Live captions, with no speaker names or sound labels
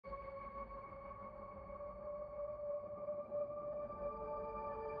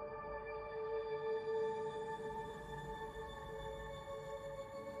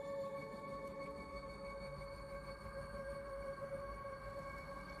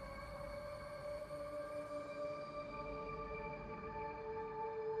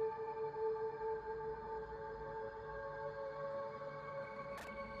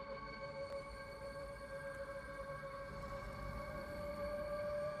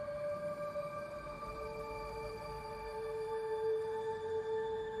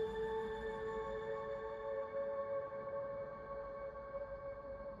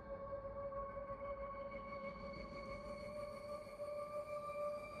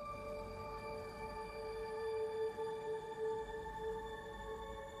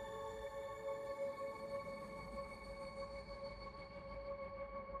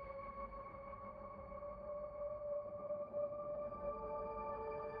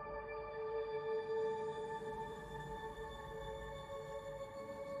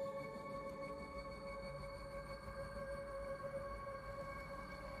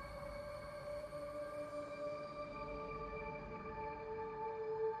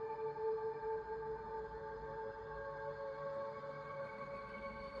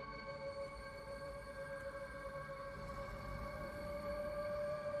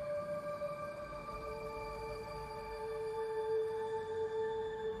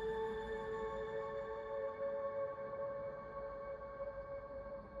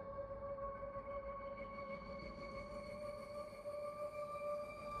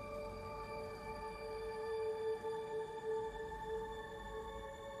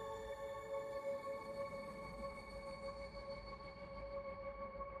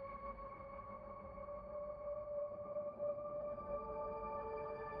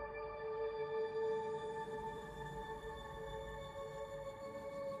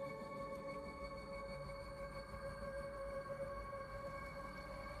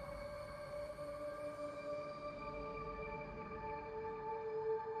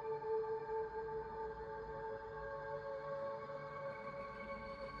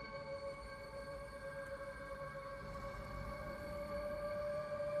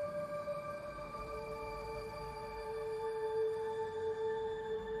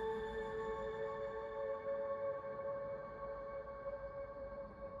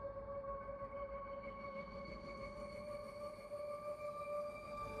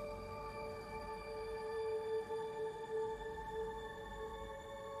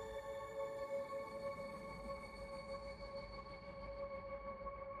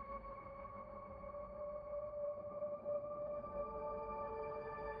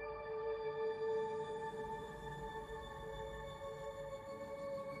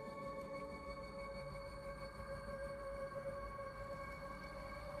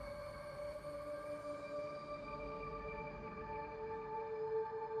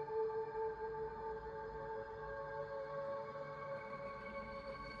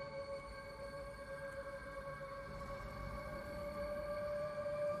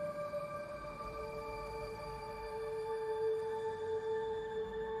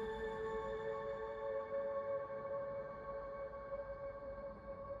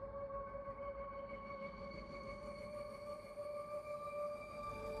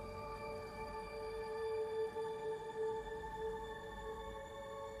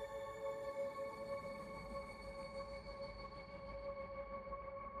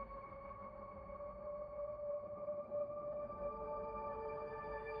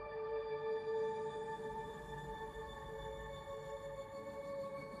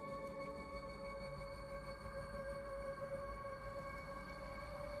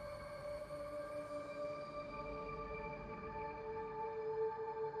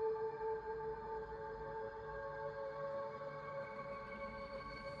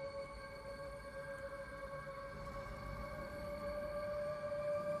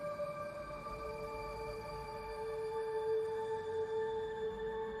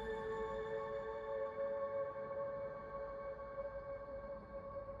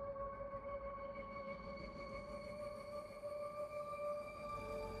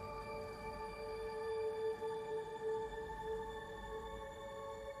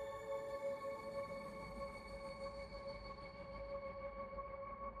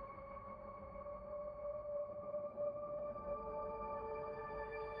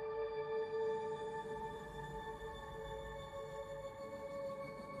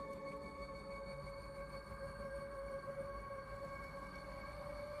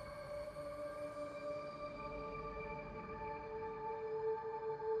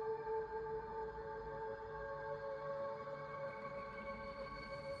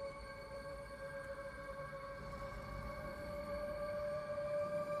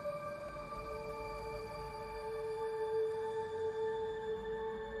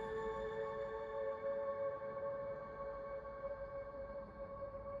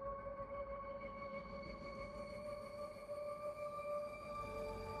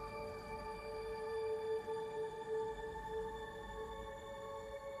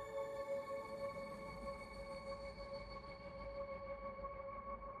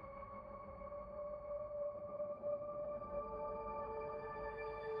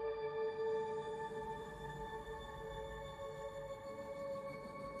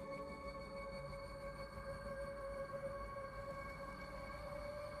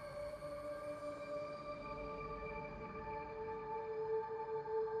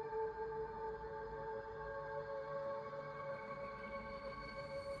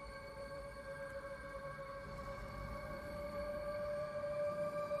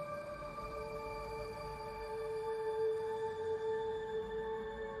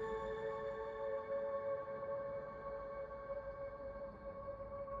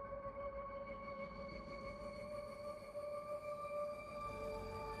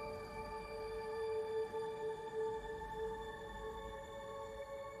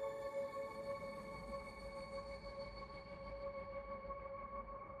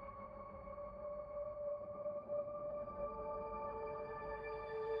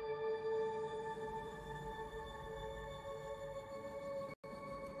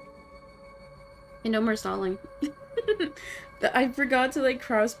And no more stalling. I forgot to like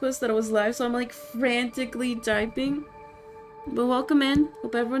cross post that it was live, so I'm like frantically typing. But welcome in.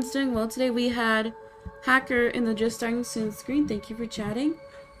 Hope everyone's doing well today. We had Hacker in the just starting soon screen. Thank you for chatting.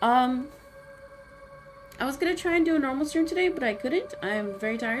 I was gonna try and do a normal stream today, but I couldn't. I am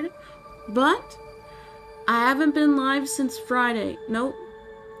very tired. But I haven't been live since Friday. Nope.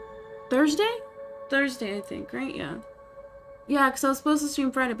 Thursday? Thursday, I think, right? Yeah. Yeah, because I was supposed to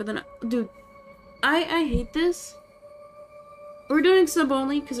stream Friday, but then, dude, I hate this. We're doing sub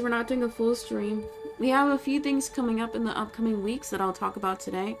only because we're not doing a full stream. We have a few things coming up in the upcoming weeks that I'll talk about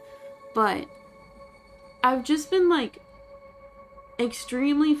today. But I've just been, like,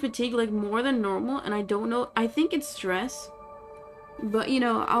 extremely fatigued, like, more than normal. And I don't know. I think it's stress. But, you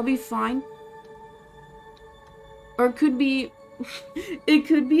know, I'll be fine. Or it could be... it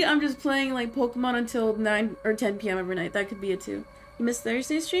could be I'm just playing, like, Pokemon until 9 or 10 p.m. every night. That could be it, too. You missed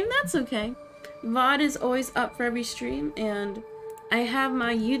Thursday's stream? That's okay. VOD is always up for every stream, and I have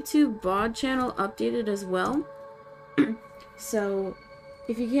my YouTube VOD channel updated as well. So,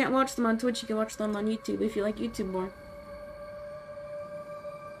 if you can't watch them on Twitch, you can watch them on YouTube if you like YouTube more.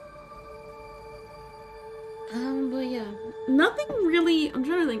 But yeah. Nothing really... I'm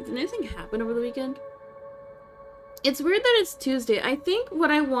trying to think. Did anything happen over the weekend? It's weird that it's Tuesday. I think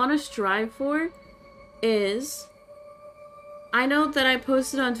what I want to strive for is... I know that I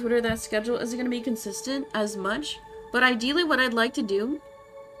posted on Twitter that schedule isn't going to be consistent as much, but ideally what I'd like to do,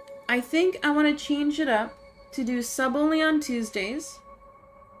 I think I want to change it up to do sub only on Tuesdays,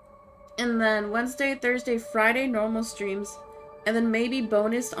 and then Wednesday, Thursday, Friday normal streams, and then maybe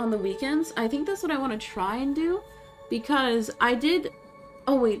bonus on the weekends. I think that's what I want to try and do, because I did...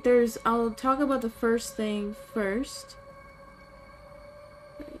 Oh wait, I'll talk about the first thing first.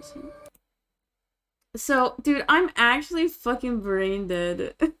 Where is it? So, dude, I'm actually fucking brain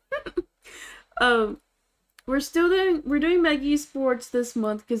dead. We're doing Meg Esports this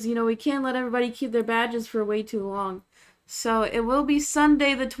month because, you know, we can't let everybody keep their badges for way too long. So, it will be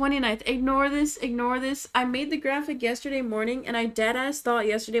Sunday the 29th. Ignore this, ignore this. I made the graphic yesterday morning and I deadass thought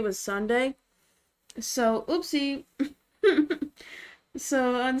yesterday was Sunday. So, oopsie.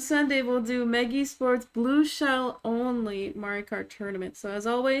 So, on Sunday we'll do Meg Esports Blue Shell only Mario Kart tournament. So, as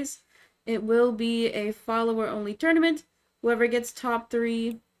always, it will be a follower-only tournament. Whoever gets top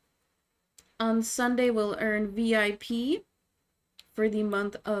 3 on Sunday will earn VIP for the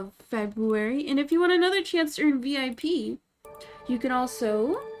month of February. And if you want another chance to earn VIP, you can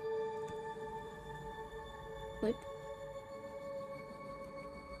also... Click.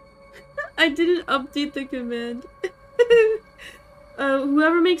 I didn't update the command.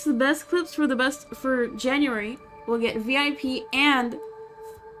 Whoever makes the best clips for January will get VIP and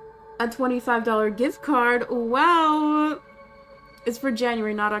a $25 gift card. Wow! It's for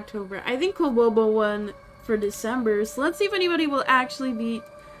January, not October. I think Kobobo won for December, so let's see if anybody will actually beat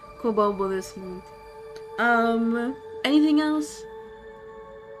Kobobo this month. Anything else?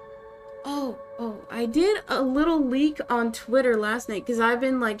 Oh, I did a little leak on Twitter last night, because I've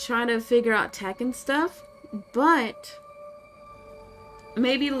been, like, trying to figure out tech and stuff, but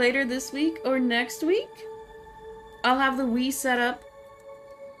maybe later this week or next week, I'll have the Wii set up.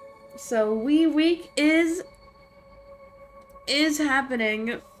 So, Wii Week is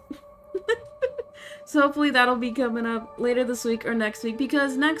happening. So hopefully that'll be coming up later this week or next week,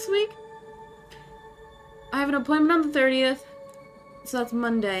 because next week I have an appointment on the 30th, so that's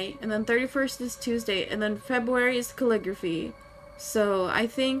Monday, and then 31st is Tuesday, and then February is calligraphy. So I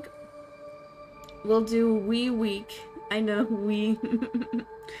think we'll do Wii Week. I know, Wii.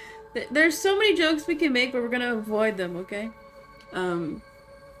 There's so many jokes we can make, but we're gonna avoid them, okay?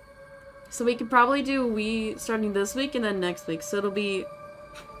 So we could probably do Wii starting this week and then next week. So it'll be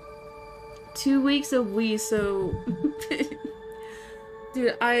 2 weeks of Wii, so...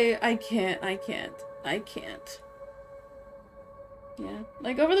 Dude, I can't. Yeah.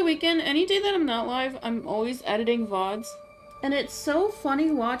 Like, over the weekend, any day that I'm not live, I'm always editing VODs. And it's so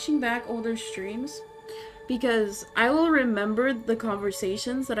funny watching back older streams, because I will remember the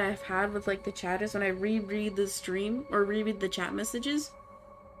conversations that I've had with, like, the chatters when I reread the stream, or reread the chat messages.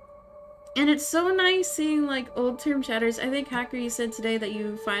 And it's so nice seeing, like, old-term chatters. I think, Hacker, you said today that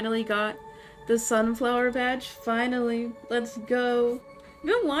you finally got the sunflower badge. Finally. Let's go. I've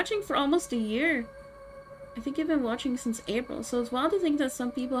been watching for almost a year. I think I've been watching since April, so it's wild to think that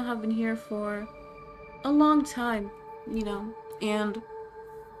some people have been here for a long time, you know? And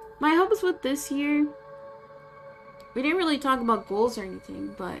my hope is with this year, we didn't really talk about goals or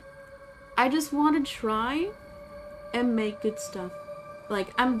anything, but I just want to try and make good stuff. Like,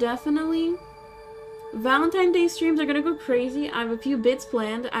 I'm definitely Valentine's Day streams are gonna go crazy. I have a few bits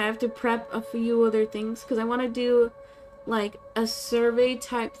planned. I have to prep a few other things because I want to do like a survey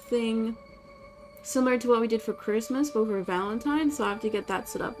type thing similar to what we did for Christmas but for Valentine's, so I have to get that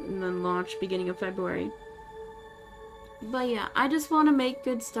set up and then launch beginning of February. But yeah, I just want to make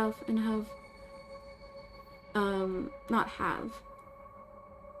good stuff and have not have.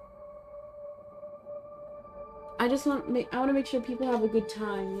 I just want to make sure people have a good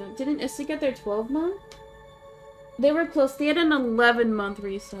time. You know? Didn't Issa get their 12-month? They were close. They had an 11-month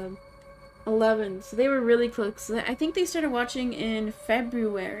resub. 11. So they were really close. I think they started watching in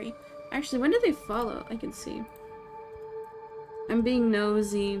February. Actually, when did they follow? I can see. I'm being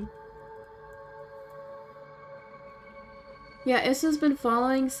nosy. Yeah, Issa's been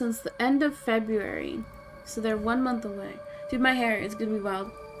following since the end of February. So they're 1 month away. Dude, my hair is gonna be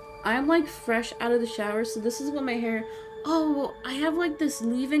wild. I'm like fresh out of the shower, so this is what my hair... Oh, I have like this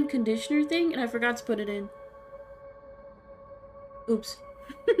leave-in conditioner thing, and I forgot to put it in. Oops.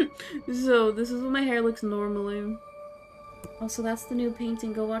 So, this is what my hair looks normally. Also, that's the new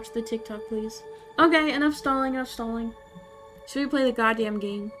painting. Go watch the TikTok, please. Okay, enough stalling, enough stalling. Should we play the goddamn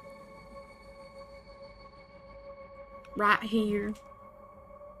game? Right here.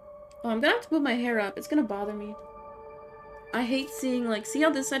 Oh, I'm gonna have to put my hair up. It's gonna bother me. I hate seeing, like, see how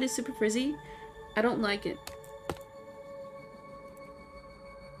this side is super frizzy? I don't like it.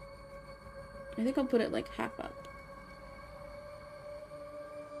 I think I'll put it, like, half up.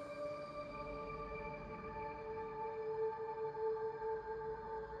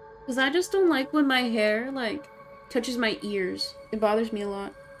 Because I just don't like when my hair, like, touches my ears. It bothers me a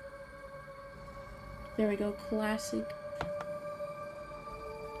lot. There we go. Classic.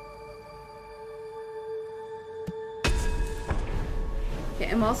 Okay,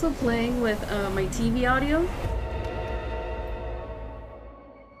 I'm also playing with my TV audio.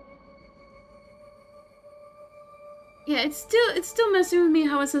 Yeah, it's still messing with me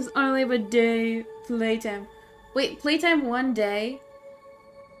how it says only have a day playtime. Wait, playtime 1 day?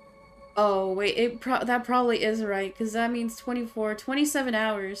 Oh, wait, that probably is right, because that means 27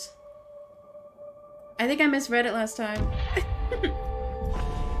 hours. I think I misread it last time.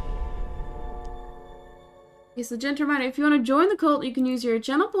 Okay, so gentle reminder, if you want to join the cult, you can use your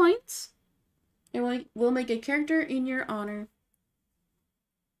channel points. And we'll make a character in your honor.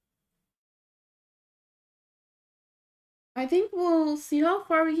 I think we'll see how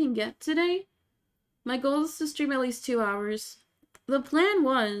far we can get today. My goal is to stream at least 2 hours. The plan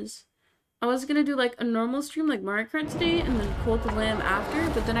was, I was gonna do like a normal stream like Mario Kart today and then Cult of Lamb after,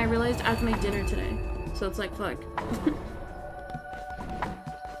 but then I realized I have to make dinner today. So it's like, fuck.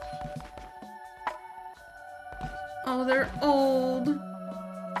 Oh, they're old.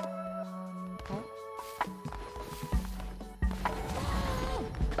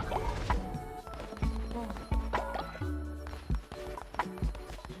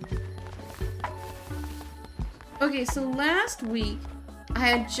 Okay, so last week, I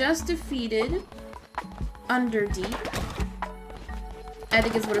had just defeated Underdeep. I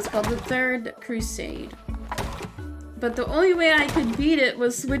think is what it's called, the Third Crusade. But the only way I could beat it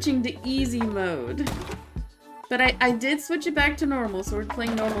was switching to easy mode. But I did switch it back to normal, so we're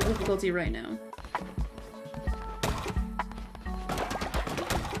playing normal difficulty right now.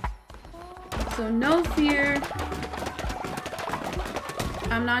 So no fear.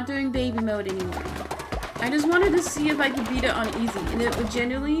 I'm not doing baby mode anymore. I just wanted to see if I could beat it on easy, and it would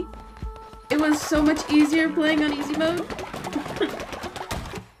genuinely... It was so much easier playing on easy mode.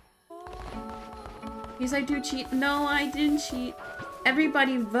 Yes, I do cheat. No, I didn't cheat.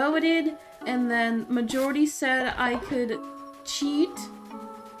 Everybody voted, and then majority said I could cheat.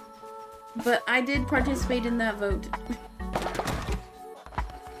 But I did participate in that vote.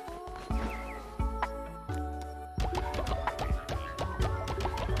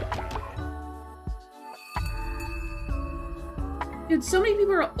 Dude, so many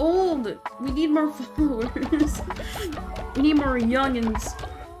people are old. We need more followers. We need more youngins.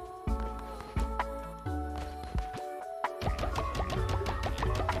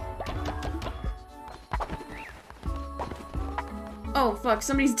 Oh fuck,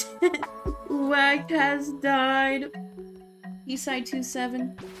 somebody's dead. Wag has died. Eastside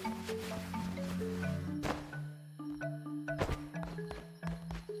 27.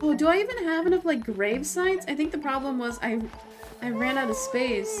 Oh, do I even have enough like grave sites? I think the problem was I ran out of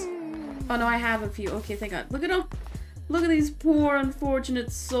space. Oh no, I have a few. Okay, thank God. Look at them. Look at these poor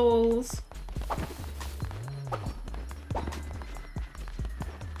unfortunate souls.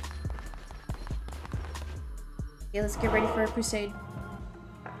 Okay, let's get ready for a crusade.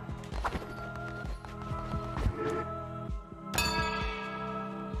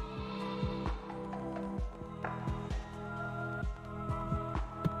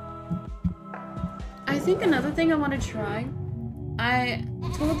 I think another thing I want to try, I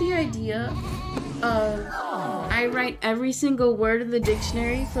told the idea of I write every single word in the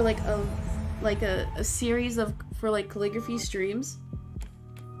dictionary for like a series of like calligraphy streams.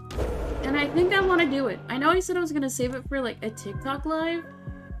 And I think I want to do it. I know I said I was gonna save it for like a TikTok live,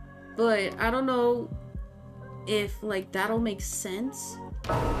 but I don't know if like that'll make sense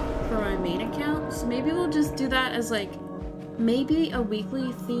for my main account. So maybe we'll just do that as like maybe a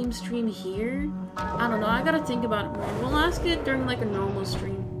weekly theme stream here. I don't know, I gotta think about it more. We'll ask it during like a normal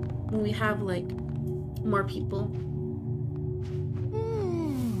stream when we have like more people.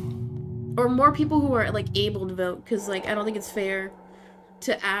 Or more people who are like able to vote, because like I don't think it's fair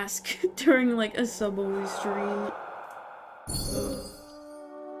to ask during like a sub-only stream.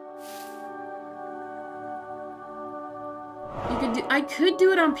 I could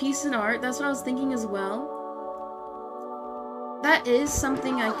do it on Peace and Art, that's what I was thinking as well. That is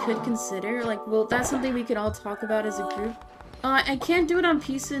something I could consider, like, well, that's something we could all talk about as a group. I can't do it on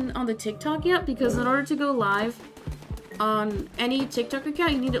Peace and on the TikTok yet, because in order to go live on any TikTok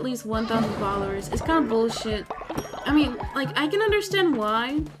account, you need at least 1,000 followers. It's kind of bullshit. I mean, like, I can understand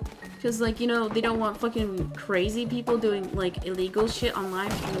why, because, like, you know, they don't want fucking crazy people doing, like, illegal shit on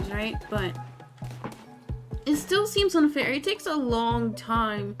live streams, right? But it still seems unfair. It takes a long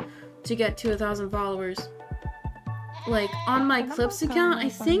time to get to 1,000 followers. Like, on my Clips account, I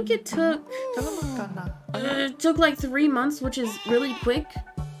think it took like 3 months, which is really quick.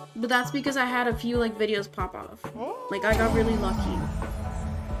 But that's because I had a few, like, videos pop off. Like, I got really lucky.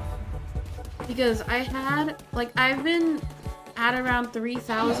 Because I had, like, I've been at around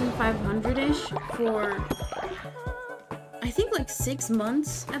 3,500-ish for, I think, like, 6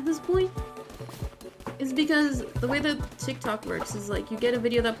 months at this point. It's because the way that TikTok works is, like, you get a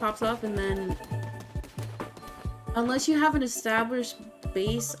video that pops off and then unless you have an established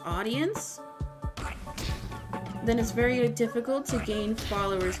base audience, then it's very difficult to gain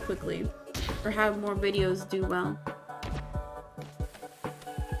followers quickly or have more videos do well.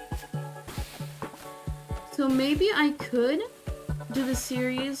 So maybe I could do the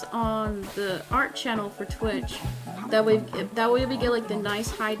series on the art channel for Twitch. That way we get like the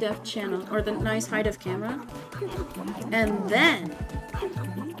nice high def channel or the nice high def camera, and then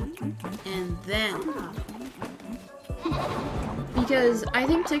because I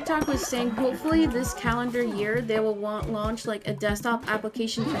think TikTok was saying hopefully this calendar year they will launch like a desktop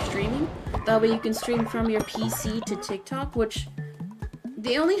application for streaming. That way you can stream from your PC to TikTok, which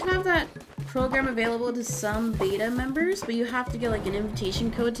they only have that program available to some beta members, but you have to get like an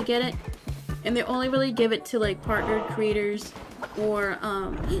invitation code to get it. And they only really give it to like partnered creators or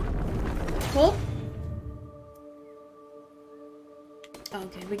Cool?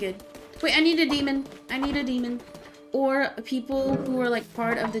 Okay, we're good. Wait, I need a demon. I need a demon. Or people who are like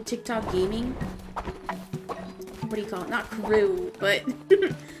part of the TikTok gaming. What do you call it? Not crew, but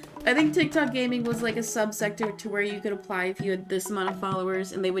I think TikTok gaming was like a subsector to where you could apply if you had this amount of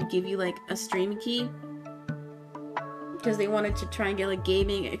followers and they would give you like a stream key. Because they wanted to try and get like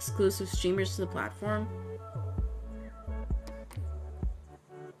gaming exclusive streamers to the platform.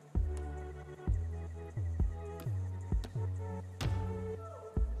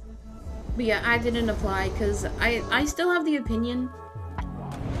 But yeah, I didn't apply because I still have the opinion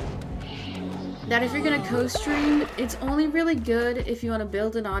that if you're gonna co-stream, it's only really good if you want to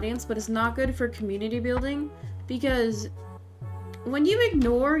build an audience, but it's not good for community building, because when you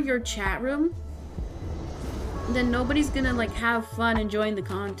ignore your chat room, then nobody's gonna like have fun enjoying the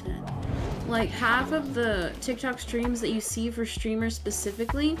content. Like half of the TikTok streams that you see for streamers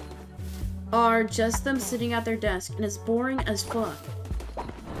specifically are just them sitting at their desk, and it's boring as fuck.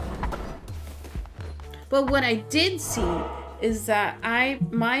 But what I did see is that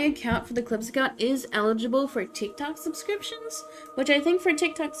my account for the Clips account is eligible for TikTok subscriptions, which I think for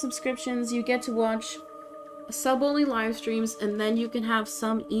TikTok subscriptions you get to watch sub-only live streams and then you can have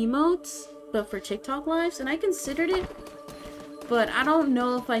some emotes, but for TikTok lives, and I considered it, but I don't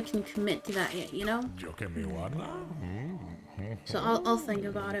know if I can commit to that yet, you know? So I'll think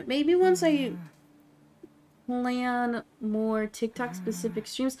about it. Maybe once I plan more TikTok specific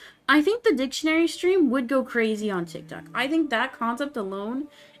streams. I think the dictionary stream would go crazy on TikTok. I think that concept alone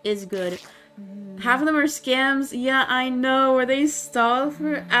is good. Half of them are scams. Yeah, I know, where they stall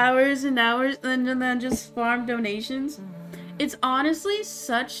for hours and hours and then just farm donations. It's honestly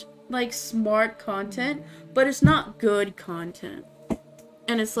such like smart content, but it's not good content.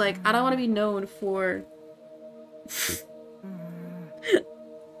 And it's like, I don't want to be known for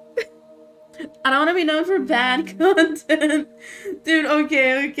I don't want to be known for bad content. Dude,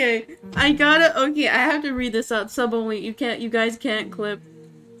 okay. I have to read this out sub only. You guys can't clip.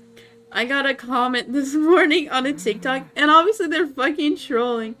 I got a comment this morning on a TikTok, and obviously they're fucking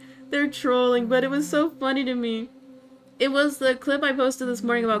trolling. They're trolling, but it was so funny to me. It was the clip I posted this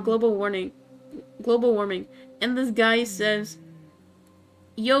morning about global warming. And this guy says,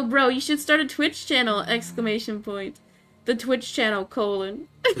 "Yo, bro, you should start a Twitch channel!" Exclamation point. The Twitch channel, colon.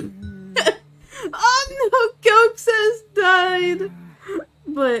 Oh no, Coke has died!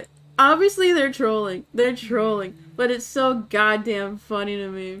 But obviously they're trolling. They're trolling. But it's so goddamn funny to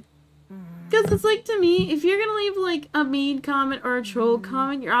me. Because it's like, to me, if you're gonna leave like a mean comment or a troll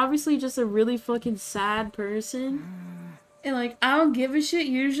comment, you're obviously just a really fucking sad person. And like, I don't give a shit.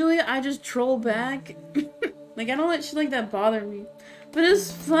 Usually I just troll back. Like, I don't let shit like that bother me. But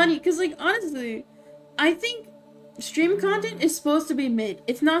it's funny, because like, honestly, I think stream content is supposed to be mid.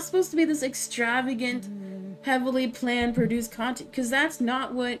 It's not supposed to be this extravagant, heavily planned, produced content, because that's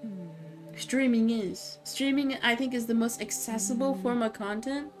not what streaming is. Streaming, I think, is the most accessible form of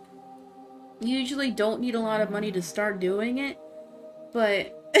content. You usually don't need a lot of money to start doing it,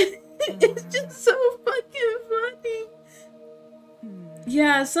 but it's just so fucking funny.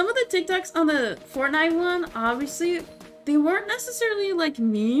 Yeah, some of the TikToks on the Fortnite one, obviously, they weren't necessarily, like,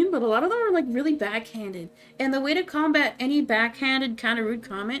 mean, but a lot of them were, like, really backhanded. And the way to combat any backhanded kind of rude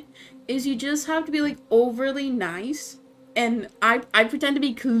comment is you just have to be, like, overly nice. And I pretend to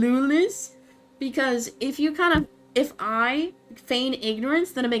be clueless, because if I feign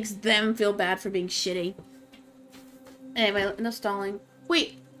ignorance, then it makes them feel bad for being shitty. Anyway, enough stalling.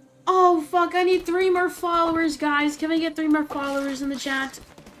 Wait. Oh, fuck, I need 3 more followers, guys. Can I get 3 more followers in the chat?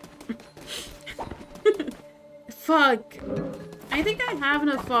 Fuck. I think I have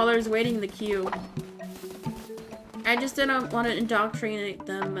enough followers waiting in the queue. I just didn't want to indoctrinate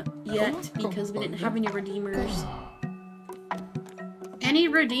them yet because we didn't have any redeemers. Any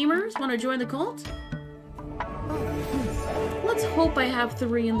redeemers want to join the cult? Let's hope I have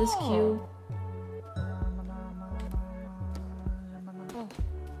 3 in this queue.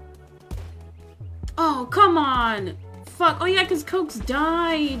 Oh, come on! Fuck. Oh yeah, because Coke's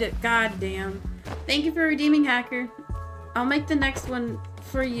died. God damn. Thank you for redeeming, Hacker. I'll make the next one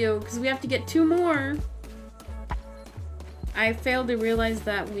for you, because we have to get 2 more. I failed to realize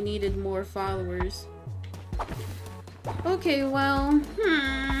that we needed more followers. Okay, well,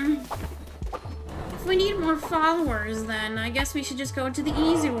 if we need more followers, then I guess we should just go to the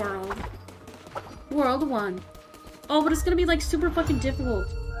easy world. World 1. Oh, but it's gonna be, like, super fucking difficult.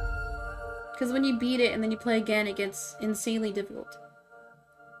 Because when you beat it and then you play again, it gets insanely difficult.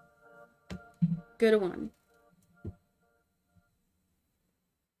 Good one.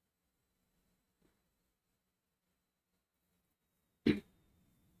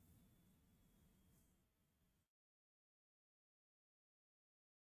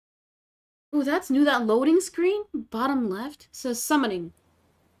 Ooh, that's new. That loading screen, bottom left, says summoning.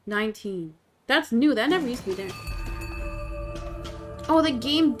 19. That's new. That never used to be there. Oh, the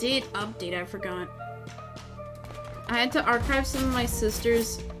game did update. I forgot. I had to archive some of my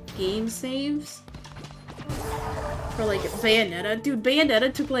sister's game saves. For, like, Bayonetta. Dude,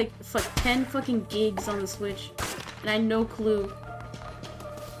 Bayonetta took, like 10 fucking gigs on the Switch. And I had no clue.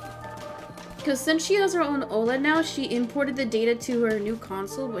 Because since she has her own OLED now, she imported the data to her new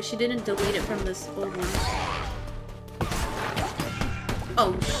console, but she didn't delete it from this old one.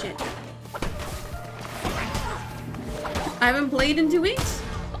 Oh, shit. I haven't played in 2 weeks.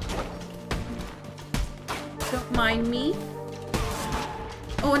 Don't mind me.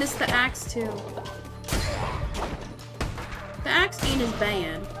 Oh, and it's the axe, too. The axe ain't as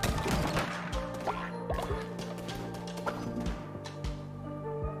bad.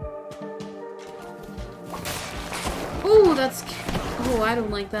 Ooh, that's... Oh, I don't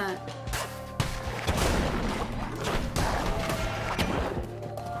like that.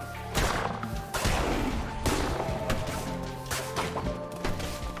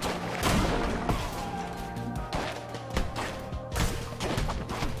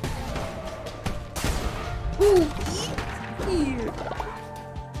 Ooh, ew.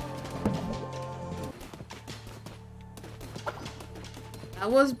 That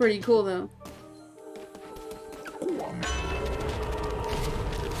was pretty cool, though.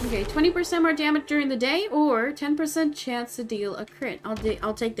 Okay, 20% more damage during the day, or 10% chance to deal a crit.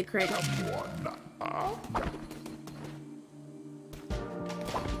 I'll take the crit.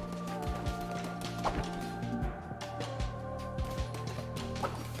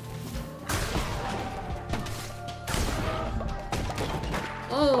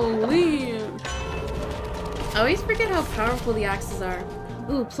 Holy! I always forget how powerful the axes are.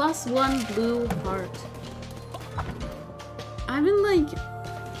 Ooh, +1 blue heart. I've been like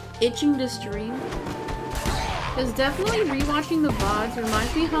itching to stream. Because definitely rewatching the VODs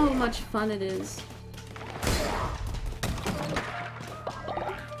reminds me how much fun it is.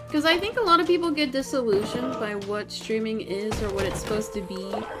 Because I think a lot of people get disillusioned by what streaming is or what it's supposed to be.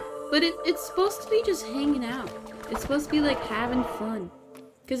 But it's supposed to be just hanging out. It's supposed to be like having fun.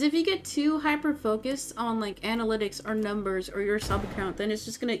 Because if you get too hyper-focused on like analytics or numbers or your sub count, then it's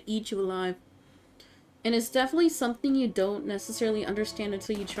just gonna eat you alive. And it's definitely something you don't necessarily understand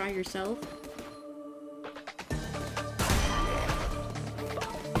until you try yourself.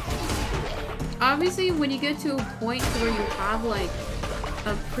 Obviously, when you get to a point where you have like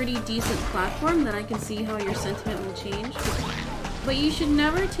a pretty decent platform, then I can see how your sentiment will change. But you should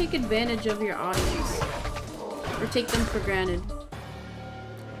never take advantage of your audience. Or take them for granted.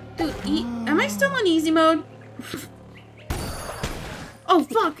 Dude, am I still on easy mode? Oh,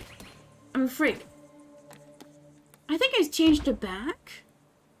 fuck! I'm a freak. I think I changed it back.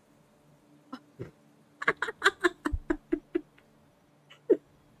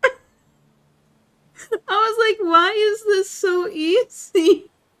 I was like, why is this so easy?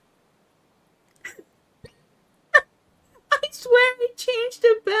 I swear I changed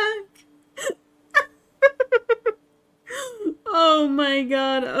it back. Oh my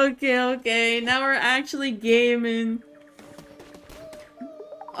god. Okay. Now we're actually gaming.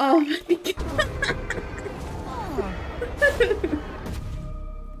 Oh my god.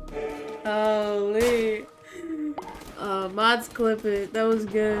 Holy. Mods clip it. That was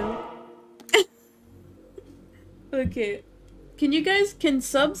good. Okay. Can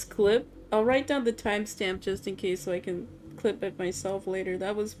subs clip? I'll write down the timestamp just in case so I can clip it myself later.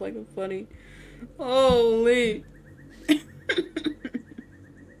 That was fucking funny. Holy.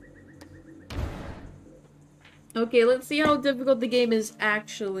 Okay, let's see how difficult the game is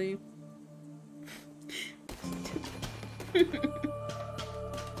actually.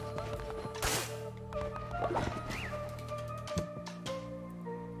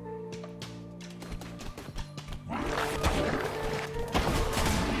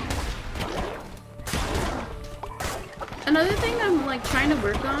 Another thing I'm like trying to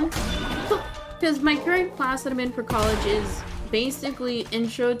work on, because my current class that I'm in for college is basically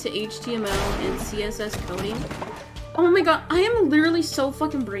intro to HTML and CSS coding. Oh my god, I am literally so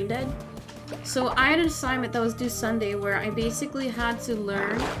fucking brain dead. So I had an assignment that was due Sunday where I basically had to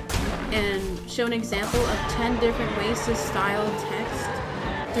learn and show an example of 10 different ways to style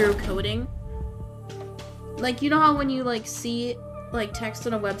text through coding. Like, you know how when you like see like text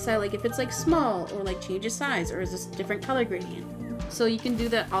on a website, like if it's like small or like change its size or is this different color gradient. So you can do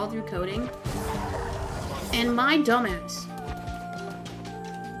that all through coding. And my dumbass,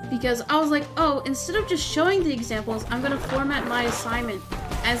 because I was like, oh, instead of just showing the examples, I'm gonna format my assignment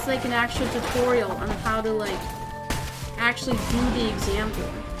as like an actual tutorial on how to like actually do the example.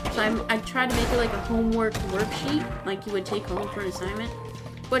 So I tried to make it like a homework worksheet, like you would take home for an assignment.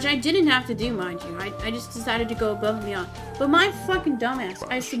 Which I didn't have to do, mind you. I just decided to go above and beyond. But my fucking dumbass,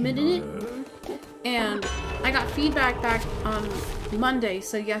 I submitted it, and I got feedback back on Monday,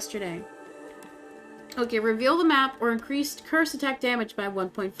 so yesterday. Okay, reveal the map or increased curse attack damage by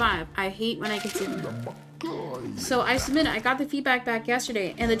 1.5. I hate when I can see them. So I submitted, I got the feedback back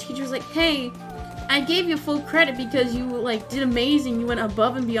yesterday, and the teacher was like, hey, I gave you full credit because you like did amazing, you went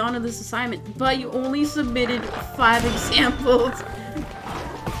above and beyond on this assignment, but you only submitted 5 examples.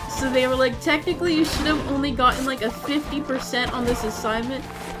 So they were like, technically you should have only gotten like a 50% on this assignment,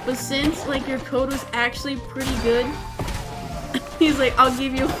 but since like your code was actually pretty good, he's like, I'll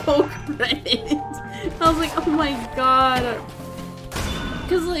give you full credit. I was like, oh my god.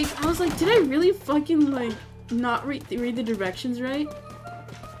 Cause like, I was like, did I really fucking like not read the directions right?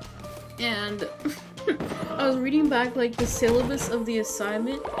 And I was reading back like the syllabus of the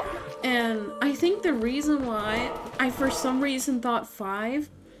assignment, and I think the reason why I for some reason thought 5,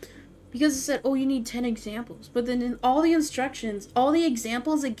 because it said, oh, you need 10 examples. But then in all the instructions, all the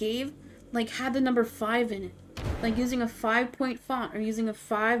examples it gave, like, had the number 5 in it. Like, using a 5-point font, or using a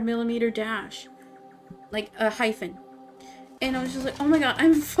 5mm dash. Like, a hyphen. And I was just like, oh my god,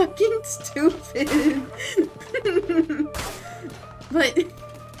 I'm fucking stupid. But,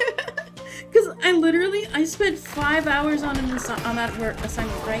 because I spent 5 hours on that work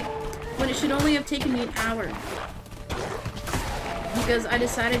assignment, right? When it should only have taken me an hour. Because I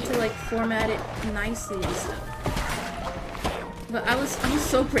decided to like format it nicely and stuff. But I was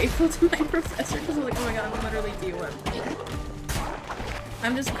so grateful to my professor because I was like, oh my god, I'm literally DOM.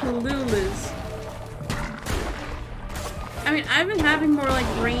 I'm just clueless. I mean, I've been having more like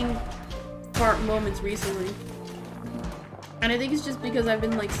brain fart moments recently. And I think it's just because I've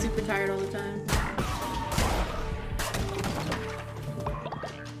been like super tired all the time.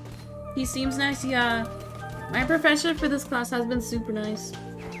 He seems nice, yeah. My professor for this class has been super nice.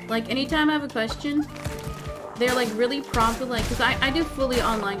 Like, anytime I have a question, they're like really prompt with like, because I do fully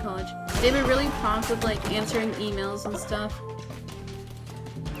online college. They've been really prompt with like answering emails and stuff.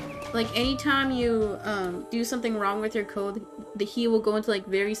 Like, anytime you do something wrong with your code, he will go into like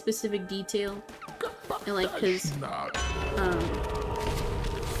very specific detail. And like, cause,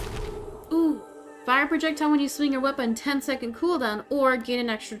 ooh, fire projectile when you swing your weapon, 10-second cooldown, or gain an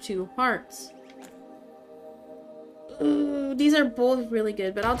extra 2 hearts. Ooh, these are both really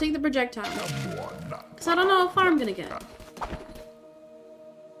good, but I'll take the projectile. Cause I don't know how far I'm gonna get.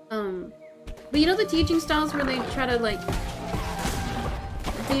 But you know the teaching styles where they try to like,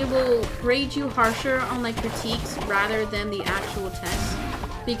 they will grade you harsher on like critiques rather than the actual test,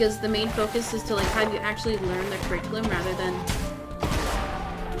 because the main focus is to like have you actually learn the curriculum rather than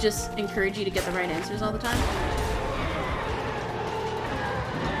just encourage you to get the right answers all the time.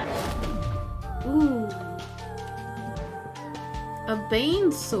 Ooh. A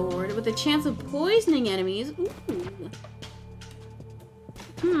Bane sword with a chance of poisoning enemies.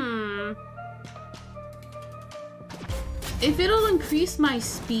 Ooh. If it'll increase my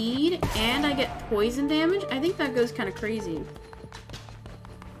speed and I get poison damage, I think that goes kind of crazy.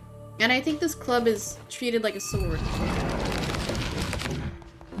 And I think this club is treated like a sword.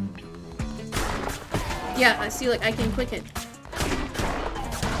 Yeah, I see, like, I can click it.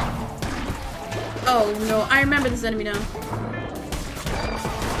 Oh no, I remember this enemy now.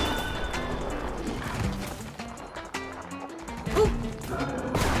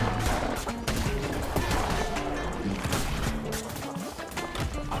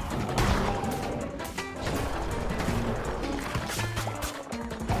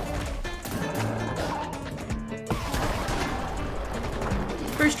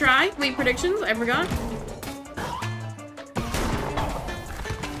 First try. Wait, predictions? I forgot.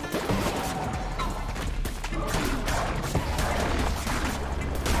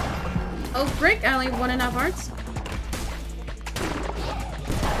 Oh, frick. I only have 1.5 hearts.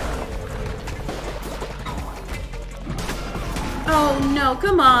 Oh, no.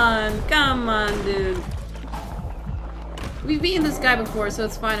 Come on. Come on, dude. We've beaten this guy before, so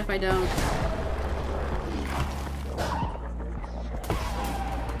it's fine if I don't.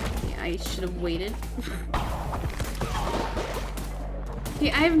 I should have waited.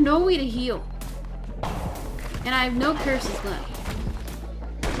 Okay, I have no way to heal. And I have no curses left.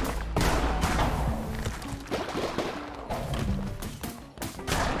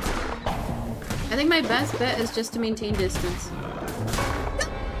 I think my best bet is just to maintain distance.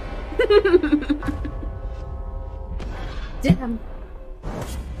 Damn.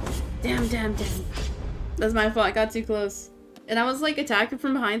 Damn. That's my fault. I got too close. And I was like attacking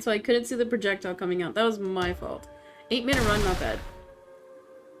from behind, so I couldn't see the projectile coming out. That was my fault. 8-minute run, not bad.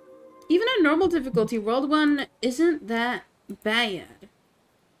 Even at normal difficulty, World 1 isn't that bad.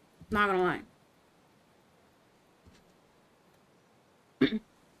 Not gonna lie.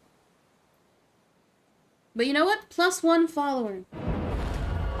 But you know what? +1 follower.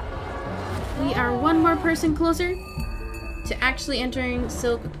 We are one more person closer to actually entering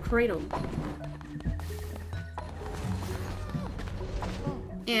Silk Cradle.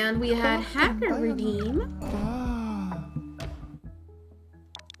 And we had Hacker redeem.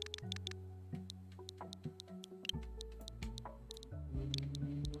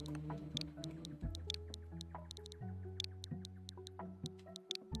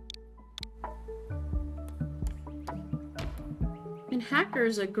 And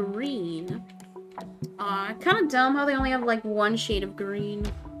Hacker's a green. Aw, kind of dumb how they only have like 1 shade of green.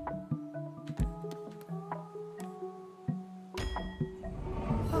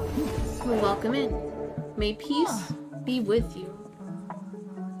 Welcome in. May peace be with you.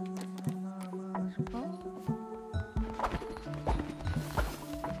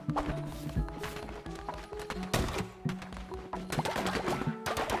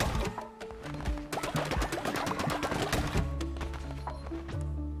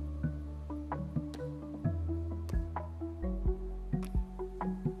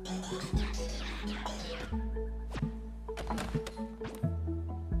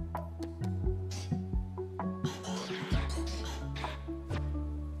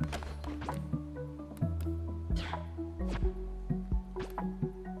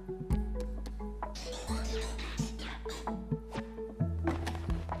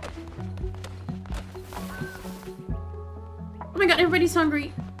 Oh my god, everybody's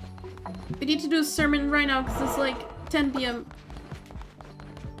hungry. We need to do a sermon right now because it's like 10 p.m.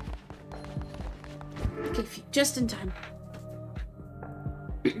 Okay, just in time.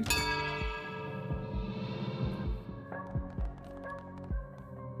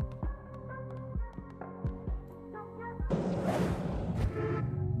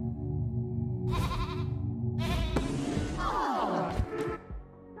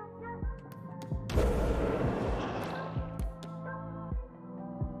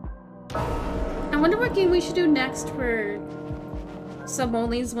 wonder what game we should do next for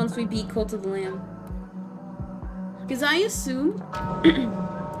sub-onlys once we beat Cult of the Lamb. Because I assume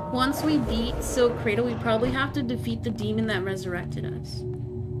once we beat Silk Cradle, we probably have to defeat the demon that resurrected us.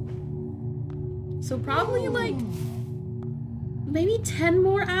 So probably like maybe 10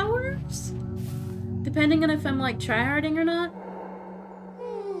 more hours? Depending on if I'm like tryharding or not.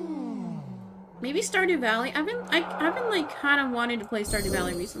 Maybe Stardew Valley. I've been like kind of wanting to play Stardew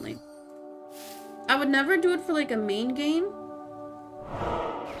Valley recently. I would never do it for like a main game.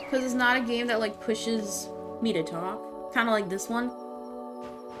 Because it's not a game that like pushes me to talk. Kind of like this one.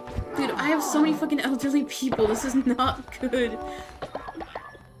 Dude, I have so many fucking elderly people. This is not good.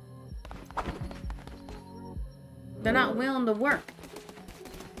 They're not willing to work.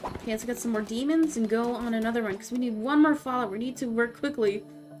 Okay, let's get some more demons and go on another run. Because we need one more follower. We need to work quickly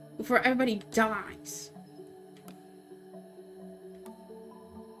before everybody dies.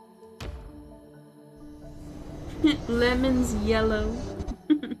 Lemon's yellow.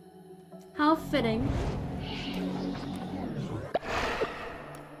 How fitting.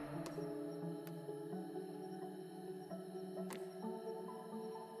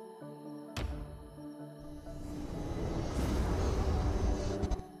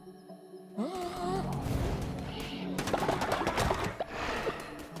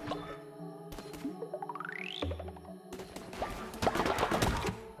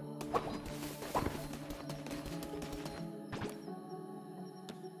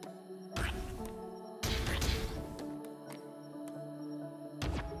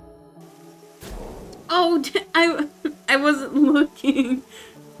 Oh, I wasn't looking.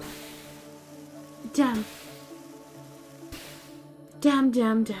 Damn.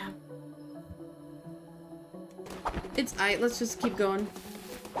 Damn. It's aight, let's just keep going.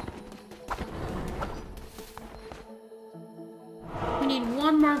 We need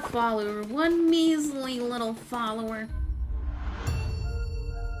one more follower. One measly little follower.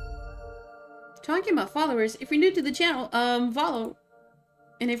 Talking about followers, if you're new to the channel, follow.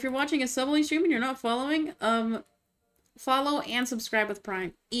 And if you're watching a sub-only stream and you're not following, follow and subscribe with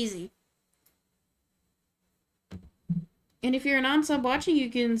Prime. Easy. And if you're a non-sub watching,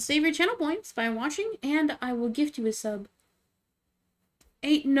 you can save your channel points by watching, and I will gift you a sub.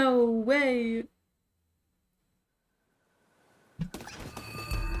 Ain't no way.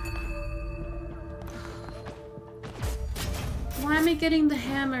 Why am I getting the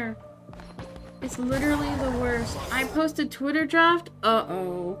hammer? It's literally the worst. I posted Twitter draft.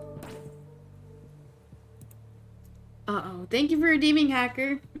 Uh-oh. Uh-oh. Thank you for redeeming,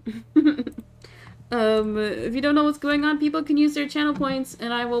 hacker. If you don't know what's going on, people can use their channel points,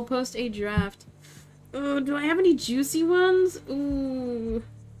 and I will post a draft. Oh, do I have any juicy ones? Ooh.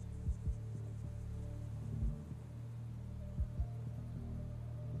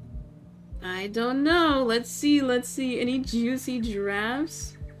 I don't know. Let's see. Any juicy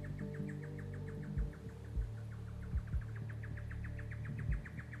drafts?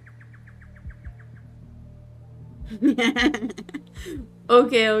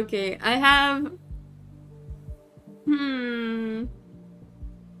 Okay. I have...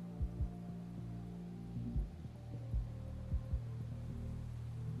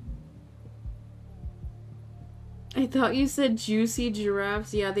 I thought you said juicy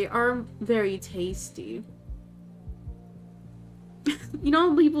giraffes. Yeah, they are very tasty. You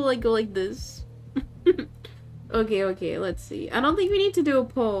know, people like go like this. Okay, let's see. I don't think we need to do a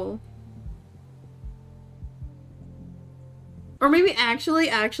poll. Or maybe actually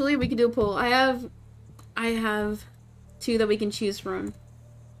we could do a poll. I have 2 that we can choose from.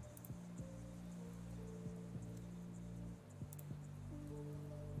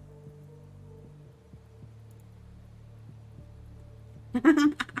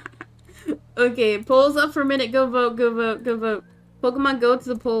 Okay, polls up for a minute. Go vote. Pokemon, go to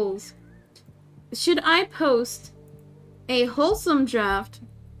the polls. Should I post a wholesome draft?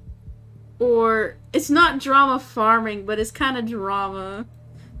 Or, it's not drama farming, but it's kind of drama.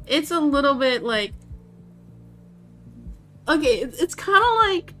 It's a little bit like... Okay, it's kind of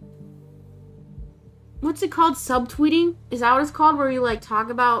like... What's it called? Subtweeting? Is that what it's called? Where you like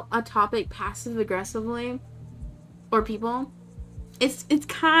talk about a topic passive-aggressively? Or people? It's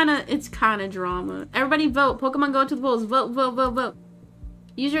kind of drama. Everybody vote. Pokemon, go to the polls. Vote.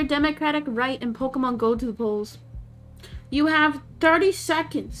 Use your democratic right and Pokemon, go to the polls. You have 30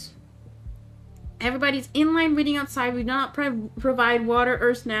 seconds. Everybody's in line waiting outside. We do not provide water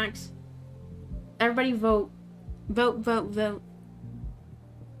or snacks. Everybody vote. Vote.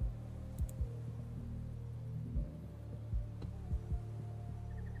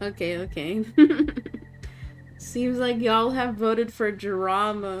 Okay. Seems like y'all have voted for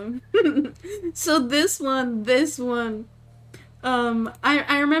drama. So this one.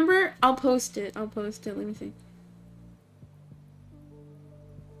 I remember, I'll post it, let me see.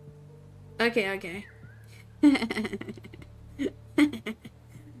 Okay.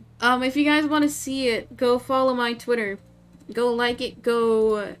 If you guys want to see it, go follow my Twitter. Go like it,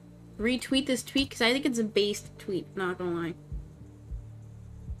 go retweet this tweet, because I think it's a based tweet, not gonna lie.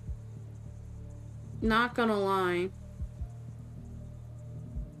 Not gonna lie.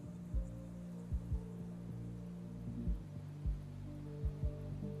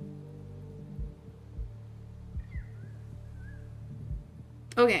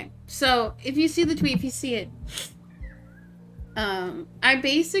 Okay, so if you see the tweet, if you see it, I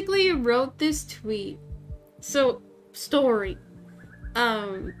basically wrote this tweet. So, story.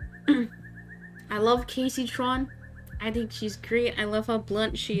 I love Casey Tron. I think she's great. I love how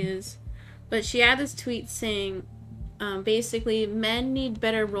blunt she is. But she had this tweet saying, basically, men need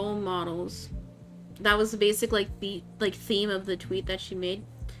better role models. That was the basic, theme of the tweet that she made.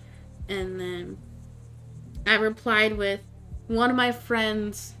 And then I replied with, one of my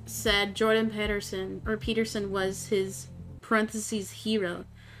friends said Jordan Peterson was his parentheses hero.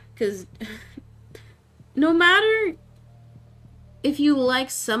 Because no matter if you like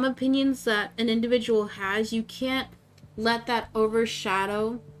some opinions that an individual has, you can't let that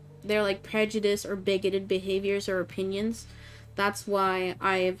overshadow their like prejudice or bigoted behaviors or opinions. That's why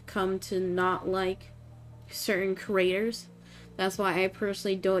I've come to not like certain creators. That's why I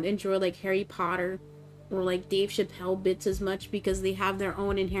personally don't enjoy like Harry Potter or like Dave Chappelle bits as much, because they have their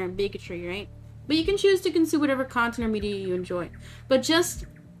own inherent bigotry, right? But you can choose to consume whatever content or media you enjoy. But just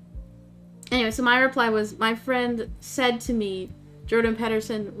anyway, so my reply was, my friend said to me Jordan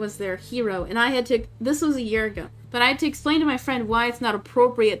Peterson was their hero, and I had to, this was a year ago, but I had to explain to my friend why it's not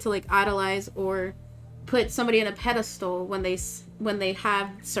appropriate to like idolize or put somebody in a pedestal when they have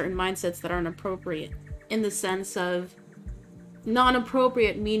certain mindsets that aren't appropriate, in the sense of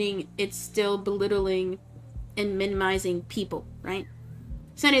non-appropriate meaning it's still belittling and minimizing people, right?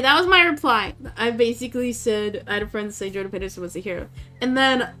 So anyway, that was my reply. I basically said, I had a friend say Jordan Peterson was a hero, and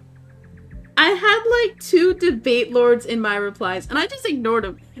then I had like 2 debate lords in my replies, and I just ignored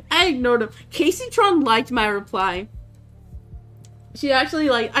them. Casey Tron liked my reply. She actually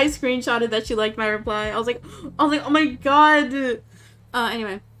like, I screenshotted that she liked my reply. I was like, oh my god.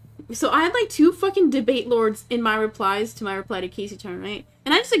 Anyway, so I had like 2 fucking debate lords in my replies to my reply to Casey Tron, right?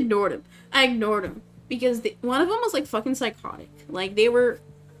 And I just ignored him. Because one of them was like fucking psychotic. Like they were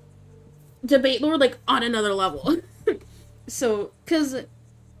debate lord like on another level. So, cause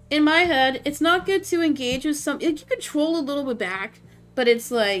in my head, it's not good to engage with some, like, you can troll a little bit back, but it's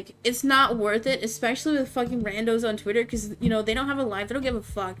like, it's not worth it, especially with fucking randos on Twitter, because, you know, they don't have a life, they don't give a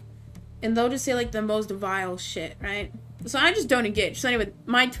fuck, and they'll just say, like, the most vile shit, right? So I just don't engage. So anyway,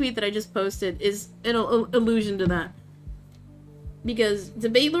 my tweet that I just posted is an allusion to that. Because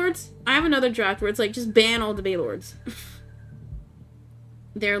debate lords, I have another draft where it's like, just ban all debate lords.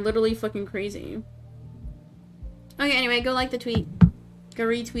 They're literally fucking crazy. Okay, anyway, go like the tweet. Go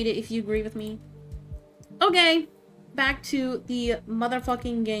retweet it if you agree with me. Okay, back to the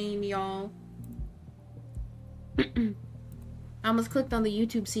motherfucking game, y'all. I almost clicked on the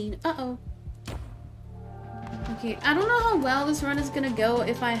YouTube scene. Uh-oh. Okay, I don't know how well this run is gonna go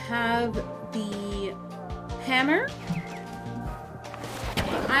if I have the hammer.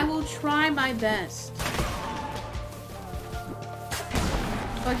 I will try my best.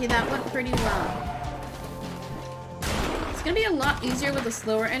 Okay, that went pretty well. It's gonna be a lot easier with the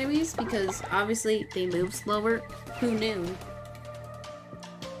slower enemies because obviously they move slower. Who knew?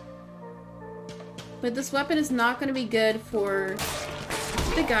 But this weapon is not gonna be good for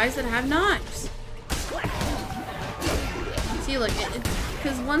the guys that have knives. See, look,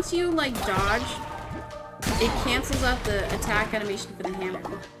 because once you like dodge, it cancels out the attack animation for the hammer.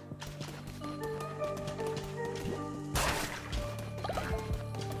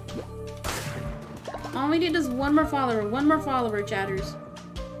 All we need is one more follower, chatters.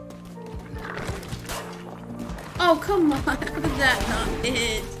 Oh, come on, how did that not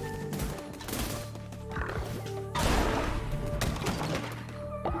hit?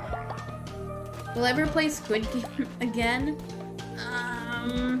 Will I ever play Squid Game again?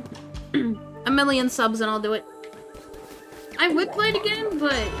 A million subs and I'll do it. I would play it again,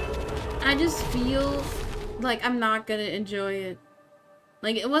 but I just feel like I'm not gonna enjoy it.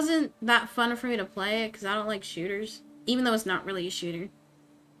 Like, it wasn't that fun for me to play it because I don't like shooters, even though it's not really a shooter.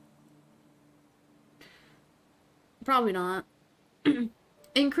 Probably not.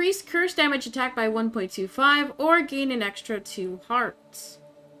 Increase curse damage attack by 1.25 or gain an extra 2 hearts.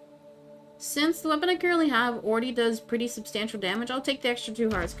 Since the weapon I currently have already does pretty substantial damage, I'll take the extra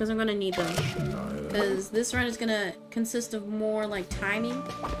 2 hearts because I'm going to need them. Because this run is going to consist of more, like, timing,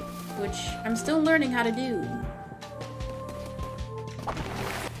 which I'm still learning how to do.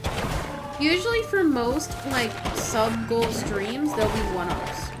 Usually for most, like, sub-goal streams, there'll be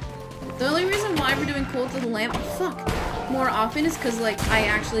one-offs. The only reason why we're doing Cult of the Lamp, more often is because, like, I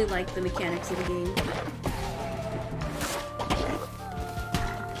actually like the mechanics of the game.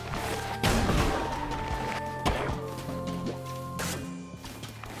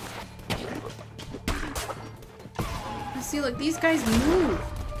 See, look, these guys move.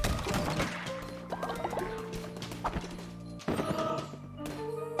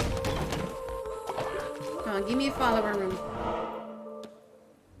 Come on, give me a follower room.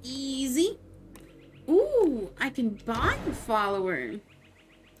 Easy. Ooh, I can buy a follower.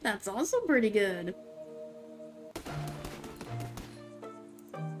 That's also pretty good.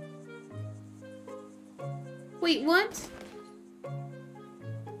 Wait, what?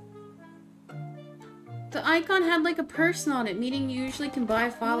 The icon had like a person on it, meaning you usually can buy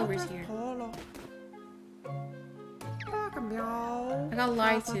followers here. I got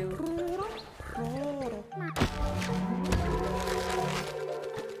lied to.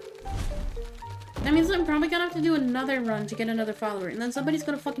 That means I'm probably gonna have to do another run to get another follower, and then somebody's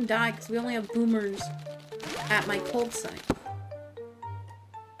gonna fucking die because we only have boomers at my cult site.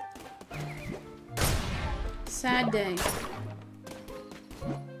 Sad day.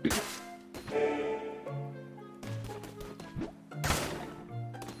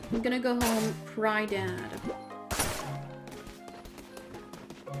 I'm gonna go home, cry dad.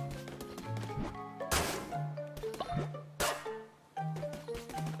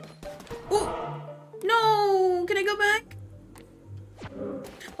 Oh! No! Can I go back?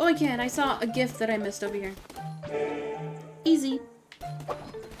 Oh, I can. I saw a gift that I missed over here. Easy.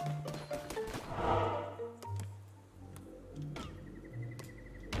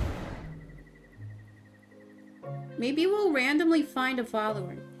 Maybe we'll randomly find a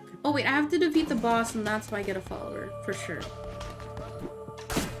follower. Oh wait, I have to defeat the boss and that's why I get a follower, for sure.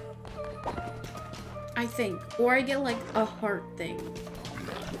 I think. Or I get like a heart thing.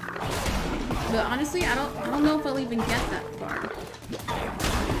 But honestly, I don't know if I'll even get that far.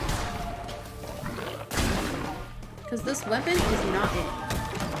 Because this weapon is not it.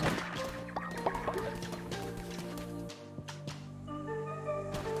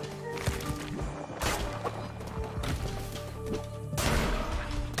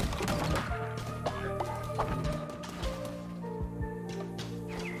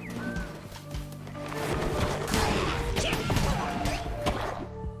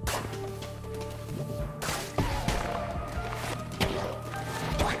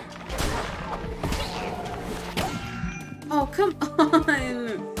 Oh, come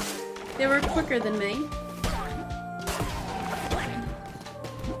on! They were quicker than me.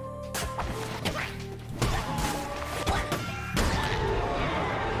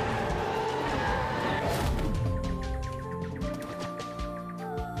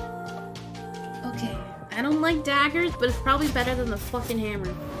 Okay, I don't like daggers, but it's probably better than the fucking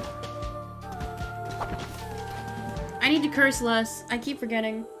hammer. I need to curse less. I keep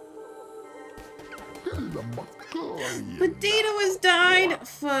forgetting. Potato has died!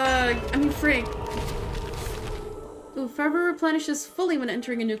 Fuck. I mean, frick. Ooh, forever replenishes fully when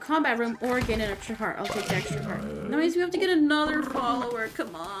entering a new combat room or gain an extra heart. I'll take the extra heart. That means we have to get another follower.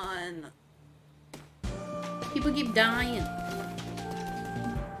 Come on. People keep dying.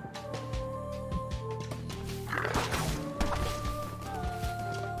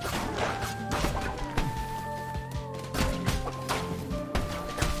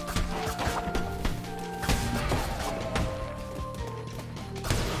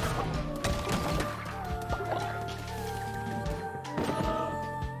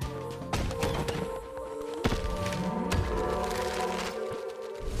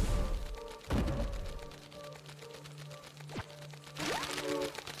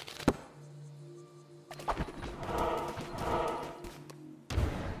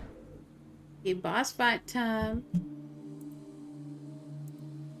 Okay, boss fight time.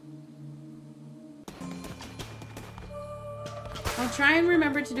 I'll try and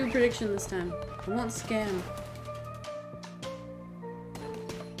remember to do a prediction this time. I won't scam.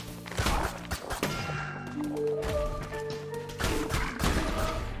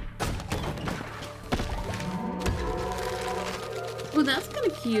 Oh, that's kind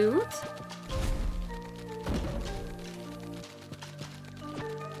of cute.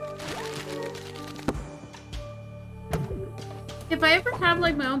 If I ever have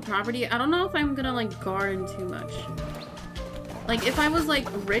like my own property, I don't know if I'm gonna like garden too much. Like, if I was, like,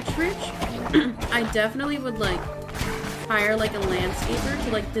 rich, I definitely would, like, hire, like, a landscaper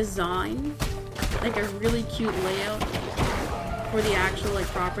to, like, design, like, a really cute layout for the actual, like,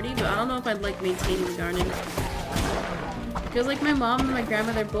 property, but I don't know if I'd like maintaining the garden. Because, like, my mom and my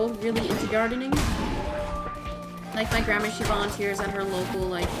grandma, they're both really into gardening. Like, my grandma, she volunteers at her local,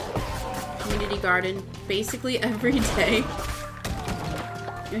 like, community garden basically every day.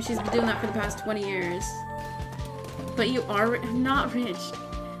 And she's been doing that for the past 20 years. But you are not rich.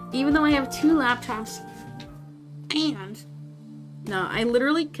 Even though I have 2 laptops. And... No, I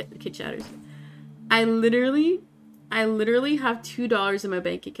literally... Kid chatters. I literally have $2 in my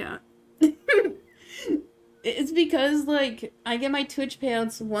bank account. It's because, like, I get my Twitch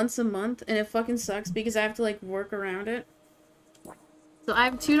payouts once a month, and it fucking sucks because I have to, like, work around it. So I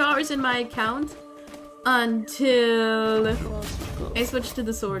have $2 in my account until... I switched to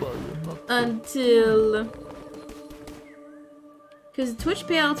the sword. Until... Because Twitch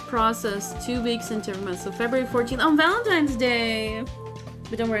payouts process 2 weeks into every month, so February 14th on Valentine's Day!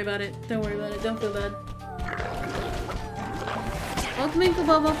 But don't worry about it. Don't worry about it. Don't feel bad. Welcome in,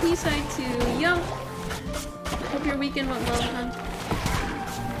 Kabobo. Peace out to yo. Hope your weekend went well, hun.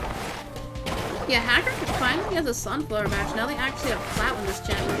 Yeah, Hacker finally has a sunflower match. Now they actually have plat on this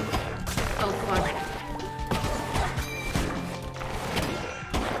channel. Oh, fuck.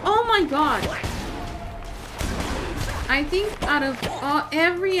 Oh my god! I think out of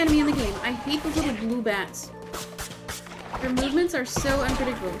every enemy in the game, I hate those little blue bats. Their movements are so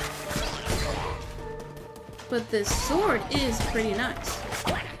unpredictable. But this sword is pretty nice.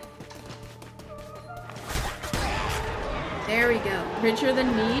 There we go. Richer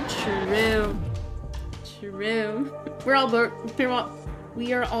than me? True. True.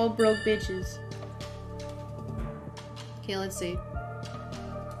 We are all broke bitches. Okay, let's see.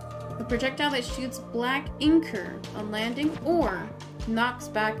 A projectile that shoots black inker on landing or knocks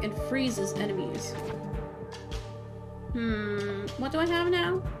back and freezes enemies. What do I have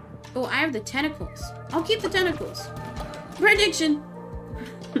now? Oh, I have the tentacles. I'll keep the tentacles. Prediction!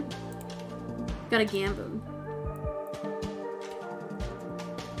 Got a Gambo.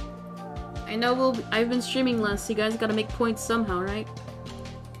 I know I've been streaming less, so you guys gotta make points somehow, right?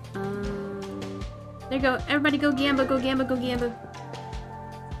 There you go. Everybody go Gamba, go Gamba, go Gamba.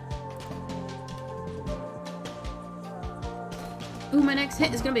 Ooh, my next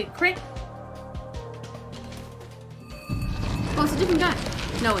hit is gonna be a crit. Oh, it's a different guy.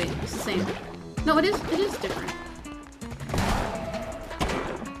 No, wait, it's the same. No, it is different.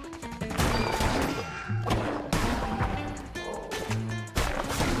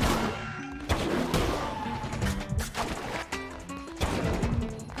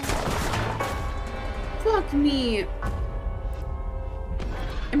 Fuck me.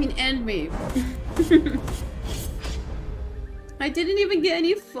 I mean, end me. I didn't even get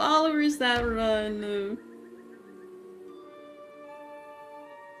any followers that run.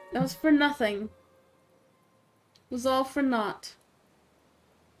 That was for nothing. It was all for naught.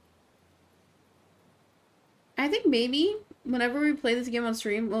 I think maybe whenever we play this game on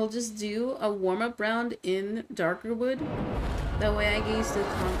stream, we'll just do a warm-up round in Darkerwood. That way I get used to the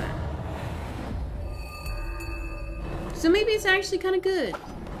combat. So maybe it's actually kind of good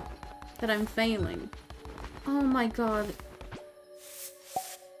that I'm failing. Oh my god.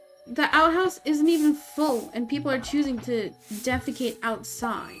 The outhouse isn't even full, and people are choosing to defecate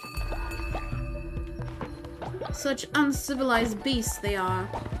outside. Such uncivilized beasts they are.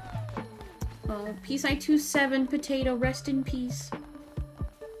 Oh, Peace I-27 Potato, rest in peace.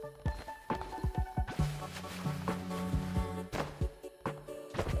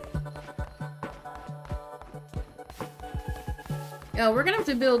 Oh, we're gonna have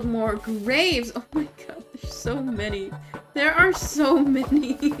to build more graves. Oh my god, there's so many. There are so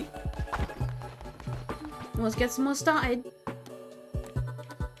many. Let's get some more started.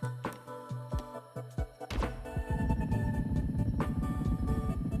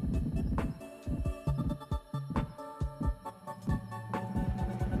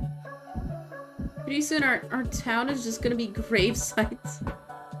 Pretty soon our town is just gonna be grave sites.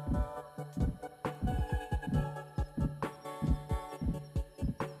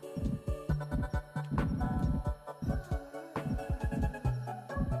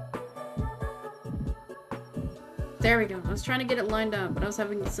 There we go. I was trying to get it lined up, but I was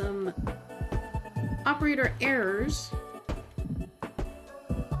having some operator errors.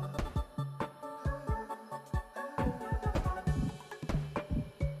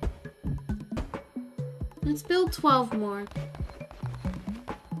 Let's build 12 more.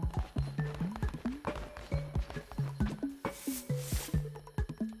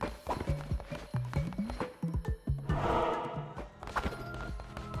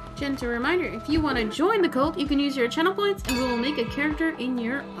 Gentle reminder, if you want to join the cult, you can use your channel points and we will make a character in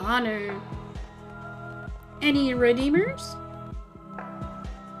your honor. Any redeemers?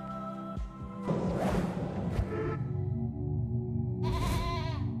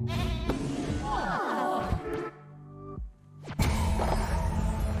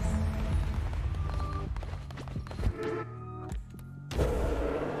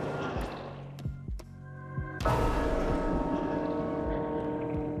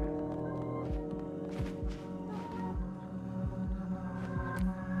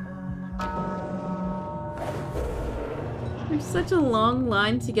 There's such a long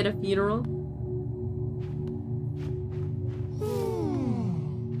line to get a funeral.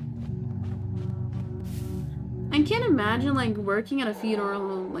 I can't imagine like working at a funeral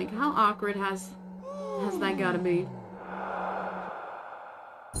home. Like how awkward has that gotta be?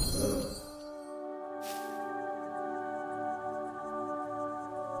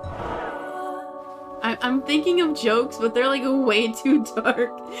 I'm thinking of jokes, but they're like way too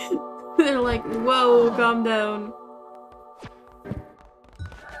dark. They're like, whoa, calm down.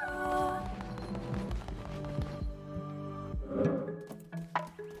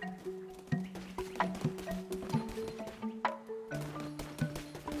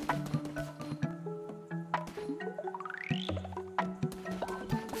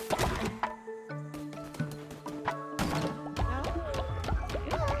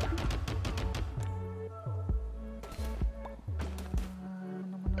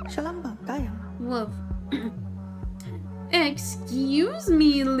 Whoa. Excuse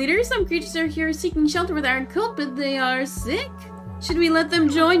me, leader. Some creatures are here seeking shelter with our cult, but they are sick. Should we let them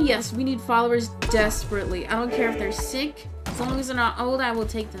join? Yes, we need followers desperately. I don't care if they're sick. As long as they're not old, I will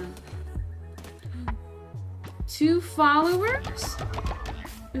take them. 2 followers?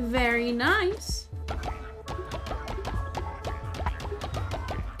 Very nice.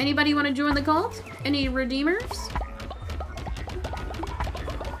 Anybody want to join the cult? Any redeemers?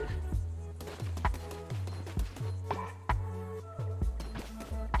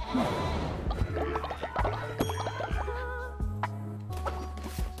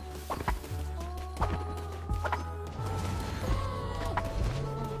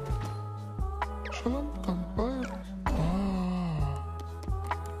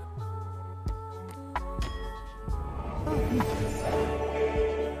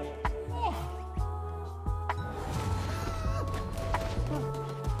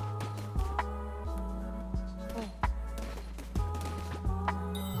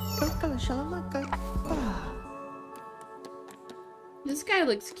 This guy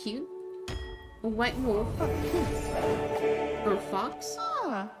looks cute. A white wolf. Or fox.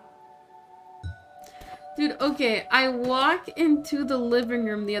 Dude, okay, I walk into the living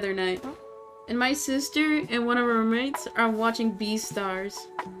room the other night, and my sister and one of her roommates are watching Beastars.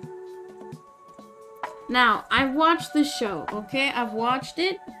 Now, I watched the show, okay? I've watched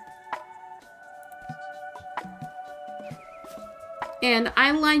it. And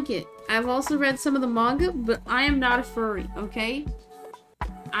I like it. I've also read some of the manga, but I am not a furry, okay?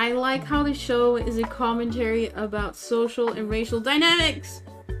 I like how the show is a commentary about social and racial dynamics.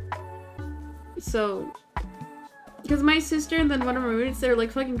 So, because my sister and then one of my roommates, they're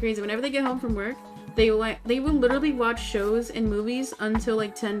like fucking crazy. Whenever they get home from work, they will literally watch shows and movies until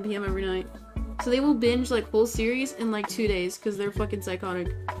like 10 p.m. every night. So they will binge like whole series in like 2 days because they're fucking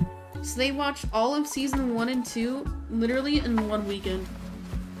psychotic. So they watched all of season 1 and 2 literally in 1 weekend.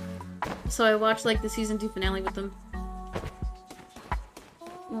 So I watched like the season 2 finale with them.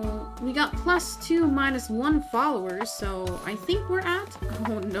 Well, we got +2 -1 followers, so I think we're at...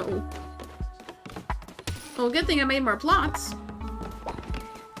 Oh no. Well, good thing I made more plots.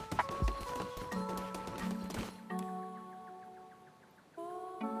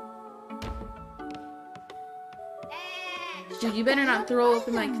 Dude, you better not throw up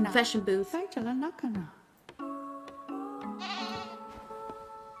in my confession booth.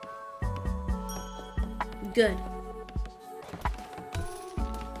 Good.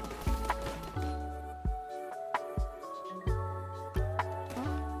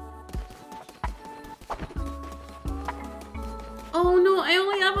 Oh no, I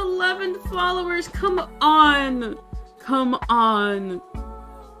only have 11 followers. Come on. Come on.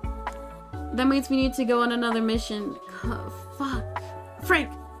 That means we need to go on another mission. Fuck.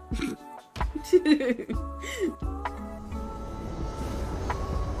 Frank!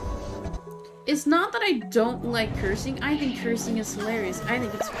 It's not that I don't like cursing. I think cursing is hilarious. I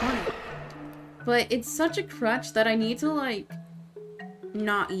think it's funny. But it's such a crutch that I need to, like,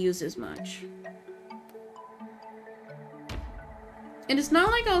 not use as much. And it's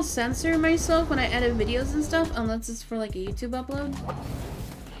not like I'll censor myself when I edit videos and stuff, unless it's for, like, a YouTube upload.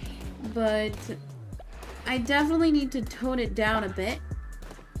 but I definitely need to tone it down a bit.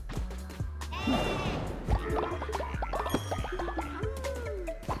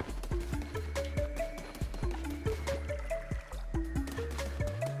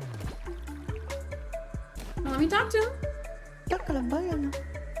 Let me talk to him.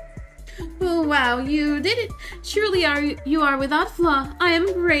 Oh wow, you did it! Surely you are without flaw. I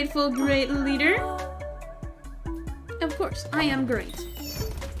am grateful, great leader. Of course, I am great.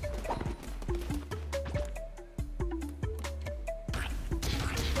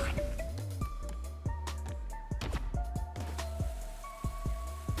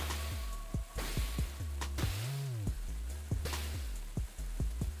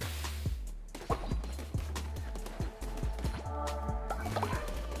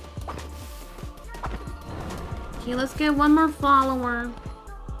 Okay, let's get one more follower.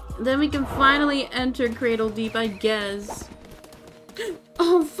 Then we can finally enter Cradle Deep, I guess.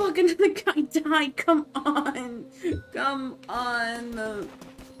 Oh, fucking the guy died. Come on. Come on.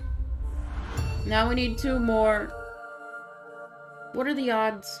 Now we need 2 more. What are the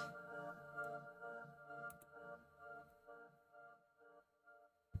odds?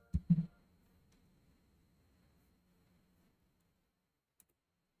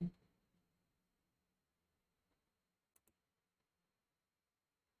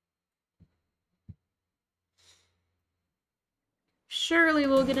 Surely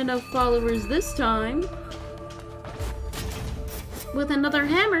we'll get enough followers this time. With another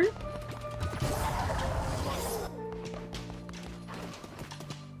hammer.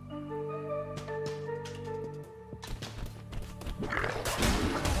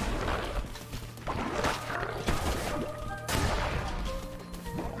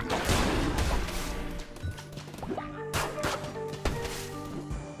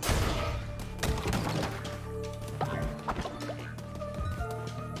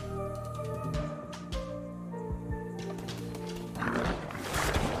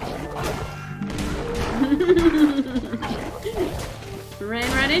 Ran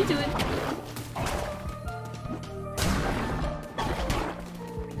right into it.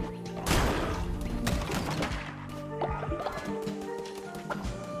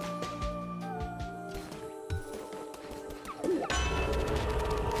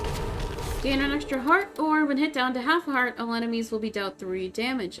 Gain an extra heart, or when hit down to half a heart, all enemies will be dealt 3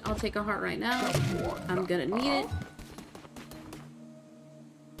 damage. I'll take a heart right now. I'm gonna need it.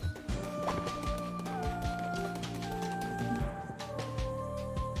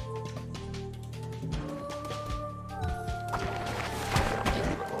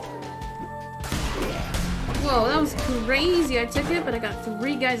 Whoa, that was crazy. I took it, but I got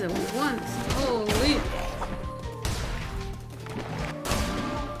 3 guys at once. Holy.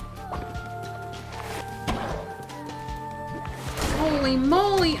 Holy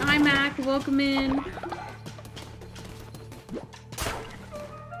moly, iMac, welcome in.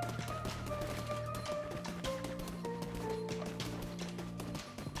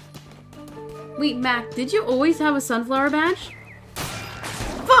 Wait, Mac, did you always have a sunflower badge?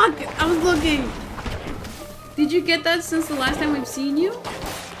 Fuck! I was looking! Did you get that since the last time we've seen you?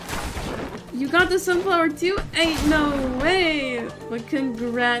 You got the sunflower too? Ain't no way! But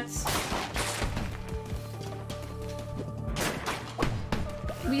congrats.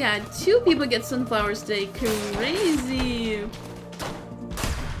 We had 2 people get sunflowers today. Crazy!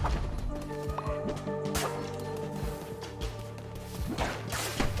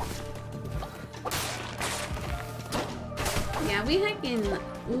 Yeah, we heckin'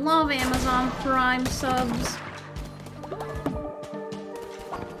 love Amazon Prime subs.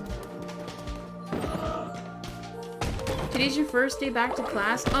 Today's your first day back to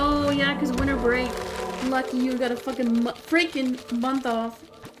class? Oh yeah, because winter break. Lucky you got a fucking freaking month off.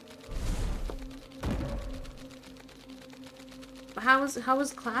 How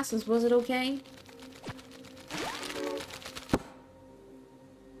was classes? Was it okay?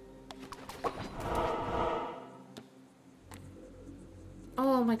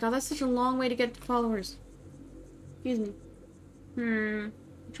 Oh my god, that's such a long way to get followers. Excuse me.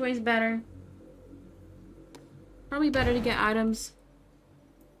 Which way's better? Probably better to get items.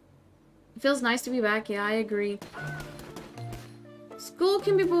 It feels nice to be back, yeah, I agree. School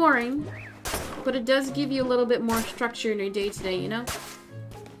can be boring, but it does give you a little bit more structure in your day-to-day, you know?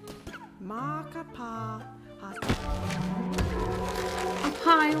 A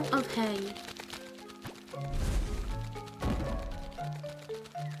pile of hay.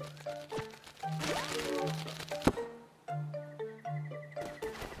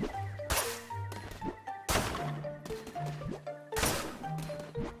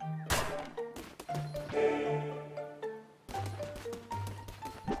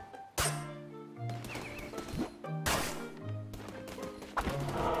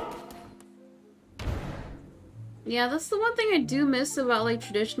 Yeah, that's the one thing I do miss about, like,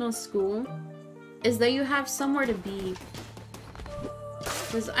 traditional school, is that you have somewhere to be.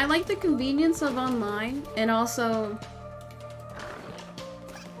 Because I like the convenience of online, and also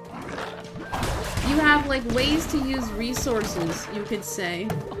you have, like, ways to use resources, you could say,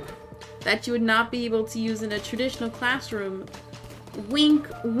 that you would not be able to use in a traditional classroom. Wink,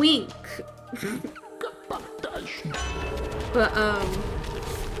 wink. But,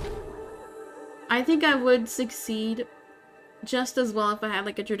 I think I would succeed just as well if I had,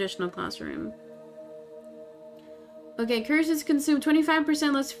 like, a traditional classroom. Okay, curses consume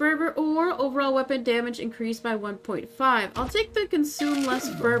 25% less fervor, or overall weapon damage increased by 1.5. I'll take the consume less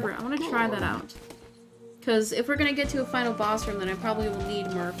fervor. I want to try that out. Because if we're going to get to a final boss room, then I probably will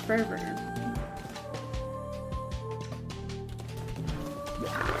need more fervor.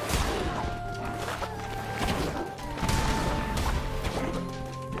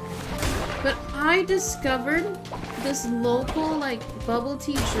 But I discovered this local, like, bubble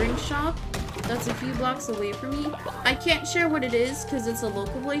tea drink shop that's a few blocks away from me. I can't share what it is because it's a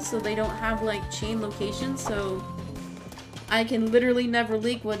local place, so they don't have, like, chain locations, so I can literally never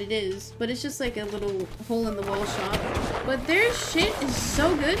leak what it is. But it's just like a little hole-in-the-wall shop. But their shit is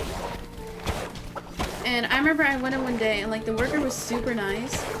so good. And I remember I went in one day, and, like, the worker was super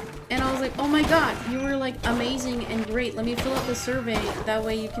nice. And I was like, oh my god, you were, like, amazing and great. Let me fill out the survey. That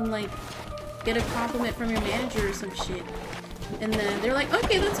way you can, like, get a compliment from your manager or some shit. And then they're like,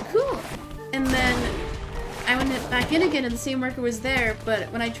 okay, that's cool. And then I went back in again and the same worker was there, but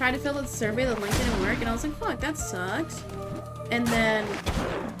when I tried to fill out the survey, the link didn't work, and I was like, fuck, that sucks. And then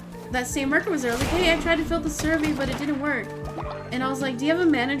that same worker was there. I was like, hey, I tried to fill the survey, but it didn't work. And I was like, do you have a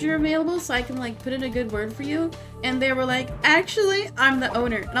manager available so I can, like, put in a good word for you? And they were like, actually, I'm the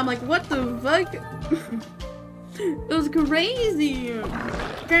owner. And I'm like, what the fuck? It was crazy.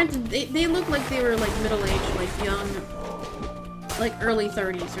 Granted, they looked like they were, like, middle-aged, like, young, like, early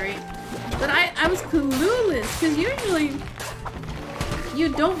 30s, right? But I was clueless, because usually you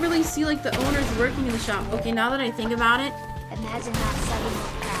don't really see, like, the owners working in the shop. Okay, now that I think about it. Imagine not selling more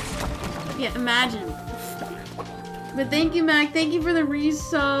crap. Yeah, imagine. But thank you, Mac. Thank you for the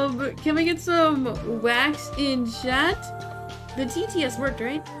resub. Can we get some wax in chat? The TTS worked,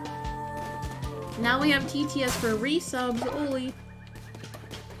 right? Now we have TTS for resubs. Holy.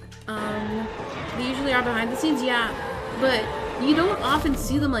 They usually are behind the scenes, yeah. But you don't often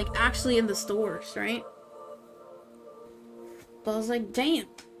see them, like, actually in the stores, right? But I was like, damn.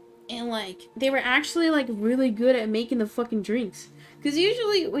 And, like, they were actually, like, really good at making the fucking drinks. Because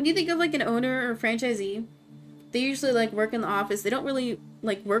usually, when you think of, like, an owner or franchisee, they usually, like, work in the office. They don't really,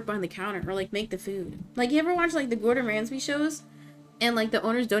 like, work behind the counter or, like, make the food. Like, you ever watch, like, the Gordon Ramsay shows? And, like, the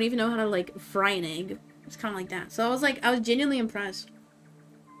owners don't even know how to, like, fry an egg. It's kind of like that. So I was genuinely impressed.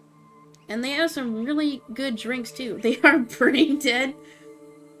 And they have some really good drinks, too. They are brain dead.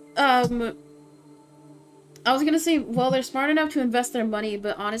 I was gonna say, well, they're smart enough to invest their money,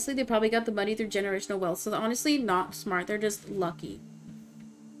 but honestly, they probably got the money through generational wealth. So they're honestly not smart. They're just lucky.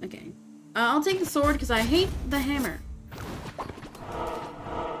 Okay. I'll take the sword because I hate the hammer.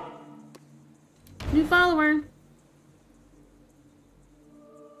 New follower.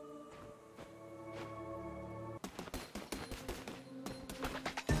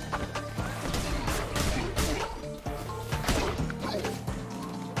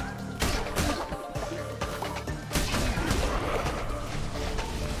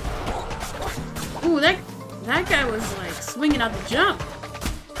 Ooh, that guy was like swinging out the jump.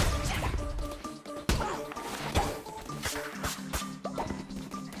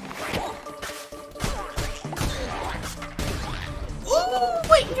 Ooh,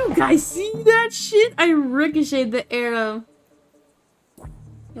 wait, you guys see that shit? I ricocheted the arrow.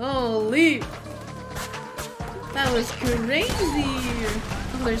 Holy. That was crazy.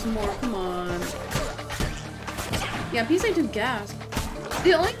 Oh, there's more. Come on. Yeah, PS2 gas.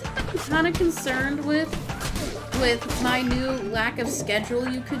 The only thing I'm kind of concerned with my new lack of schedule,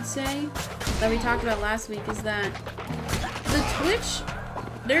 you could say, that we talked about last week, is that the Twitch,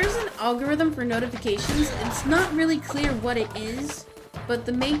 there's an algorithm for notifications. It's not really clear what it is, but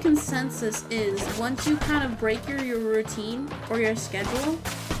the main consensus is once you kind of break your routine or your schedule,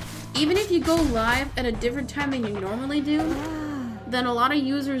 even if you go live at a different time than you normally do, then a lot of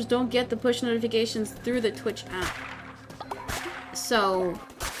users don't get the push notifications through the Twitch app. So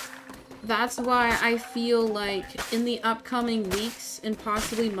that's why I feel like in the upcoming weeks and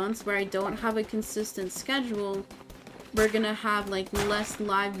possibly months where I don't have a consistent schedule, we're gonna have like less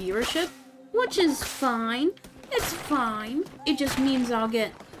live viewership, which is fine. It's fine. It just means I'll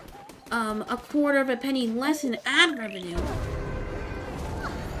get a quarter of a penny less in ad revenue.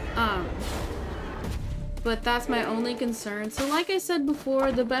 But that's my only concern. So like I said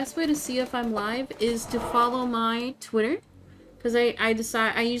before, the best way to see if I'm live is to follow my Twitter. Because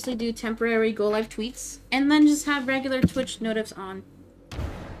I usually do temporary go live tweets. And then just have regular Twitch notifs on.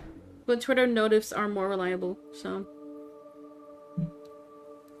 But Twitter notifs are more reliable, so.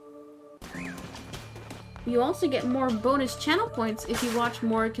 You also get more bonus channel points if you watch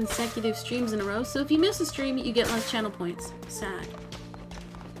more consecutive streams in a row. So if you miss a stream, you get less channel points. Sad.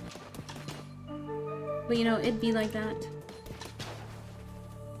 But you know, it'd be like that.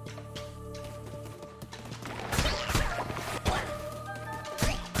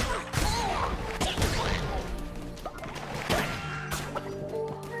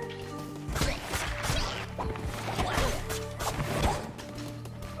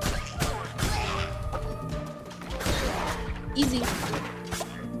 Easy.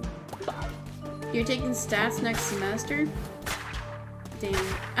 You're taking stats next semester?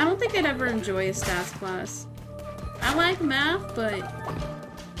 Damn. I don't think I'd ever enjoy a stats class. I like math, but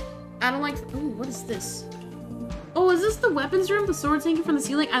I don't like— ooh, what is this? Oh, is this the weapons room? The swords hanging from the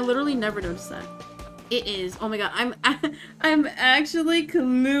ceiling? I literally never noticed that. It is. Oh my god, I'm actually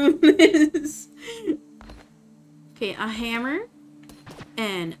clueless. Okay, a hammer,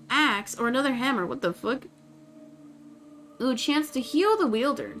 an axe, or another hammer. What the fuck? Ooh, chance to heal the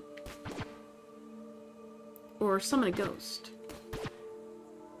wielder. Or summon a ghost.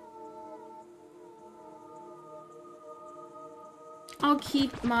 I'll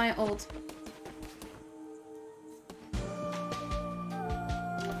keep my ult.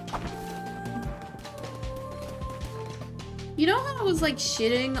 You know how I was like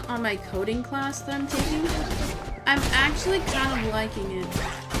shitting on my coding class that I'm taking? I'm actually kind of liking it.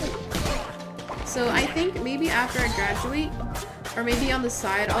 So I think maybe after I graduate, or maybe on the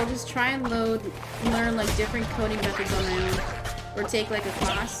side, I'll just try and learn like different coding methods on my own. Or take like a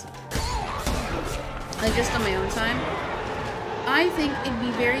class. Like just on my own time. I think it'd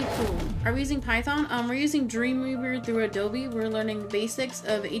be very cool. Are we using Python? We're using Dreamweaver through Adobe. We're learning basics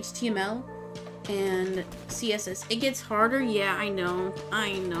of HTML and CSS. It gets harder? Yeah, I know.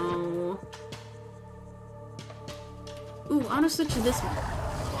 I know. Ooh, I want to switch to this one.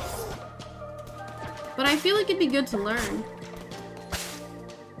 But I feel like it'd be good to learn.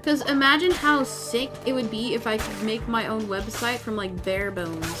 Because imagine how sick it would be if I could make my own website from like bare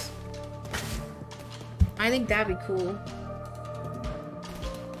bones. I think that'd be cool.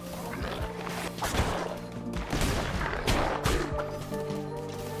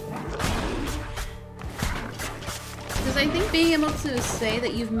 Because I think being able to say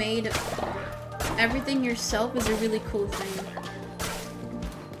that you've made everything yourself is a really cool thing.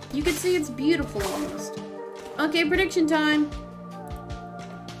 You could say it's beautiful almost. Okay, prediction time.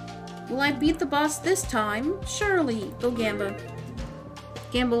 Will I beat the boss this time? Surely. Go Gamba.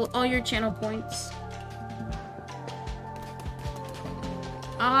 Gamble all your channel points.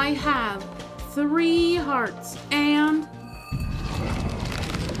 I have 3 hearts and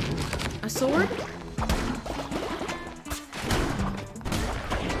a sword.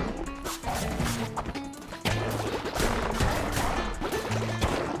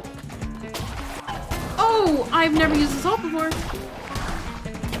 Oh, I've never used this ult before.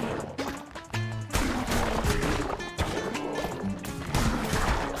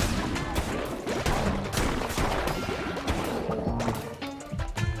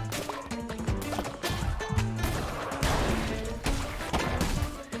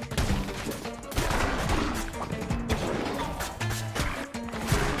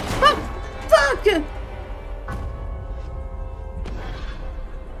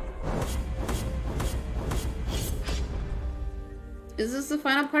 Is this the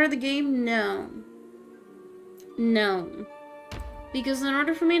final part of the game? No. No. Because in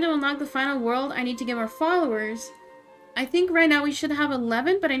order for me to unlock the final world, I need to get more followers. I think right now we should have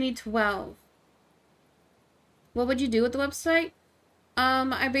 11, but I need 12. What would you do with the website?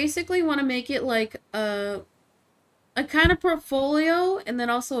 I basically want to make it like a kind of portfolio and then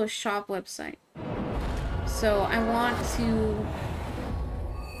also a shop website. So I want to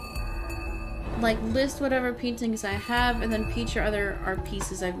like list whatever paintings I have and then feature other art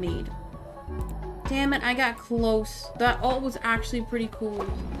pieces I've made. Damn it, I got close. That ult was actually pretty cool.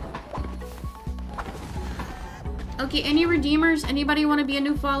 Okay, any redeemers? Anybody want to be a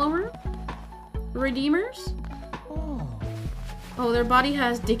new follower? Redeemers? Oh, their body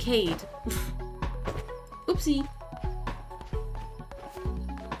has decayed. Oopsie.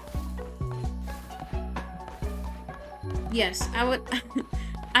 Yes, I would.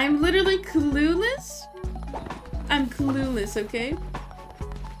 I'm literally clueless. I'm clueless, okay?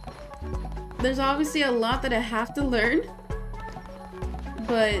 There's obviously a lot that I have to learn.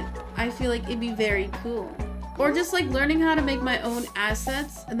 But I feel like it'd be very cool. Or just like learning how to make my own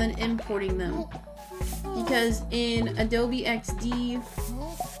assets and then importing them. Because in Adobe XD,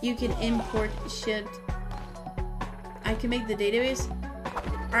 you can import shit. I can make the database.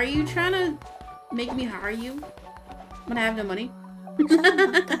 Are you trying to make me hire you when I have no money?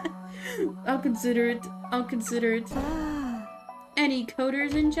 I'll consider it. I'll consider it. Any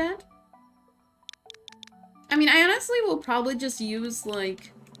coders in chat? I mean, I honestly will probably just use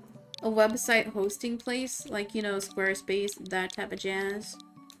like a website hosting place, like, you know, Squarespace, that type of jazz.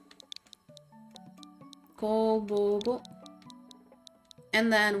 Cool.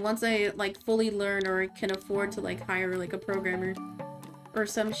 And then once I like fully learn or can afford to like hire like a programmer or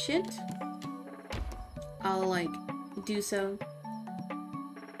some shit, I'll like do so.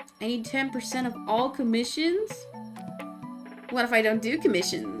 I need 10% of all commissions? What if I don't do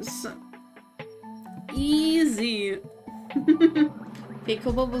commissions? Easy. Okay,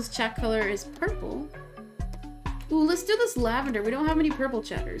 Cobubbles chat color is purple. Ooh, let's do this lavender. We don't have any purple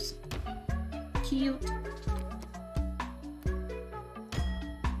chatters. Cute.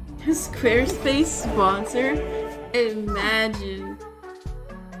 Squarespace sponsor? Imagine.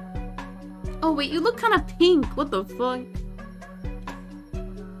 Oh wait, you look kind of pink. What the fuck?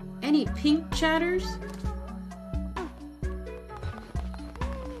 Any pink chatters?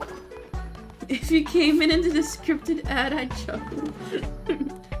 If you came into the scripted ad, I'd chuckle.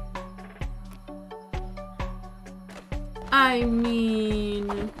 I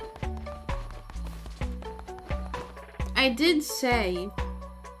mean... I did say...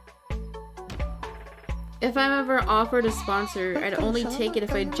 if I'm ever offered a sponsor, I'd only take it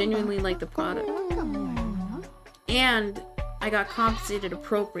if I genuinely like the product. And I got compensated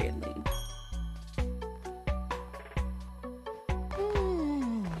appropriately.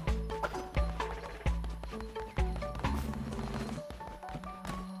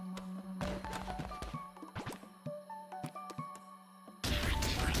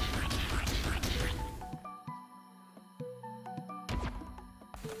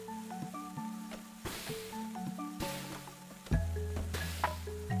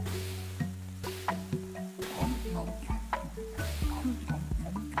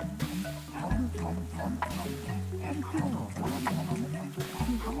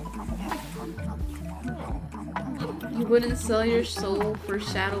 You wouldn't sell your soul for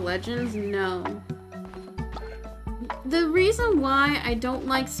Shadow Legends? No. The reason why I don't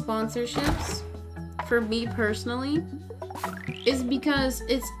like sponsorships, for me personally, is because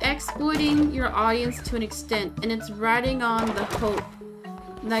it's exploiting your audience to an extent, and it's riding on the hope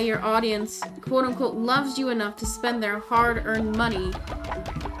that your audience, quote-unquote, loves you enough to spend their hard-earned money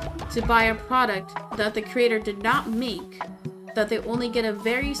to buy a product that the creator did not make, that they only get a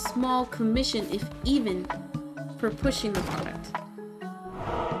very small commission, if even, for pushing the product.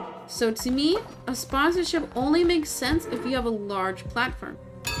 So to me, a sponsorship only makes sense if you have a large platform,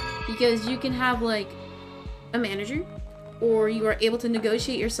 because you can have like a manager, or you are able to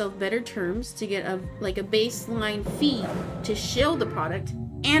negotiate yourself better terms to get a baseline fee to shill the product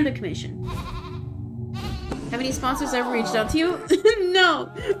and a commission. Have any sponsors ever reached out to you?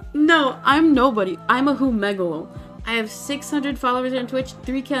 No, I'm nobody. I'm a Humegalo. I have 600 followers on Twitch,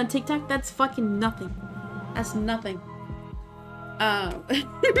 3K on TikTok. That's fucking nothing. That's nothing.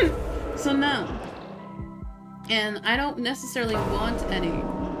 So no. And I don't necessarily want any,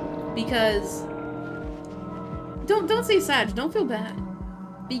 because don't say sad, don't feel bad.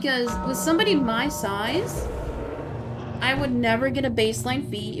 Because with somebody my size, I would never get a baseline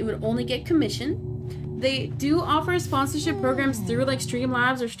fee. It would only get commission. They do offer sponsorship programs through like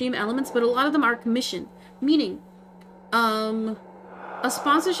Streamlabs or Stream Elements, but a lot of them are commission. Meaning, a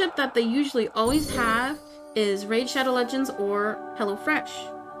sponsorship that they usually always have is Raid Shadow Legends or HelloFresh.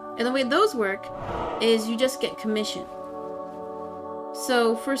 And the way those work is you just get commission.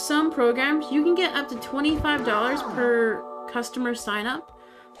 So for some programs, you can get up to $25 per customer sign up,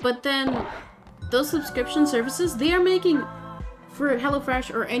 but then those subscription services, they are making, for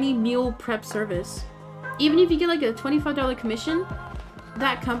HelloFresh or any meal prep service, even if you get like a $25 commission,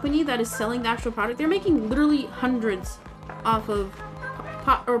 that company that is selling the actual product, they're making literally hundreds off of,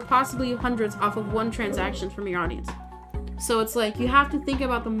 or possibly hundreds off of one transaction from your audience. So it's like, you have to think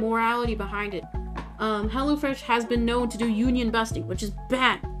about the morality behind it. HelloFresh has been known to do union busting, which is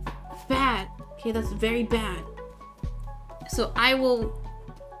bad. Bad. Okay, that's very bad. So I will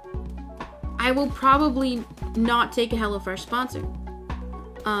probably not take a HelloFresh sponsor.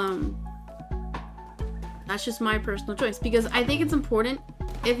 That's just my personal choice, because I think it's important,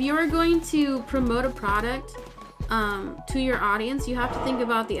 if you're going to promote a product to your audience, you have to think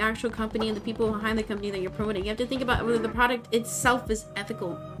about the actual company and the people behind the company that you're promoting. You have to think about whether the product itself is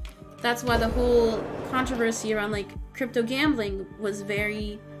ethical. That's why the whole controversy around like crypto gambling was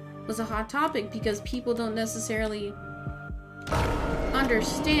a hot topic, because people don't necessarily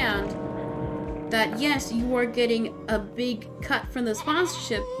understand that yes, you are getting a big cut from the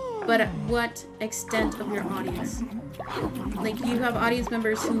sponsorship, but at what extent of your audience? Like, you have audience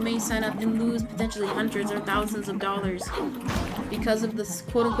members who may sign up and lose potentially hundreds or thousands of dollars because of this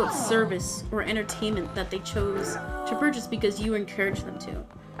quote-unquote service or entertainment that they chose to purchase because you encouraged them to.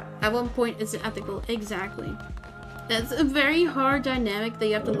 At one point, is it ethical? Exactly. That's a very hard dynamic that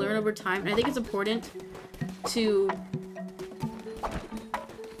you have to learn over time, and I think it's important to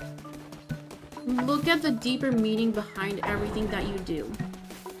look at the deeper meaning behind everything that you do.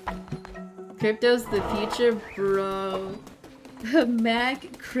 Crypto's the future, bro.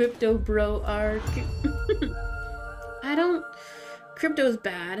 Mac crypto bro arc. Crypto's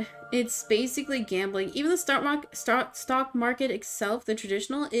bad. It's basically gambling. Even the stock market itself, the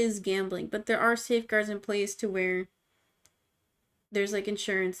traditional, is gambling. But there are safeguards in place to where there's like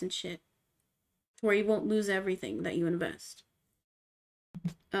insurance and shit, to where you won't lose everything that you invest.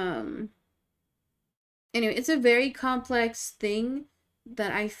 Anyway, it's a very complex thing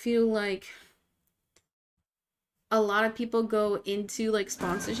that I feel like a lot of people go into like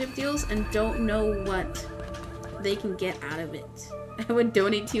sponsorship deals and don't know what they can get out of it. I would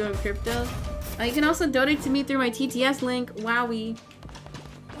donate to you on crypto. You can also donate to me through my TTS link. Wowie.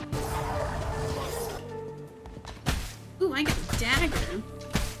 Ooh, I got a dagger.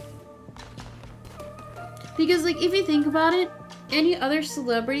 Because like, if you think about it, any other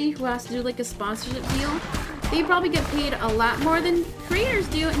celebrity who has to do like a sponsorship deal, they probably get paid a lot more than creators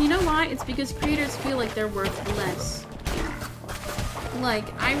do. And you know why? It's because creators feel like they're worth less.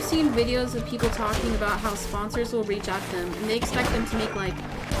 Like, I've seen videos of people talking about how sponsors will reach out to them and they expect them to make like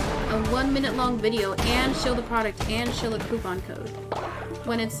a 1 minute long video and show the product and show the coupon code.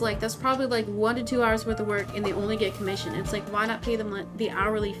 When it's like, that's probably like 1 to 2 hours worth of work and they only get commission. It's like, why not pay them like the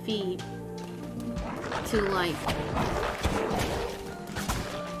hourly fee to like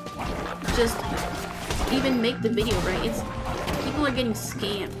just even make the video, right? It's, people are getting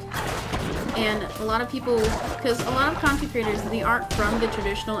scammed. And a lot of people, because a lot of content creators, they aren't from the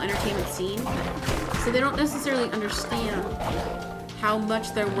traditional entertainment scene, so they don't necessarily understand how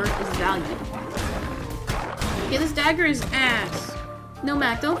much their work is valued. Okay, this dagger is ass. No,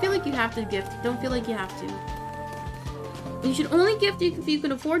 Mac, don't feel like you have to gift. Don't feel like you have to. You should only gift if you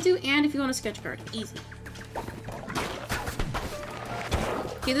can afford to, and if you want a sketch card. Easy.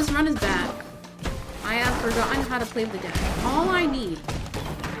 Okay, this run is bad. I have forgotten how to play with the dagger. All I need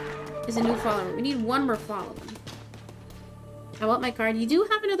is a new follower. We need 1 more follower. I want my card. You do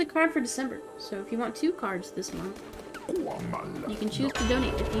have another card for December, so if you want 2 cards this month, you can choose to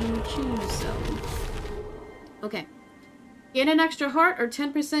donate if you choose so. Okay. Gain an extra heart or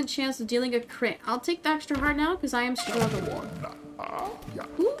 10% chance of dealing a crit. I'll take the extra heart now because I am struggling.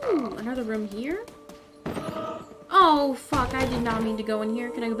 Ooh, another room here? Oh, fuck. I did not mean to go in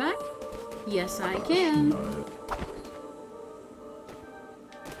here. Can I go back? Yes, I can.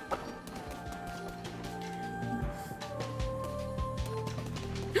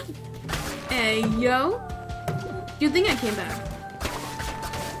 Hey, yo. Good thing I came back.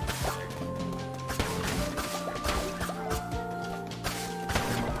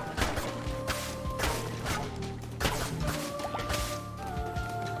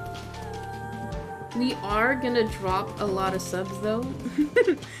 We are gonna drop a lot of subs though,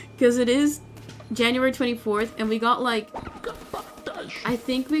 because it is January 24th and we got like, I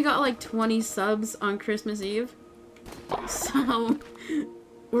think we got like 20 subs on Christmas Eve. So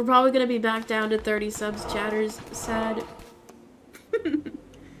we're probably gonna be back down to 30 subs, chatters. Sad.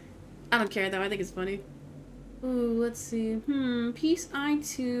 I don't care though, I think it's funny. Ooh, let's see. Piece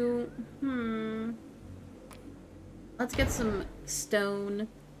I2. Let's get some stone.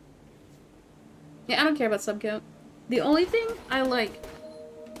 Yeah, I don't care about sub count. The only thing I like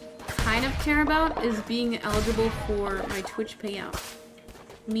kind of care about is being eligible for my Twitch payout.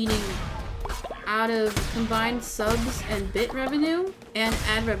 Meaning, out of combined subs and bit revenue and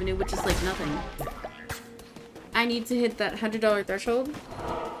ad revenue, which is like nothing, I need to hit that $100 threshold,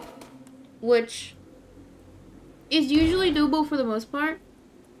 which is usually doable for the most part.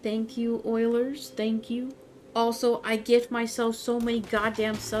 Thank you, Oilers. Thank you. Also, I gift myself so many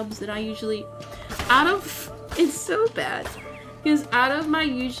goddamn subs that I usually, it's so bad, because out of my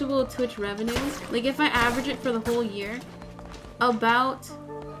usual Twitch revenues, like if I average it for the whole year, about,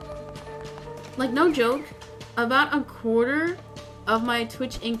 like no joke, about a quarter of my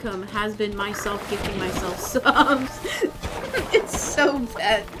Twitch income has been myself gifting myself subs. It's so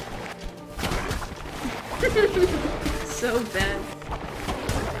bad. So bad.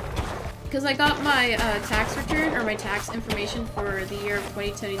 because I got my tax return, or my tax information for the year of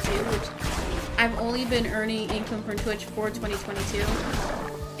 2022, which I've only been earning income from Twitch for 2022.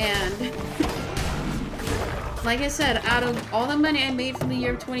 And like I said, out of all the money I made from the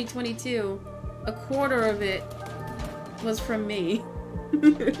year of 2022, a quarter of it was from me.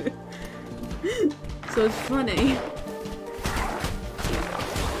 So it's funny.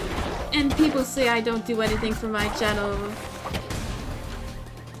 And people say I don't do anything for my channel.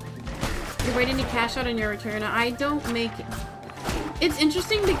 You're waiting to cash out on your return. I don't make... It's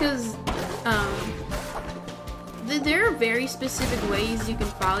interesting because there are very specific ways you can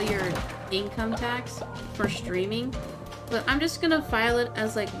file your income tax for streaming. But I'm just gonna file it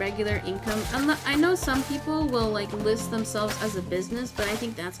as like regular income. I know some people will like list themselves as a business, but I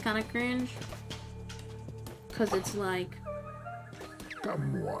think that's kind of cringe. Cause it's like,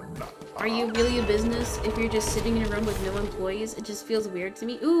 are you really a business if you're just sitting in a room with no employees? It just feels weird to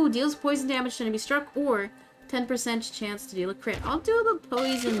me. Ooh, deals poison damage to enemy struck, or 10% chance to deal a crit. I'll do the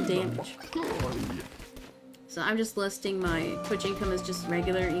poison damage. So I'm just listing my Twitch income as just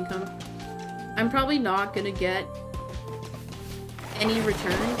regular income. I'm probably not gonna get any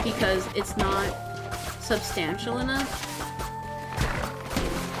return because it's not substantial enough.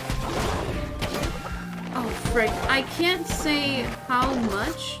 Oh frick, I can't say how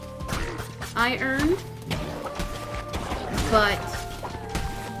much I earned, but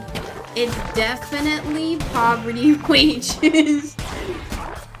it's definitely poverty wages.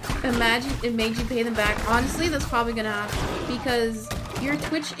 Imagine it made you pay them back. Honestly, that's probably gonna happen because your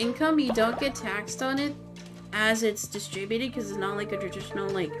Twitch income, you don't get taxed on it as it's distributed because it's not like a traditional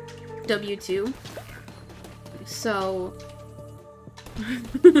like W-2. So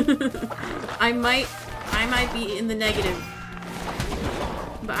I might be in the negative,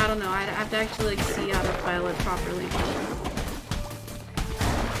 but I don't know. I'd have to actually like see how to file it properly.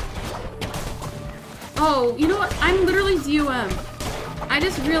 Oh, you know what? I'm literally DOM. I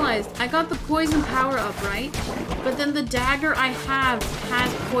just realized I got the poison power up, right? But then the dagger I have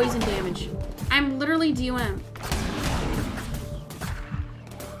has poison damage. I'm literally DOM.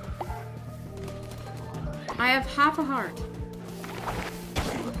 I have half a heart.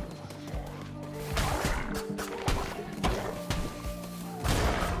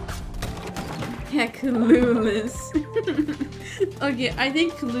 Yeah, clueless. Okay, I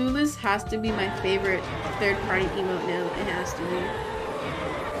think clueless has to be my favorite third-party emote now. It has to be.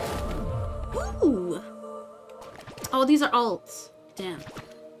 Ooh! Oh, these are alts. Damn.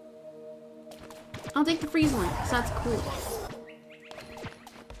 I'll take the freeze one, because that's cool.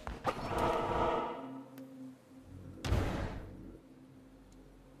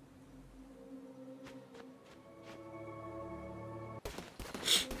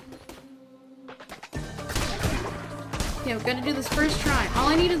 Okay, we're gonna do this first try. All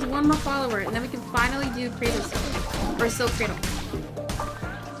I need is one more follower, and then we can finally do Cradle Silk. Or Silk Cradle.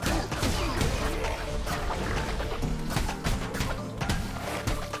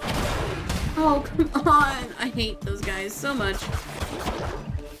 Oh, come on! I hate those guys so much.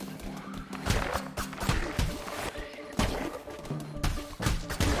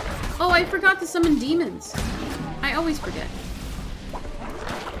 Oh, I forgot to summon demons. I always forget.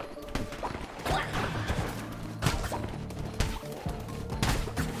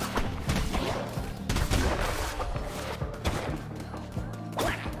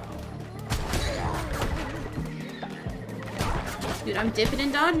 Dude, I'm dipping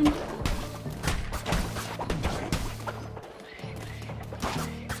and dodging.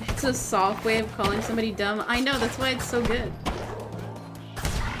 It's a soft way of calling somebody dumb. I know, that's why it's so good.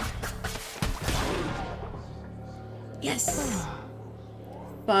 Yes!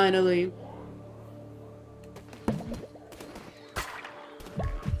 Finally.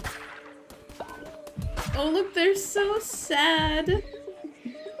 Oh look, they're so sad.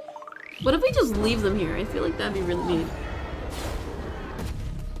 What if we just leave them here? I feel like that'd be really mean.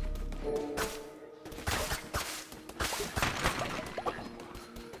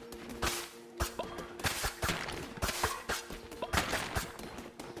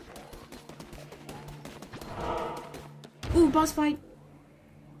 Ooh, boss fight!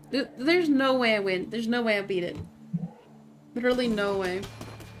 There's no way I win. There's no way I beat it. Literally no way.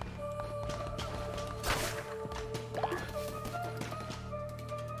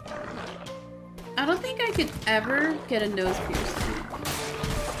 I don't think I could ever get a nose piercing.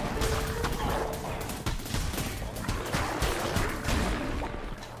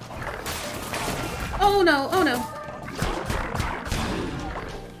 Oh no, oh no.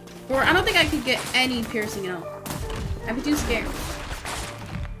 Or I don't think I could get any piercing out. I'd be too scared.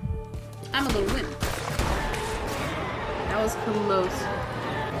 I'm a little win. That was close.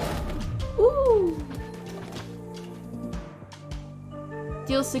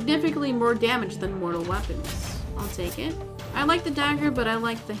 deals significantly more damage than mortal weapons. I'll take it. I like the dagger, but I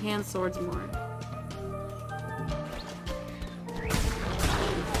like the hand swords more.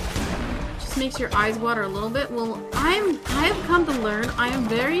 Just makes your eyes water a little bit. Well, I have come to learn I am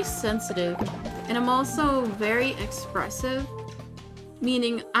very sensitive, and I'm also very expressive.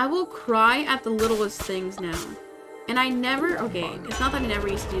 Meaning, I will cry at the littlest things now. And I never, okay, it's not that I never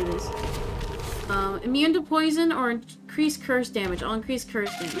used to do this. Immune to poison or increase curse damage. I'll increase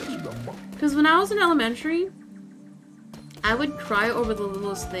curse damage. Because when I was in elementary, I would cry over the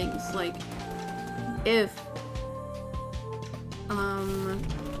littlest things. Like, if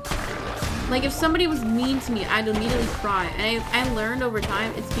somebody was mean to me, I'd immediately cry. And I learned over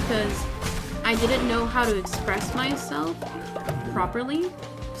time it's because I didn't know how to express myself properly.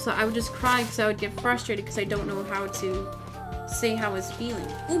 So I would just cry because I would get frustrated because I don't know how to say how I was feeling.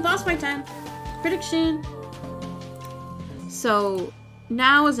 Ooh, boss fight time! Prediction! So,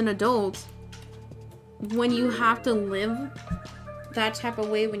 now as an adult, when you have to live that type of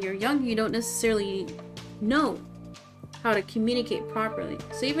way when you're young, you don't necessarily know how to communicate properly.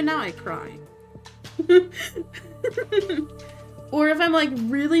 So even now I cry. Or if I'm like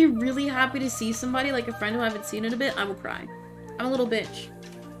really, really happy to see somebody, like a friend who I haven't seen in a bit, I will cry. I'm a little bitch.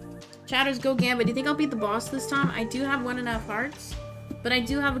 Chatters, go Gambit. Do you think I'll beat the boss this time? I do have 1.5 hearts, but I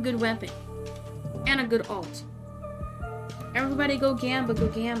do have a good weapon. And a good ult. Everybody go Gambit, go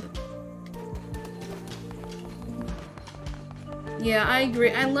Gambit. Yeah, I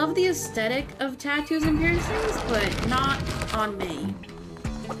agree. I love the aesthetic of tattoos and piercings, but not on me.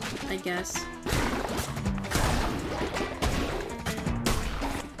 I guess.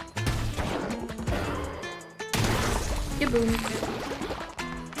 Boom.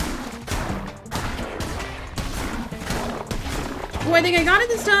 Oh, I think I got it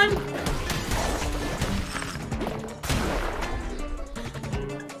this time!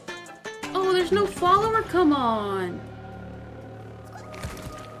 Oh, there's no follower? Come on!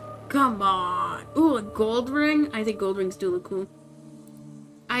 Come on! Ooh, a gold ring? I think gold rings do look cool.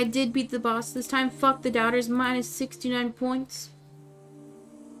 I did beat the boss this time. Fuck the doubters. Minus 69 points.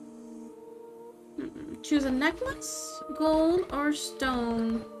 Choose a necklace, gold, or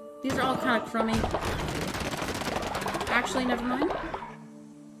stone. These are all kind of crummy. Actually, never mind.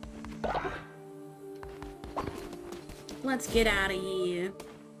 Let's get out of here.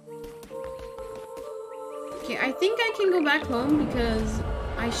 Okay, I think I can go back home because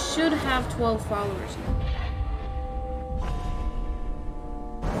I should have 12 followers now.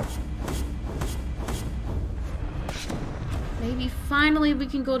 Maybe finally we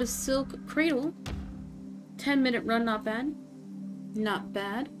can go to Silk Cradle. 10-minute run, not bad. Not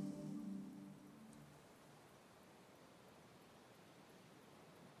bad.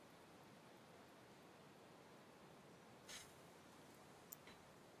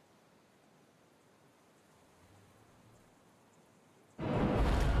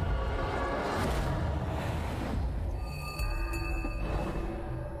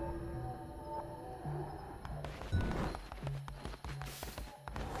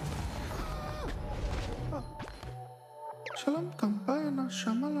 Shalom campana,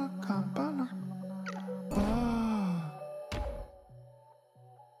 shamala campana. Ah.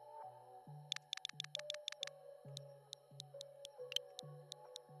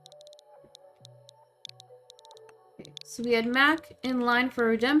 So we had Mac in line for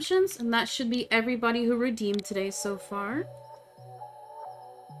redemptions, and that should be everybody who redeemed today so far.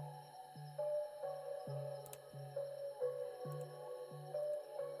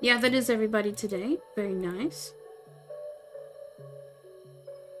 Yeah, that is everybody today. Very nice.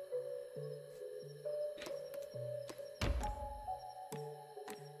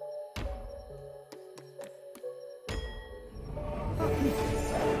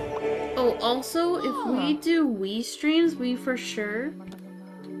 Oh, also, if we do Wii streams, we for sure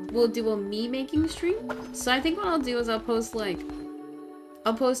will do a me making stream. So I think what I'll do is I'll post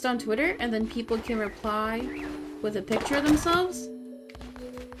on Twitter, and then people can reply with a picture of themselves.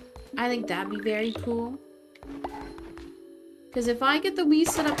 I think that'd be very cool. Because if I get the Wii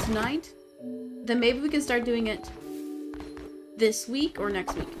set up tonight, then maybe we can start doing it this week or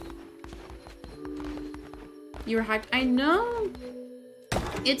next week. You were hacked. I know!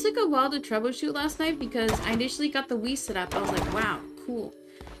 It took a while to troubleshoot last night because I initially got the Wii set up. I was like, wow, cool.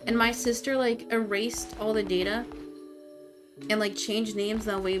 And my sister, like, erased all the data and, like, changed names.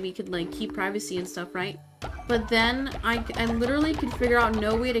 That way we could, like, keep privacy and stuff, right? But then I literally could figure out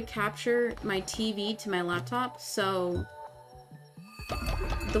no way to capture my TV to my laptop. So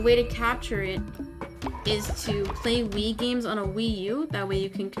the way to capture it is to play Wii games on a Wii U. That way you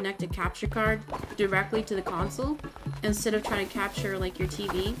can connect a capture card directly to the console instead of trying to capture like your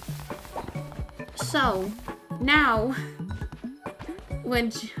TV. So now,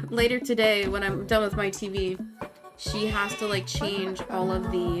 later today when I'm done with my TV, she has to like change all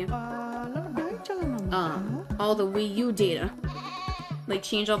of the Wii U data, like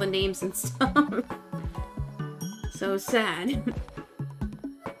change all the names and stuff. So sad.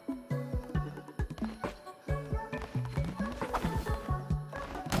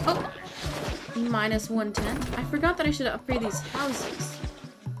 Oh, minus 110. I forgot that I should upgrade these houses.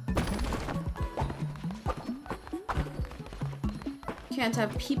 Can't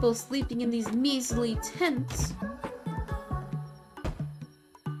have people sleeping in these measly tents.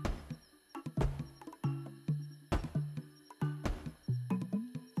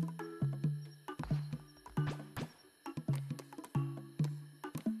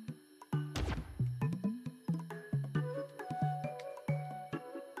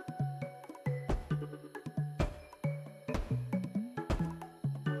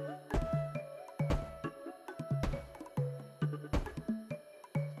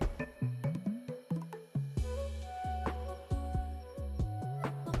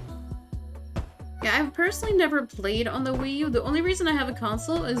 Yeah, I've personally never played on the Wii U. The only reason I have a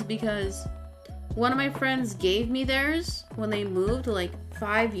console is because one of my friends gave me theirs when they moved like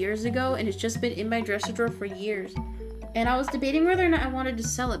 5 years ago, and it's just been in my dresser drawer for years. And I was debating whether or not I wanted to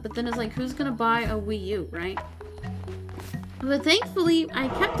sell it, but then it's like, who's gonna buy a Wii U, right? But thankfully, I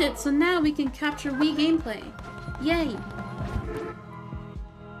kept it, so now we can capture Wii gameplay. Yay!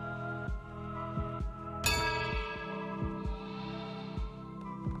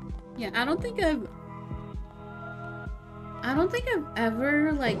 Yeah, I don't think I've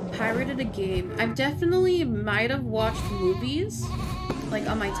ever, like, pirated a game. I've definitely might have watched movies, like,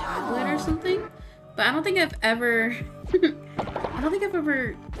 on my tablet or something, but I don't think I've ever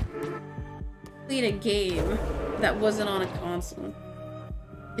played a game that wasn't on a console.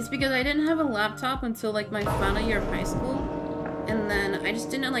 It's because I didn't have a laptop until, like, my final year of high school, and then I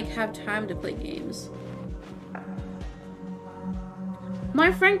just didn't, like, have time to play games. My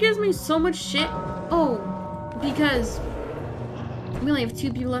friend gives me so much shit. Oh, because we only have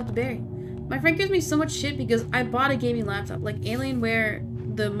 2 people left to bury. My friend gives me so much shit because I bought a gaming laptop. Like,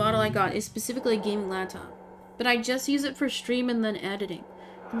 Alienware, the model I got, is specifically a gaming laptop. But I just use it for stream and then editing.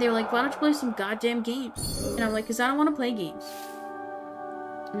 And they were like, why don't you play some goddamn games? And I'm like, because I don't want to play games.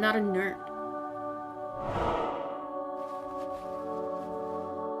 I'm not a nerd.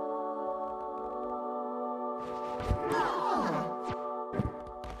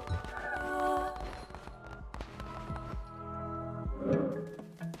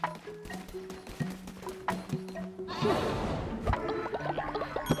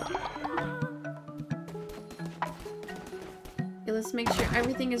 Let's make sure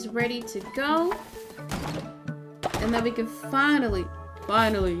everything is ready to go. And then we can finally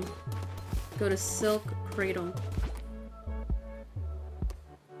go to Silk Cradle.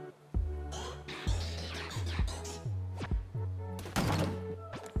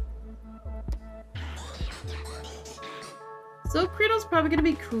 Silk Cradle's probably gonna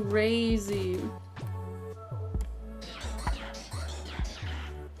be crazy.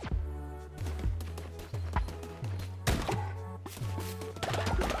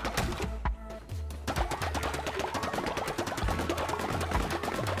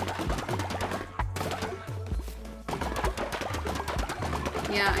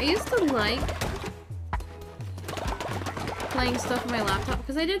 Yeah, I used to like playing stuff on my laptop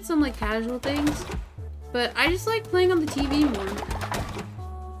because I did some like casual things, but I just like playing on the TV more.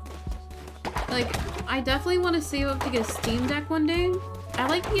 Like, I definitely want to save up to get a Steam Deck one day. I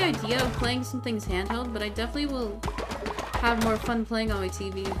like the idea of playing some things handheld, but I definitely will have more fun playing on my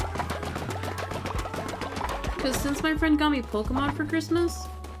TV. Because since my friend got me Pokemon for Christmas,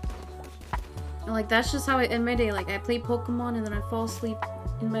 and like that's just how I end my day. Like, I play Pokemon and then I fall asleep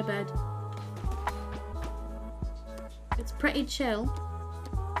in my bed. It's pretty chill.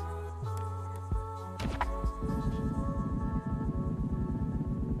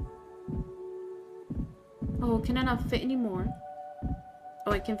 Oh, can I not fit any more?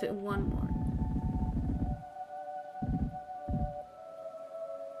 Oh, I can fit one more.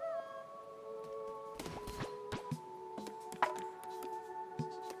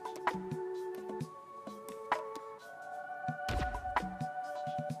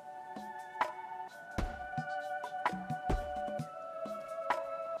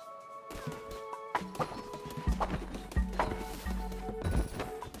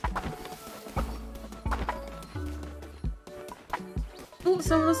 Oh,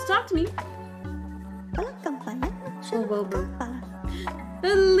 someone wants to talk to me.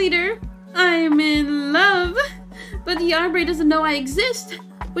 Leader, I'm in love, but the Arbre doesn't know I exist.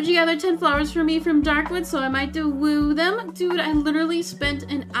 Would you gather 10 flowers for me from Darkwood so I might woo them? Dude, I literally spent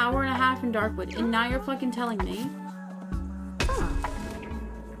an hour and a half in Darkwood, and now you're fucking telling me?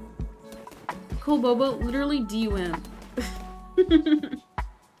 Kobobo, literally DUM.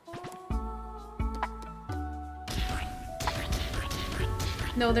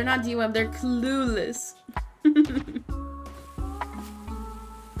 No, they're not DUM, they're clueless.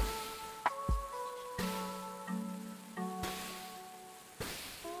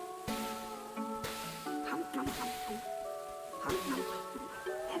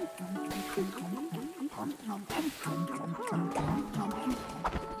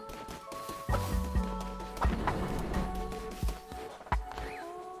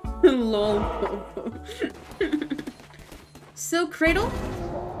 Lol. Silk Cradle?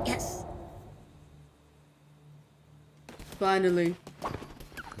 Yes. Finally.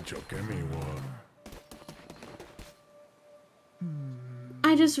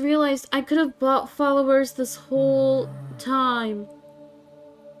 I just realized I could have bought followers this whole time.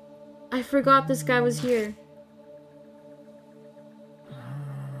 I forgot this guy was here.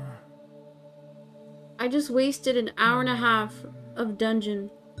 I just wasted an hour and a half of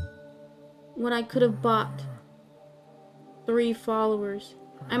dungeon when I could have bought 3 followers.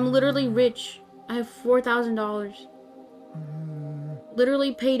 I'm literally rich. I have $4,000.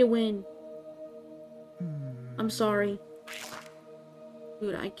 Literally pay to win. I'm sorry.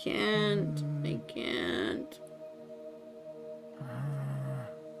 Dude, I can't. I can't.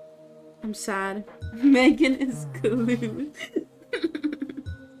 I'm sad. Megan is clueless.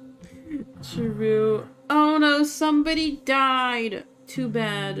 True. Oh no, somebody died. Too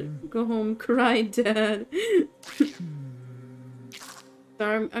bad. Go home, cry, Dad.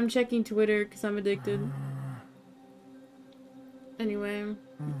 Sorry, I'm checking Twitter because I'm addicted. Anyway.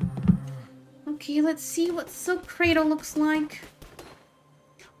 Okay, let's see what Silk Cradle looks like.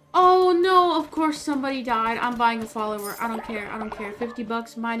 Oh no, of course somebody died. I'm buying a follower. I don't care. I don't care. 50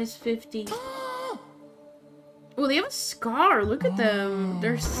 bucks minus 50. Oh, they have a scar. Look at them.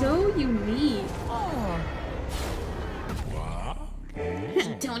 They're so unique.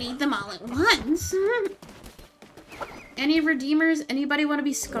 Don't eat them all at once. Any redeemers? Anybody want to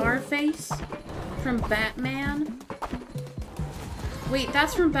be Scarface? From Batman? Wait,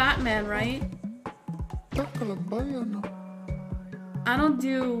 that's from Batman, right? I don't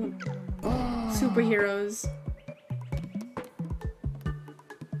do superheroes.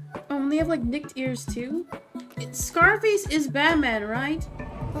 Oh, and they have like nicked ears too? Scarface is Batman, right?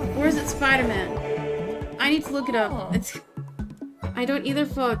 Or is it Spider-Man? I need to look it up. It's... I don't either,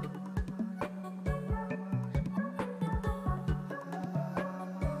 fuck.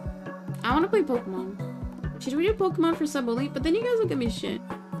 I want to play Pokemon. Should we do Pokemon for Sub Elite? But then you guys will give me shit.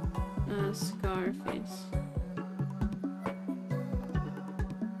 Scarface.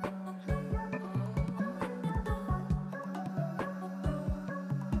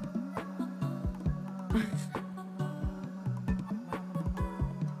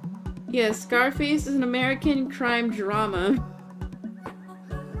 Yeah, Scarface is an American crime drama.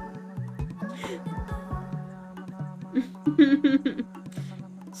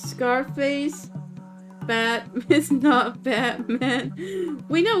 Scarface, is not Batman.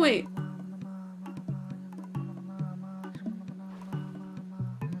 Wait, no, wait.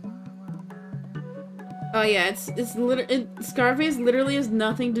 Oh yeah, it's literally Scarface literally has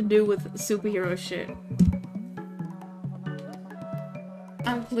nothing to do with superhero shit.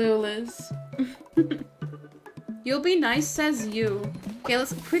 I'm clueless. You'll be nice, says you. Okay,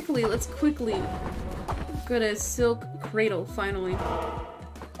 let's quickly go to Silk Cradle, finally.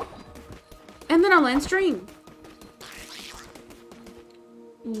 And then I'll end stream.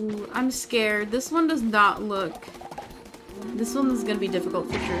 Ooh, I'm scared. This one does not look... This one is gonna be difficult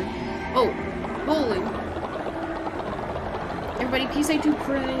for sure. Oh, holy. Everybody, peace, I do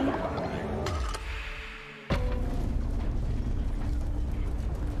pray.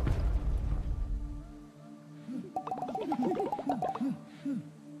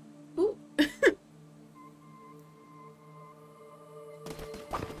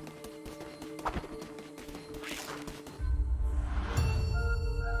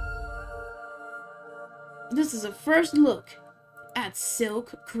 This is a first look at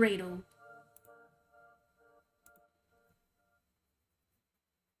Silk Cradle.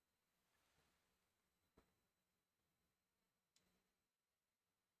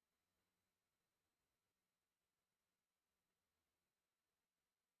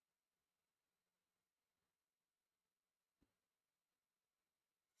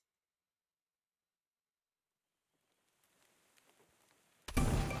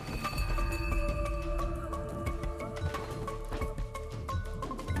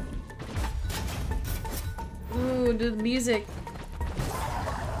 to the music.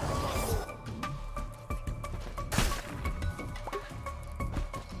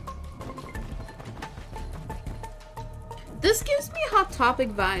 This gives me Hot Topic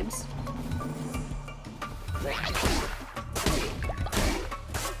vibes.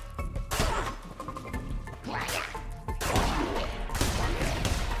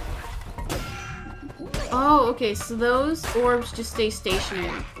 Oh, okay, so those orbs just stay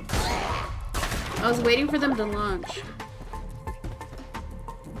stationary. I was waiting for them to launch.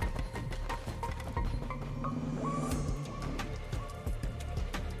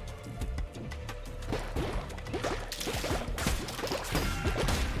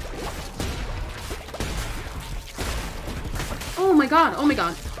 Oh my god, oh my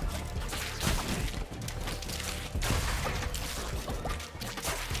god.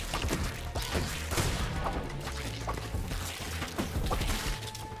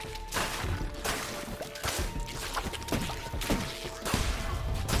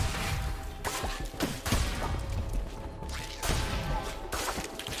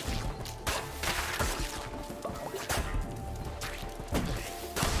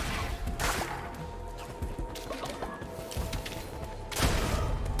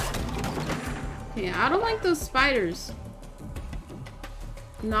 Yeah, I don't like those spiders.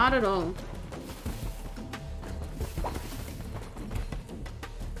 Not at all.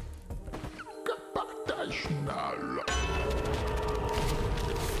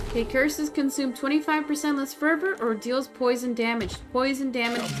 Okay, curses consume 25% less fervor or deals poison damage. Poison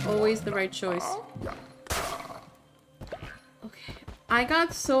damage is always the right choice. Okay. I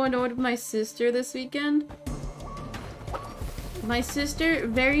got so annoyed with my sister this weekend. My sister,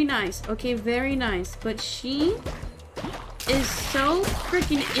 very nice. Okay, very nice. But she is so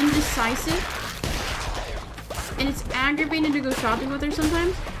freaking indecisive. And it's aggravating to go shopping with her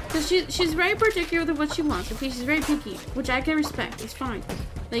sometimes. Because she's very particular with what she wants. Okay, she's very picky. Which I can respect. It's fine.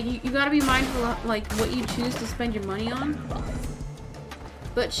 Like, you gotta be mindful of, like, what you choose to spend your money on.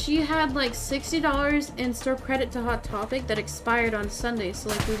 But she had, like, $60 in store credit to Hot Topic that expired on Sunday. So,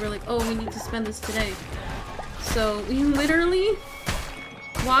 like, we were like, oh, we need to spend this today. So, we literally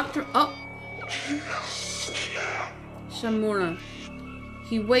walked her- oh! Shamura.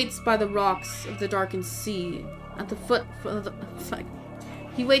 He waits by the rocks of the darkened sea. At the foot of the- fuck.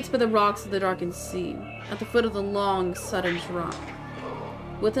 He waits by the rocks of the darkened sea. At the foot of the long, sudden rock.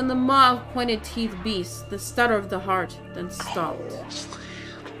 Within the maw of pointed-teethed beast, the stutter of the heart then stopped.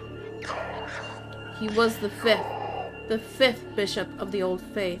 He was the fifth bishop of the old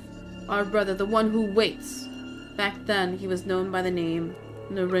faith. Our brother, the one who waits. Back then, he was known by the name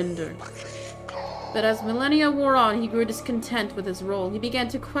Narinder. But as millennia wore on, he grew discontent with his role. He began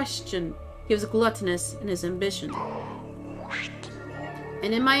to question. He was gluttonous in his ambition.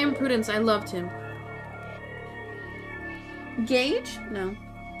 And in my imprudence, I loved him. Gage? No.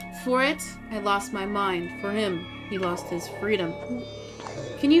 For it, I lost my mind. For him, he lost his freedom.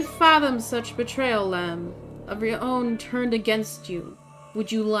 Can you fathom such betrayal, Lamb? Of your own turned against you?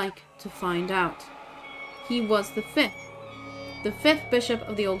 Would you like to find out? He was the fifth bishop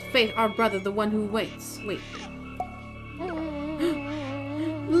of the old faith, our brother, the one who waits. Wait.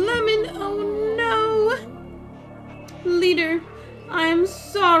 Lemon, oh no! Leader, I'm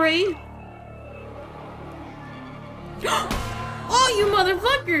sorry. Oh, you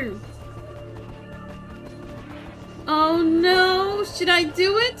motherfucker! Oh no, should I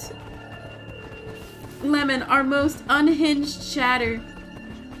do it? Lemon, our most unhinged chatter.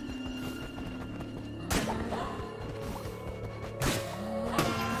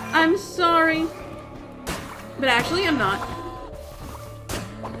 I'm sorry. But actually, I'm not.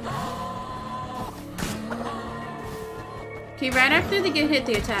 Okay, right after they get hit,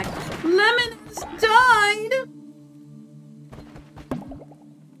 they attack. Lemon has died!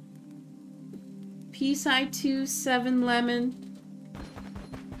 Peace I2, 7 Lemon.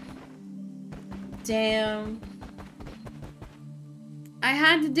 Damn. I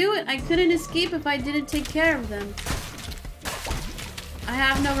had to do it. I couldn't escape if I didn't take care of them. I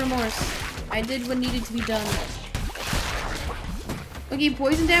have no remorse. I did what needed to be done. Okay,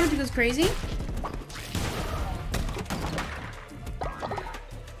 poison damage goes crazy.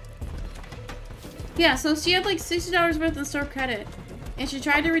 Yeah, so she had like $60 worth in store credit. And she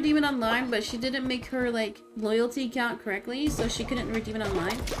tried to redeem it online, but she didn't make her like loyalty count correctly, so she couldn't redeem it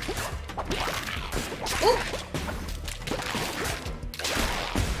online. Oh!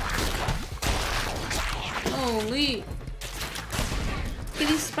 Holy. Okay,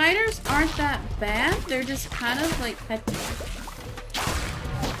 these spiders aren't that bad. They're just kind of like petty.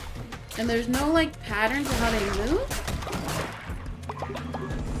 And there's no like pattern to how they move.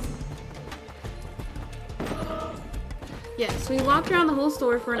 Yeah, so we walked around the whole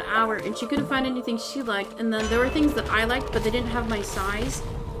store for an hour and she couldn't find anything she liked, and then there were things that I liked but they didn't have my size.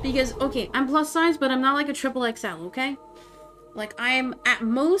 Because, okay, I'm plus size, but I'm not like a triple XL, okay? Like, I am at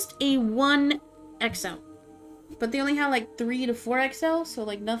most a 1XL. But they only had like 3 to 4XL, so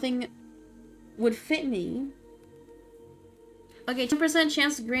like nothing would fit me. Okay, 10%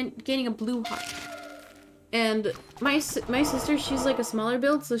 chance of gaining a blue heart. And my sister, she's like a smaller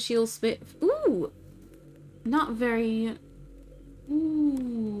build, so she'll spit. Ooh! Not very.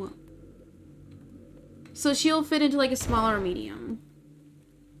 Ooh. So she'll fit into like a smaller or medium.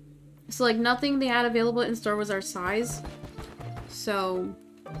 So like nothing they had available in store was our size. So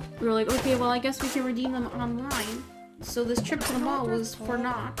we were like, okay, well I guess we can redeem them online. So this trip to the mall was for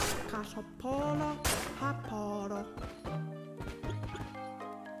naught.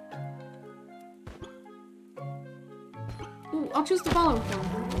 Ooh, I'll choose the follow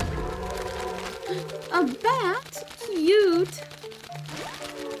form. A bat? Cute!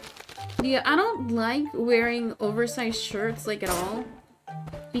 Yeah, I don't like wearing oversized shirts, like, at all.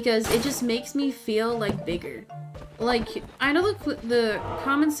 Because it just makes me feel, like, bigger. Like, I know the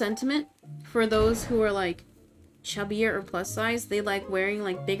common sentiment for those who are, like, chubbier or plus size, they like wearing,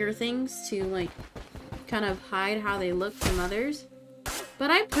 like, bigger things to, like, kind of hide how they look from others.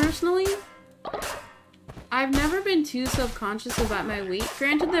 But I personally, I've never been too self-conscious about my weight.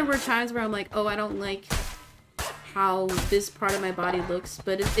 Granted, there were times where I'm like, oh, I don't like how this part of my body looks,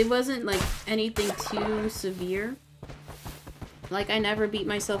 but it wasn't like anything too severe. Like, I never beat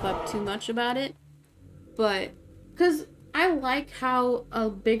myself up too much about it. But, because I like how a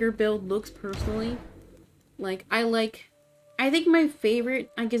bigger build looks personally. Like, I think my favorite,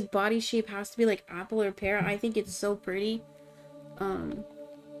 I guess, body shape has to be like apple or pear. I think it's so pretty.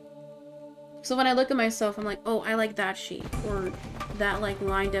 So when I look at myself, I'm like, oh, I like that shape. Or that, like,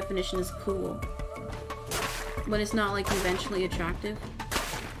 line definition is cool. When it's not, like, conventionally attractive.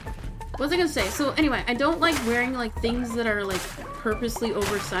 What was I gonna say? So, anyway, I don't like wearing, like, things that are, like, purposely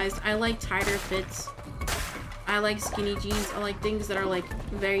oversized. I like tighter fits. I like skinny jeans. I like things that are, like,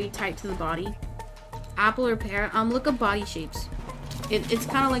 very tight to the body. Apple or pear. Look up body shapes. It's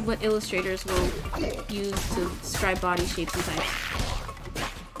kind of like what illustrators will use to describe body shapes and types.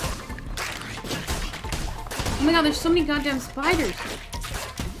 Oh my god, there's so many goddamn spiders!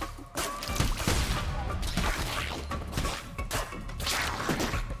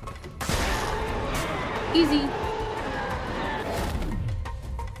 Easy.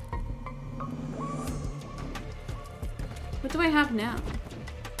 What do I have now?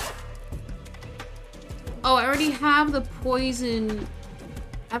 Oh, I already have the poison...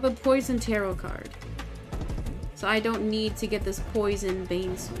 I have a poison tarot card. So I don't need to get this poison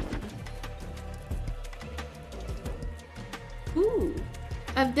bane sword. Ooh.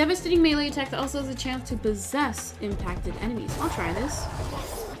 A devastating melee attack that also has a chance to possess impacted enemies. I'll try this.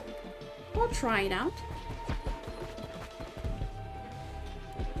 I'll try it out.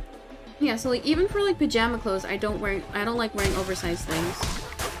 Yeah, so like even for like pajama clothes, I don't like wearing oversized things.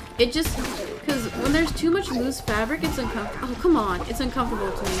 It just, because when there's too much loose fabric, it's uncomfortable. Oh, come on. It's uncomfortable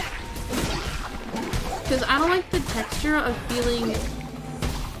to me. Because I don't like the texture of feeling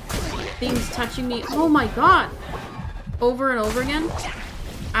things touching me. Oh my god! Over and over again.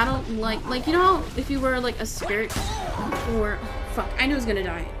 I don't like, you know how if you wear like a skirt or, fuck, I knew I was gonna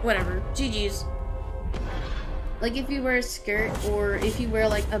die. Whatever. GG's. Like if you wear a skirt or if you wear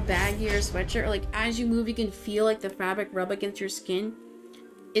like a baggy or a sweatshirt, or, like as you move you can feel like the fabric rub against your skin.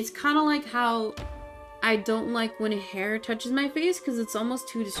 It's kind of like how I don't like when hair touches my face because it's almost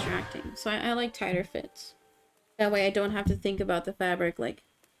too distracting. So I like tighter fits. That way I don't have to think about the fabric like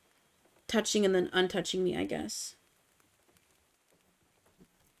touching and then untouching me, I guess.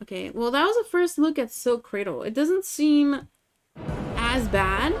 Okay, well that was a first look at Silk Cradle. It doesn't seem as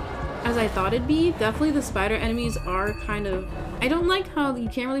bad as I thought it'd be. Definitely the spider enemies are kind of... I don't like how you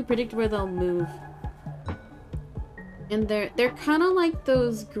can't really predict where they'll move. And they're kind of like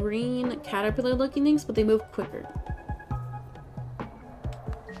those green caterpillar looking things, but they move quicker.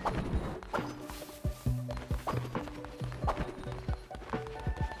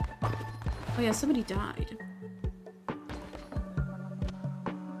 Oh yeah, somebody died.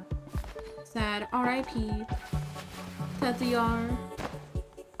 Sad. R.I.P. Tethyar.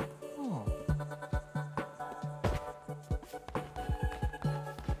 Oh.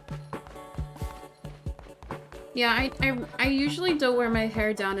 Yeah, I usually don't wear my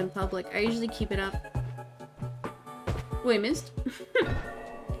hair down in public. I usually keep it up. Wait, I missed?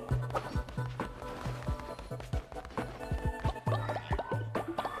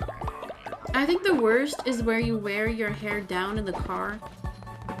 I think the worst is where you wear your hair down in the car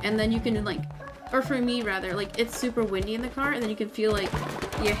and then you can like or for me rather, like it's super windy in the car, and then you can feel like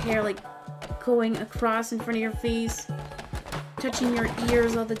your hair like going across in front of your face, touching your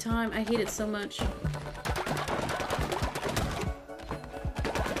ears all the time. I hate it so much.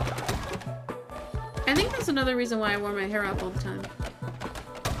 I think that's another reason why I wore my hair up all the time.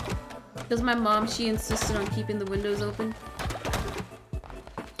 Because my mom, she insisted on keeping the windows open.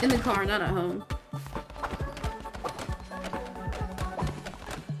 In the car, not at home.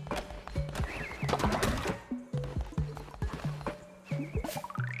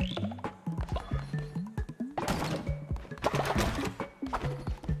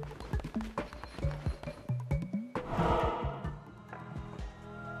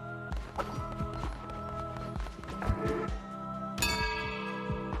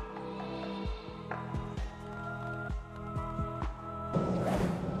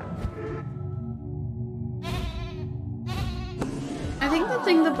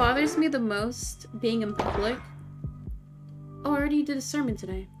 Bothers me the most being in public. Oh, I already did a sermon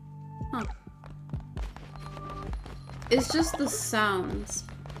today. Huh. It's just the sounds.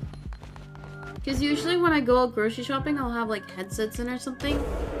 Because usually when I go out grocery shopping, I'll have like headsets in or something.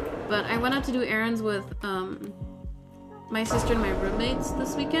 But I went out to do errands with my sister and my roommates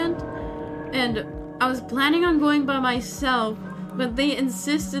this weekend. And I was planning on going by myself, but they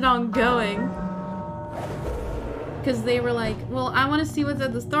insisted on going. Because they were like, well, I want to see what's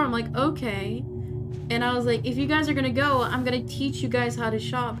at the store. I'm like, okay. And I was like, if you guys are going to go, I'm going to teach you guys how to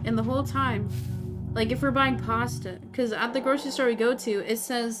shop. And the whole time, like if we're buying pasta, because at the grocery store we go to, it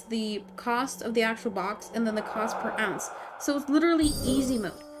says the cost of the actual box and then the cost per ounce. So it's literally easy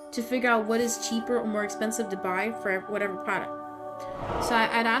mode to figure out what is cheaper or more expensive to buy for whatever product. So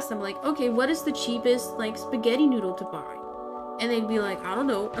I'd ask them like, okay, what is the cheapest like spaghetti noodle to buy? And they'd be like, I don't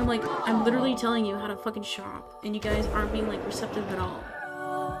know. I'm like, I'm literally telling you how to fucking shop. And you guys aren't being like receptive at all.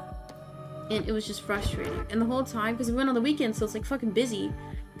 And it was just frustrating. And the whole time, because we went on the weekend, so it's like fucking busy.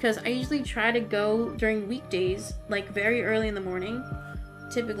 Because I usually try to go during weekdays, like very early in the morning,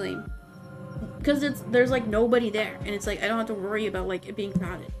 typically. Because there's like nobody there. And it's like, I don't have to worry about like it being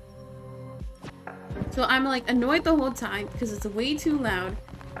crowded. So I'm like annoyed the whole time because it's way too loud.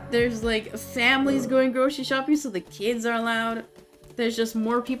 There's like families going grocery shopping, so the kids are loud. There's just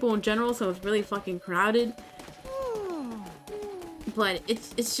more people in general, so it's really fucking crowded. But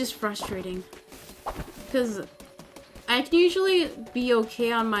it's just frustrating. Because I can usually be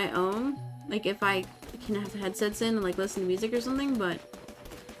okay on my own. Like if I can have the headsets in and like listen to music or something, but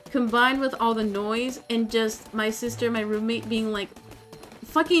combined with all the noise and just my sister, my roommate being like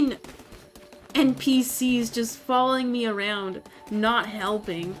fucking NPCs just following me around, not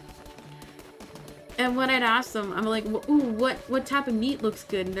helping. And when I'd ask them, I'm like, ooh, what type of meat looks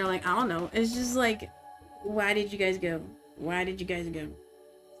good? And they're like, I don't know. It's just like, why did you guys go? Why did you guys go?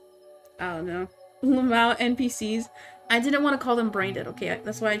 I don't know. Lamau NPCs. I didn't want to call them brain dead, okay?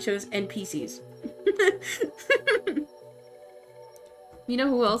 That's why I chose NPCs. You know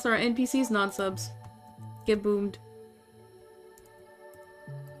who else are NPCs? Non-subs. Get boomed.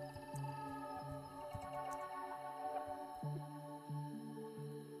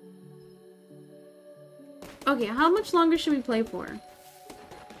 Okay, how much longer should we play for?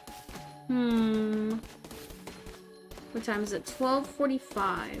 What time is it?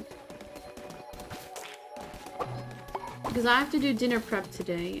 12:45. Because I have to do dinner prep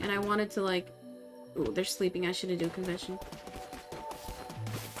today, and I wanted to like... Ooh, they're sleeping. I shouldn't do a confession.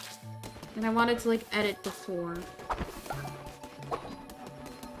 And I wanted to like edit before.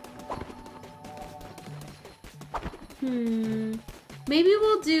 Maybe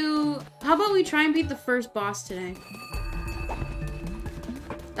we'll do... How about we try and beat the first boss today?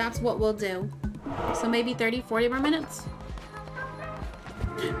 That's what we'll do. So maybe 30, 40 more minutes?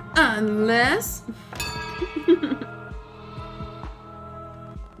 Unless...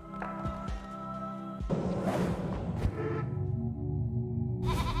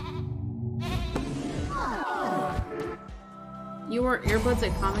 You wore earbuds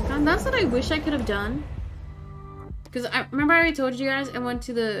at Comic-Con? That's what I wish I could have done. Because I remember I already told you guys I went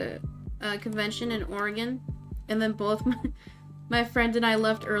to the convention in Oregon. And then both my friend and I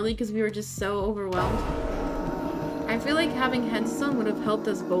left early because we were just so overwhelmed. I feel like having headsets on would have helped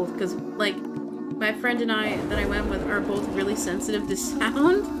us both. Because, like, my friend and I that I went with are both really sensitive to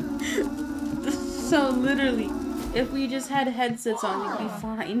sound. So, literally, if we just had headsets on, we'd be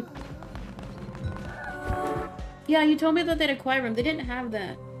fine. Yeah, you told me that they had a quiet room. They didn't have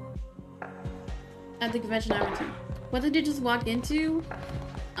that at the convention I went to. What did you just walk into?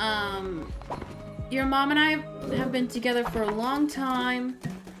 Your mom and I have been together for a long time.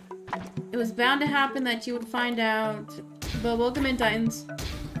 It was bound to happen that you would find out. But welcome in, Titans.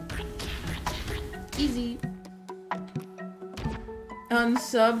 Easy.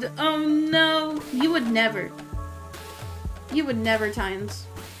 Unsubbed. Oh no! You would never. You would never, Tines.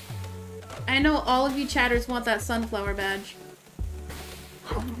 I know all of you chatters want that sunflower badge.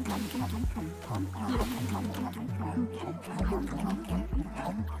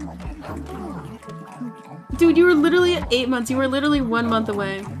 Dude, you were literally at 8 months. You were literally 1 month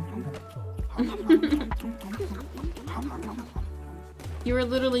away. You were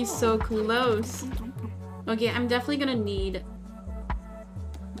literally so close. Okay, I'm definitely gonna need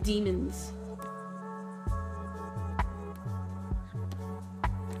demons.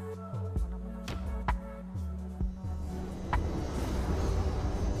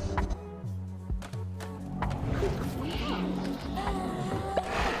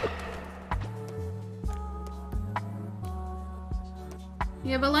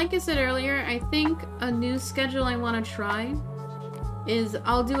 Yeah, but like I said earlier, I think a new schedule I want to try is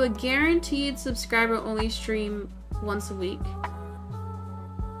I'll do a guaranteed subscriber-only stream once a week.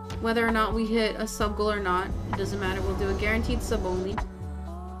 Whether or not we hit a sub goal or not, it doesn't matter. We'll do a guaranteed sub-only.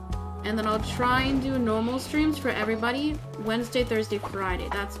 And then I'll try and do normal streams for everybody Wednesday, Thursday, Friday.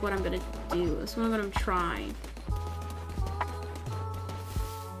 That's what I'm gonna do. That's what I'm gonna try.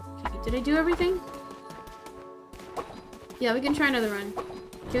 Okay, did I do everything? Yeah, we can try another run.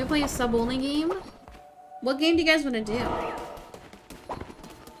 Can we play a sub-only game? What game do you guys want to do?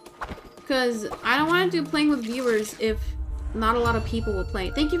 Because I don't want to do playing with viewers if not a lot of people will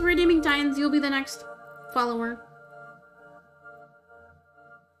play. Thank you for redeeming Titans. You'll be the next follower.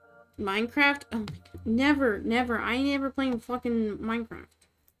 Minecraft? Oh my god. Never, never. I ain't never playing fucking Minecraft.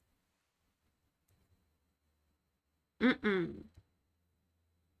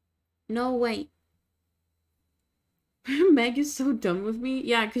 No way. Meg is so done with me.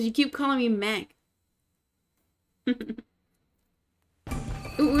 Yeah, because you keep calling me Meg.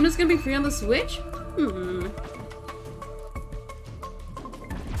 Ooh, Una's gonna be free on the Switch?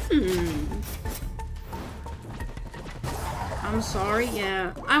 I'm sorry,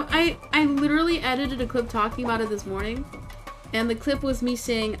 yeah. I literally edited a clip talking about it this morning. And the clip was me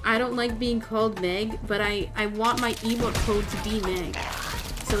saying, I don't like being called Meg, but I want my emote code to be Meg.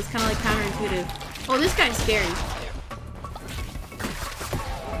 So it's kind of like counterintuitive. Oh, this guy's scary.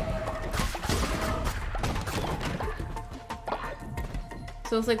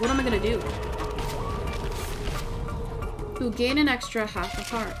 So it's like, what am I gonna do? Ooh, gain an extra half a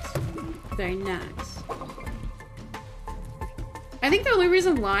heart. Very nice. I think the only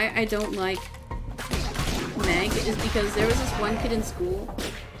reason why I don't like Meg is because there was this one kid in school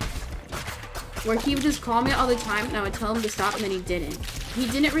where he would just call me all the time and I would tell him to stop and then he didn't. He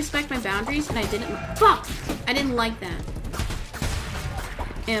didn't respect my boundaries and I didn't- Fuck! I didn't like that.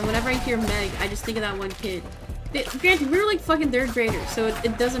 And whenever I hear Meg, I just think of that one kid. Granted, we were like fucking 3rd graders, so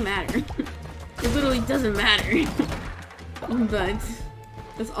it doesn't matter. It literally doesn't matter. But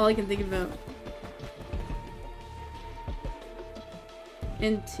that's all I can think about.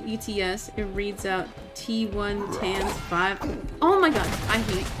 In ETS, it reads out T1 TANS 5. Oh my god, I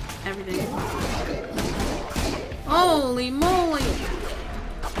hate everything. Holy moly!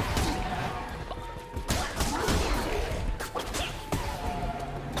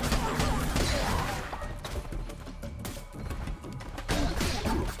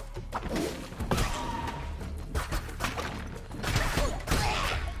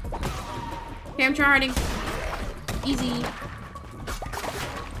 Okay, I'm tryharding. Easy.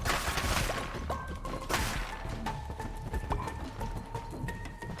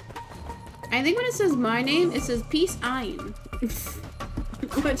 I think when it says my name, it says Peace Iron.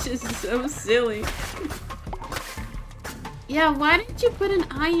 Which is so silly. Yeah, why didn't you put an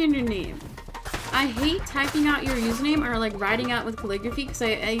I in your name? I hate typing out your username or like writing out with calligraphy because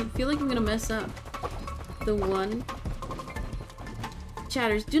I feel like I'm gonna mess up the one.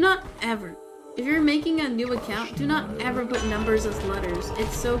 Chatters, do not ever. If you're making a new account, do not ever put numbers as letters.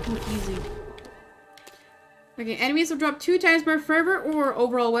 It's so confusing. Okay, enemies will drop 2 times more fervor or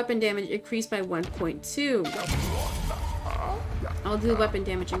overall weapon damage increased by 1.2. I'll do weapon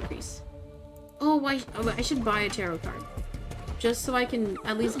damage increase. Oh, I should buy a tarot card. Just so I can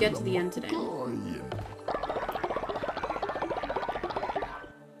at least get to the end today. Come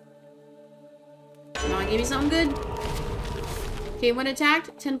on, give me something good. Okay, when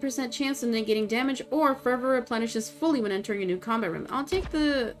attacked, 10% chance of negating damage, or fervor replenishes fully when entering a new combat room. I'll take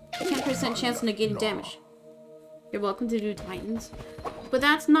the 10% chance of negating damage. You're welcome to do Titans. But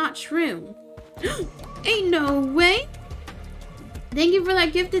that's not true. Ain't no way! Thank you for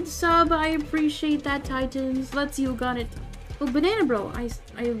that gifted sub. I appreciate that, Titans. Let's see who got it. Oh, Banana Bro. I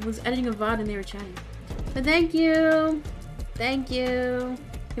was editing a VOD and they were chatting. But thank you. Thank you.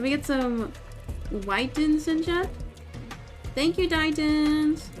 Can we get some Whitens in chat. Thank you,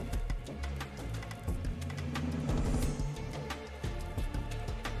 Titans.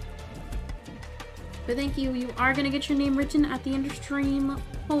 But thank you. You are gonna get your name written at the end of stream.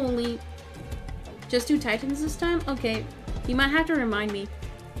 Holy. Just do Titans this time? Okay. You might have to remind me.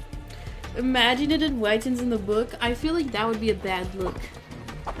 Imagine it did Whitens in the book. I feel like that would be a bad look.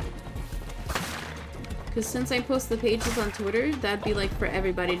 Because since I post the pages on Twitter, that'd be like for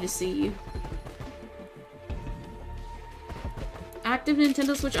everybody to see. Active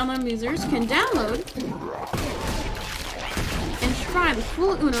Nintendo Switch Online users can download and try the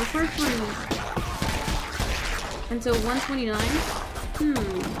full Uno for free until 1/29.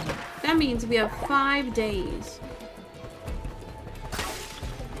 That means we have 5 days.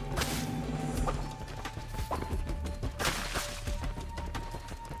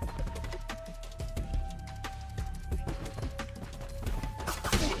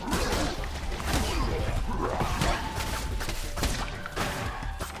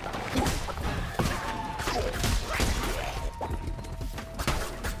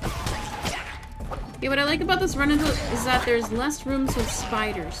 Yeah, what I like about this run is that there's less rooms with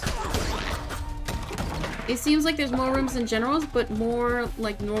spiders. It seems like there's more rooms than generals, but more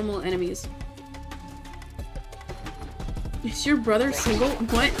like normal enemies. Is your brother single?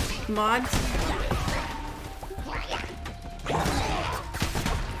 What? Mods?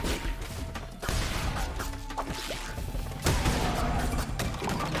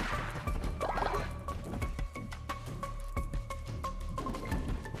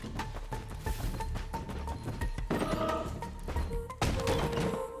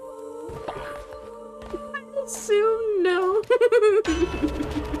 Assume no.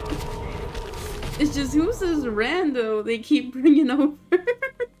 It's just who's this rando they keep bringing over?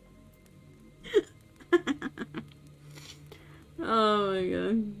 Oh my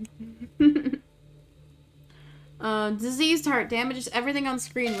god. Diseased heart damages everything on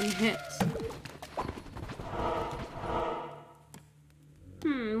screen when hit.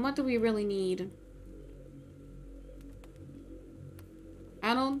 What do we really need?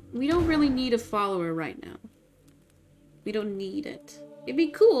 We don't really need a follower right now. We don't need it. It'd be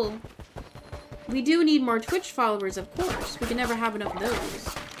cool. We do need more Twitch followers, of course. We can never have enough of those.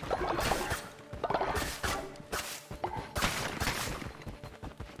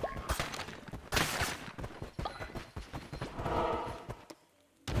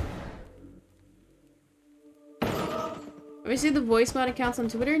 Have you seen the voice mod accounts on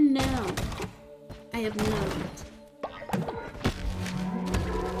Twitter? No. I have not.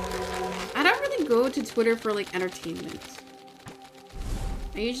 I don't really go to Twitter for, like, entertainment.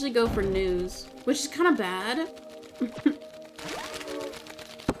 I usually go for news, which is kind of bad.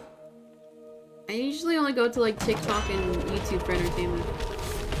 I usually only go to, like, TikTok and YouTube for entertainment.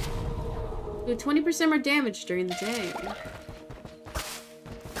 Do 20% more damage during the day.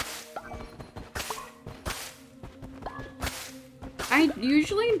 I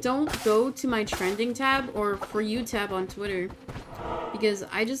usually don't go to my trending tab or for you tab on Twitter. Because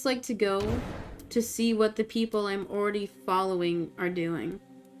I just like to go to see what the people I'm already following are doing.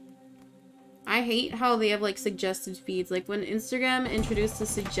 I hate how they have like suggested feeds. Like when Instagram introduced a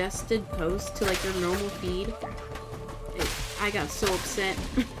suggested post to like their normal feed, I got so upset.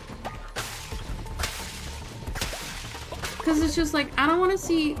 Because it's just like, I don't want to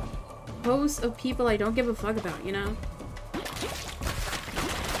see posts of people I don't give a fuck about, you know?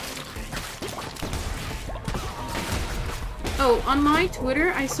 Oh, on my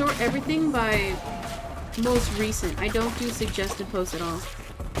Twitter, I sort everything by most recent. I don't do suggested posts at all.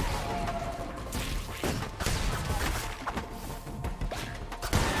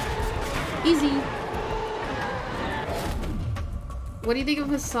 Easy. What do you think of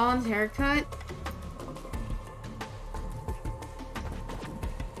Hassan's haircut?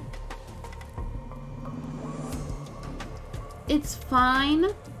 It's fine.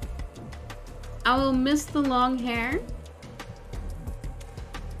 I will miss the long hair.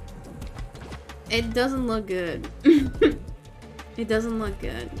 It doesn't look good. It doesn't look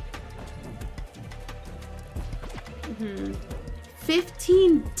good.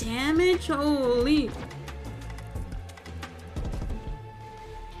 15 damage? Holy.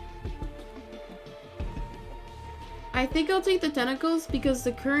 I think I'll take the tentacles because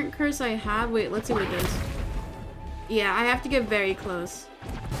the current curse I have... Wait, let's see what it does. Yeah, I have to get very close.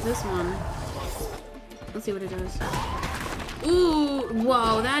 This one. Let's see what it does. Ooh,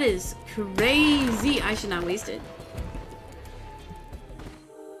 whoa, that is crazy. I should not waste it.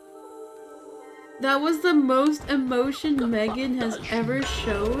 That was the most emotion Megan has ever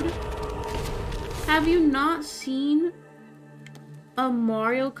showed. Have you not seen a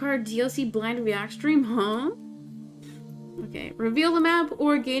Mario Kart DLC blind react stream, huh? Okay, reveal the map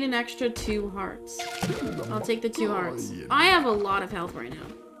or gain an extra 2 hearts. I'll take the 2 hearts. I have a lot of health right now.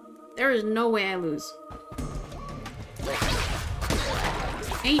 There is no way I lose.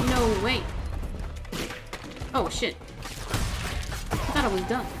 Ain't no way. Oh, shit. I thought I was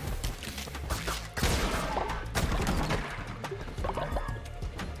done.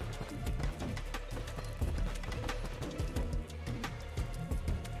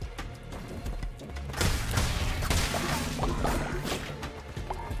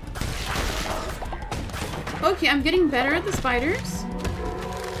 Okay, I'm getting better at the spiders.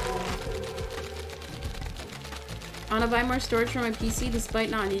 I wanna buy more storage for my PC despite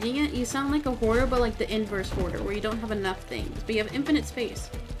not needing it. You sound like a hoarder, but like the inverse hoarder, where you don't have enough things, but you have infinite space.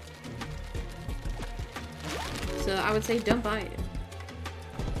 So I would say don't buy it.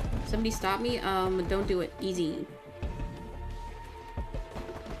 Somebody stop me? Don't do it. Easy.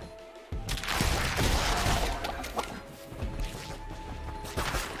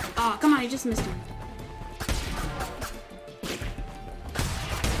 Oh, come on, I just missed him.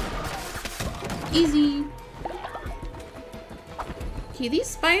 Easy. Okay, these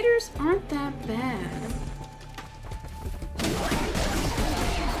spiders aren't that bad.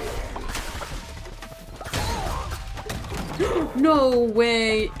 No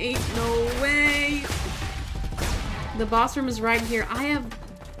way. Ain't no way. The boss room is right here. I have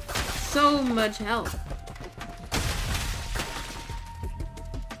so much health.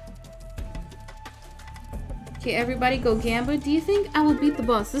 Okay, everybody go Gamba. Do you think I will beat the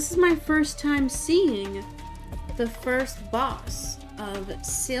boss? This is my first time seeing the first boss of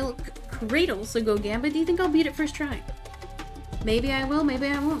Silk Cradle. So go Gamba. Do you think I'll beat it first try? Maybe I will, maybe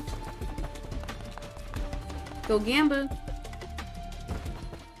I won't. Go Gamba.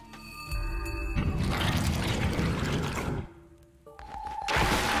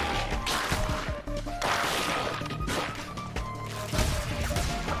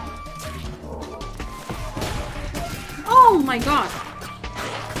 Oh my god.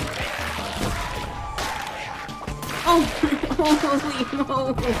 Oh, holy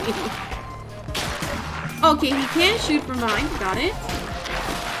moly. Okay, he can shoot from behind. Got it.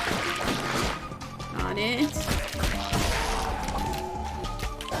 Got it.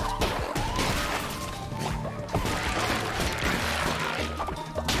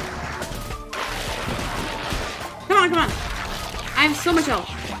 Come on, come on. I have so much health.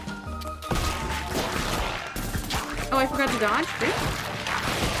 Oh, I forgot to dodge. Great.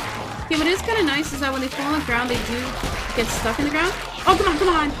 Okay, what is kind of nice is that when they fall on the ground, they do get stuck in the ground. Oh, come on, come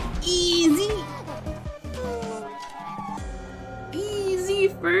on. Easy. Easy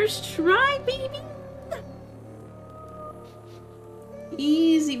first try, baby.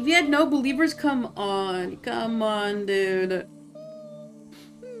 Easy. We had no believers. Come on. Come on, dude.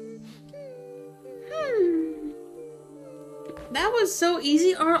 That was so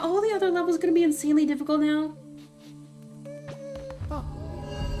easy. Are all the other levels going to be insanely difficult now?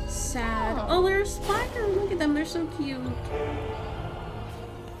 Sad. Oh, they're a spider. Look at them. They're so cute.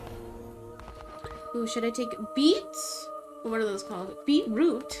 Ooh, should I take beets? What are those called?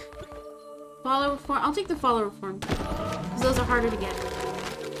 Beetroot? Follower form. I'll take the follower form. Because those are harder to get.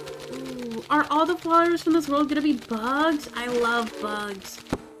 Ooh, are all the followers from this world gonna be bugs? I love bugs.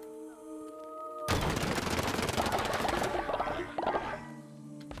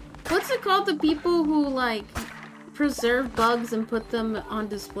 What's it called? The people who, like, preserve bugs and put them on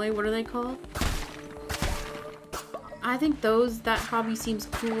display. What are they called? I think that hobby seems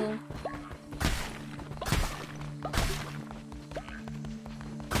cool.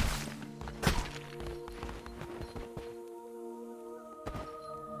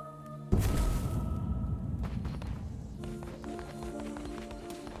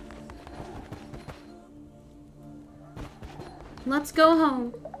 Let's go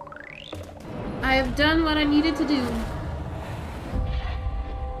home. I have done what I needed to do.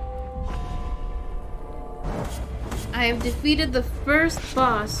 I have defeated the first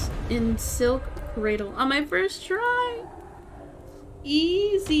boss in Silk Cradle on my first try.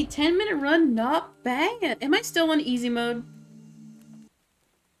 Easy. 10-minute run, not bad. Am I still on easy mode?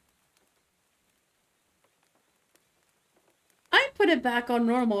 I put it back on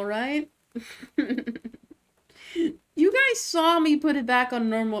normal, right? You guys saw me put it back on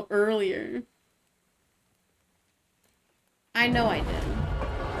normal earlier. I know I did.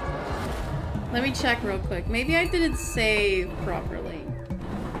 Let me check real quick. Maybe I didn't save properly.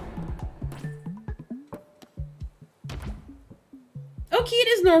 Okay, it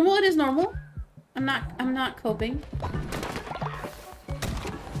is normal. It is normal. I'm not coping.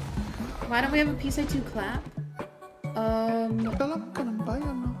 Why don't we have a PSI2 clap?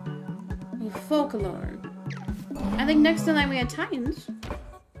 Folklore. I think next time we had Titans.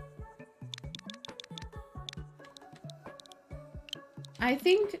 I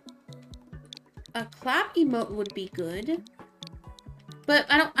think a clap emote would be good. But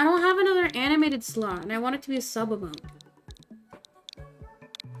I don't have another animated slot, and I want it to be a sub emote.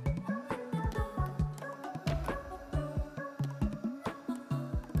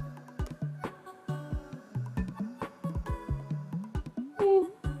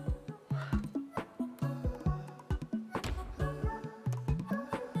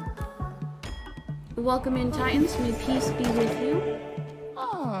 Welcome in, Titans. May peace be with you.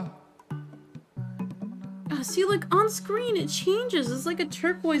 See, like, on screen, it changes. It's like a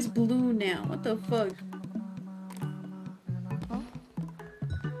turquoise blue now. What the fuck?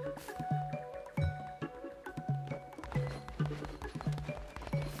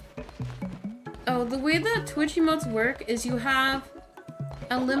 Oh, the way that Twitch emotes work is you have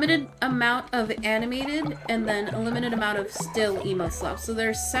a limited amount of animated and then a limited amount of still emote slots. So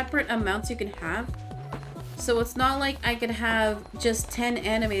there's separate amounts you can have. So it's not like I could have just 10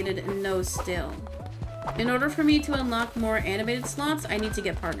 animated and no still. In order for me to unlock more animated slots, I need to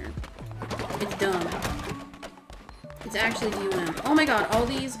get partnered. It's dumb. It's actually DUM. Oh my god, all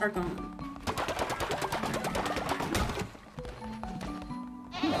these are gone.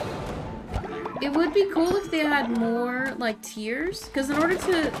 It would be cool if they had more, like, tiers. Because in order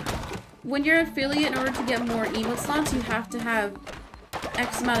to... When you're an affiliate, in order to get more emote slots, you have to have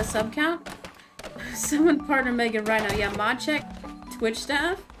X amount of sub count. Someone partner Megan right now. Yeah, mod check Twitch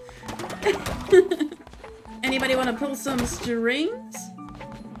staff. Anybody want to pull some strings?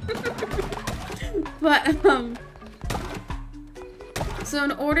 But, so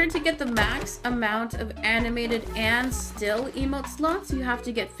in order to get the max amount of animated and still emote slots, you have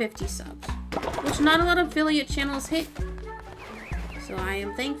to get 50 subs. Which not a lot of affiliate channels hit. So I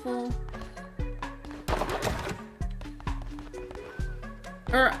am thankful.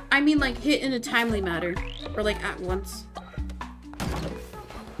 Or, I mean, like, hit in a timely manner. Or, like, at once.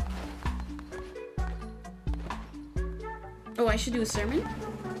 Oh, I should do a sermon?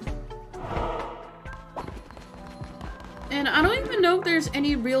 And I don't even know if there's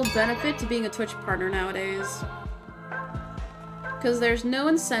any real benefit to being a Twitch partner nowadays. Because there's no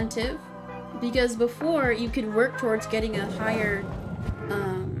incentive. Because before, you could work towards getting a higher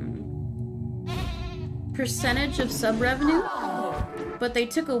percentage of sub revenue. But they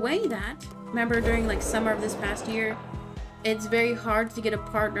took away that. Remember during like summer of this past year, it's very hard to get a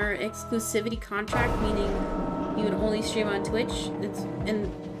partner exclusivity contract, meaning you would only stream on Twitch.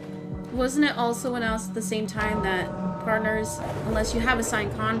 And wasn't it also announced at the same time that partners, unless you have a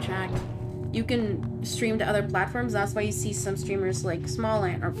signed contract, you can stream to other platforms? That's why you see some streamers like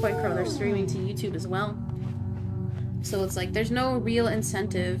Smallland or Pointcrow, they're streaming to YouTube as well. So it's like there's no real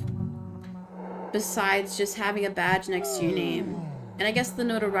incentive besides just having a badge next to your name. And I guess the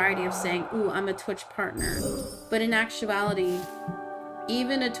notoriety of saying, ooh, I'm a Twitch partner. But in actuality,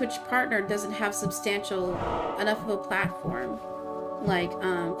 even a Twitch partner doesn't have substantial enough of a platform. Like,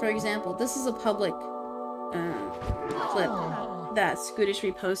 for example, this is a public clip that Scootish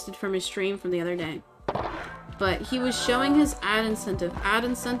reposted from his stream from the other day. But he was showing his ad incentive. Ad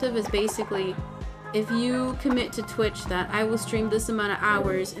incentive is basically, if you commit to Twitch that I will stream this amount of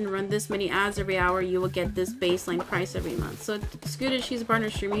hours and run this many ads every hour, you will get this baseline price every month. So Scootish, he's a partner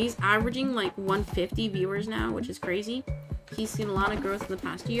streamer. He's averaging like 150 viewers now, which is crazy. He's seen a lot of growth in the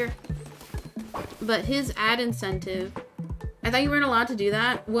past year. But his ad incentive, I thought you weren't allowed to do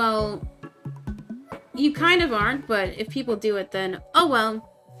that. Well, you kind of aren't, but if people do it, then oh well.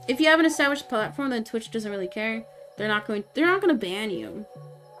 If you have an established platform, then Twitch doesn't really care. They're not going to ban you.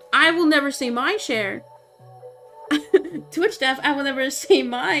 I will never say my share. Twitch staff, I will never say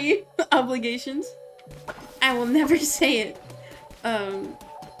my obligations. I will never say it.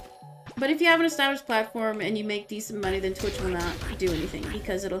 But if you have an established platform and you make decent money, then Twitch will not do anything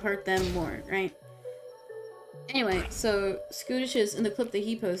because it'll hurt them more, right? Anyway, so Scootish is in the clip that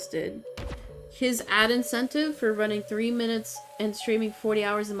he posted. His ad incentive for running 3 minutes and streaming 40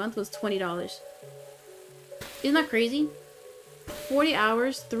 hours a month was $20. Isn't that crazy? 40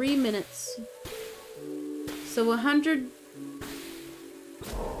 hours, 3 minutes. So 100...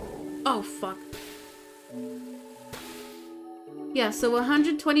 Oh, fuck. Yeah, so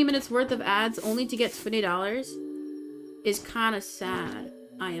 120 minutes worth of ads only to get $20 is kind of sad,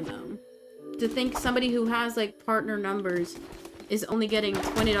 IMO. To think somebody who has, like, partner numbers is only getting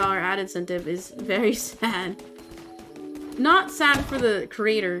 $20 ad incentive is very sad. Not sad for the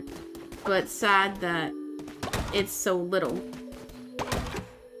creator, but sad that it's so little.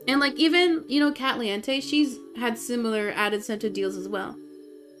 And like even, you know, Kat Liente, she's had similar ad incentive deals as well.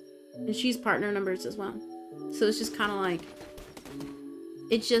 And she's partner numbers as well. So it's just kind of like,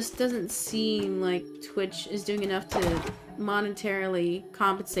 it just doesn't seem like Twitch is doing enough to monetarily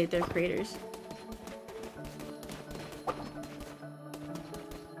compensate their creators.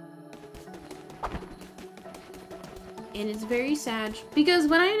 And it's very sad because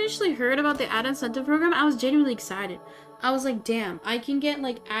when I initially heard about the ad incentive program, I was genuinely excited. I was like, damn, I can get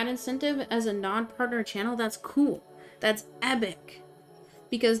like ad incentive as a non-partner channel. That's cool. That's epic.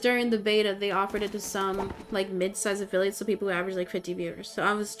 Because during the beta, they offered it to some like mid-sized affiliates, so people who average like 50 viewers. So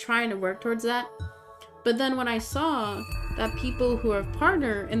I was trying to work towards that. But then when I saw that people who are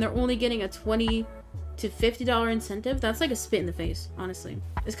partner and they're only getting a $20 to $50 incentive, that's like a spit in the face, honestly.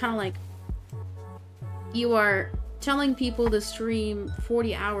 It's kind of like you are telling people to stream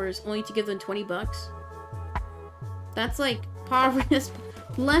 40 hours only to give them 20 bucks. That's like poverty.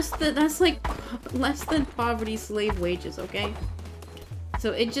 That's like less than poverty slave wages, okay?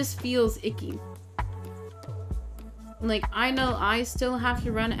 So it just feels icky. Like, I know I still have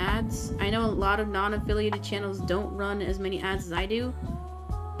to run ads. I know a lot of non-affiliated channels don't run as many ads as I do,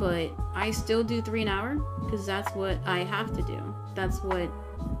 but I still do 3 an hour because that's what I have to do. That's what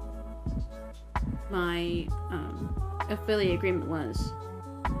my affiliate agreement was.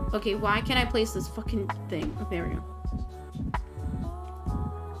 Okay, why can't I place this fucking thing? Okay, there we go.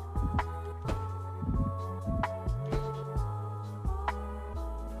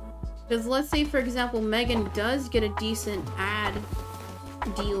 Because let's say, for example, Megan does get a decent ad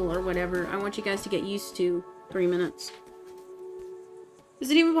deal or whatever. I want you guys to get used to 3 minutes.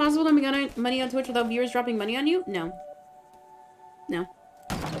 Is it even possible to make money on Twitch without viewers dropping money on you? No. No.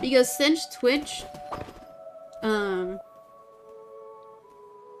 Because since Twitch,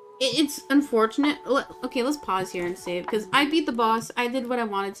 it's unfortunate. Okay, let's pause here and save. Because I beat the boss. I did what I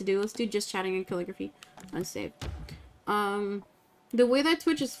wanted to do. Let's do just chatting and calligraphy. Unsave. The way that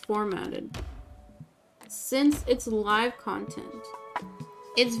Twitch is formatted, since it's live content,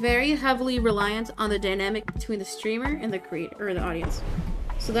 it's very heavily reliant on the dynamic between the streamer and the creator, or the audience.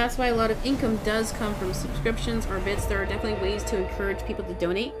 So that's why a lot of income does come from subscriptions or bits. There are definitely ways to encourage people to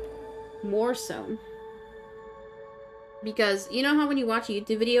donate, more so. Because you know how when you watch a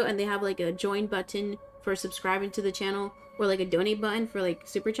YouTube video and they have like a join button for subscribing to the channel, or like a donate button for like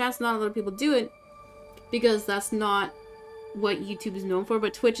super chats? Not a lot of people do it because that's not what YouTube is known for,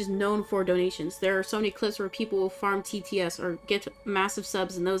 but Twitch is known for donations. There are so many clips where people will farm TTS or get massive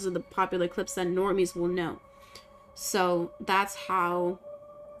subs, and those are the popular clips that normies will know. So that's how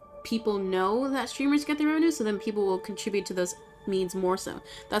people know that streamers get their revenue, so then people will contribute to those means more so.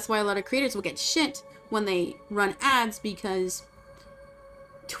 That's why a lot of creators will get shit when they run ads, because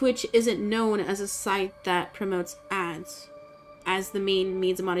Twitch isn't known as a site that promotes ads as the main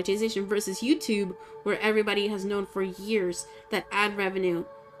means of monetization, versus YouTube, where everybody has known for years that ad revenue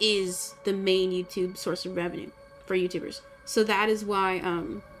is the main YouTube source of revenue for YouTubers. So that is why,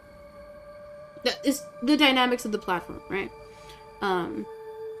 that is the dynamics of the platform, right?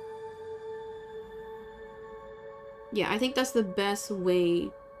 Yeah, I think that's the best way.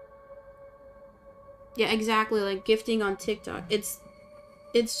 Yeah, exactly, like gifting on TikTok. It's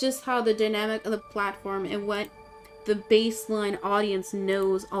just how the dynamic of the platform and what the baseline audience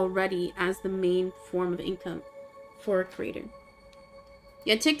knows already as the main form of income for a creator.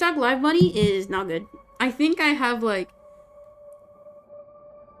 Yeah, TikTok live money is not good. I think I have like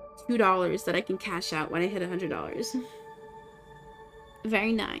 $2 that I can cash out when I hit $100.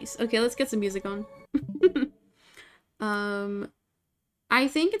 Very nice. Okay, let's get some music on. I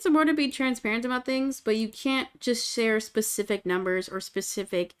think it's important to be transparent about things, but you can't just share specific numbers or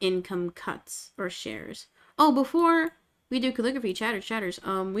specific income cuts or shares. Oh, before we do calligraphy, chatters,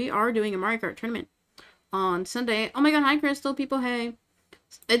 we are doing a Mario Kart tournament on Sunday. Oh my god, hi Crystal, people, hey.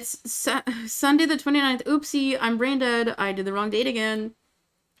 It's Sunday the 29th. Oopsie, I'm brain dead. I did the wrong date again.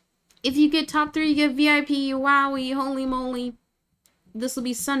 If you get top 3, you get VIP. Wowie, holy moly. This will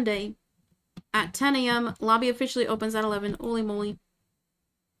be Sunday at 10 a.m. Lobby officially opens at 11. Holy moly.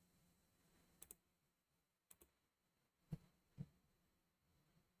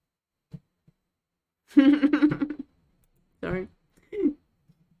 Sorry.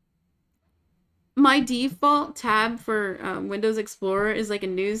 My default tab for Windows Explorer is like a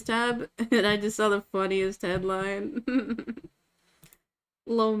news tab, and I just saw the funniest headline.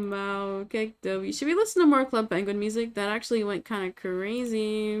 Lomao, KW. Should we listen to more Club Penguin music? That actually went kind of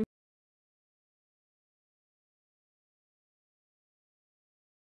crazy.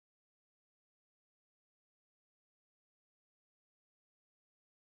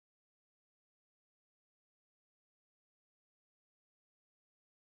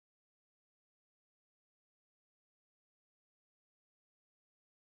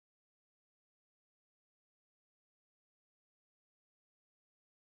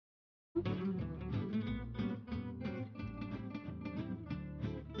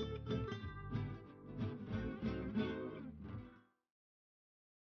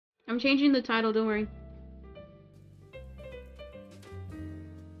 I'm changing the title, don't worry.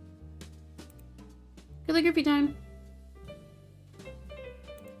 Calligraphy time.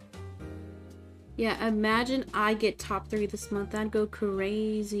 Yeah, imagine I get top 3 this month. That'd go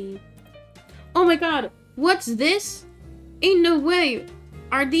crazy. Oh my god, what's this? Ain't no way.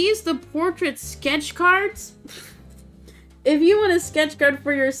 Are these the portrait sketch cards? If you want a sketch card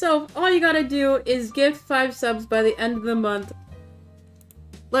for yourself, all you gotta do is gift 5 subs by the end of the month.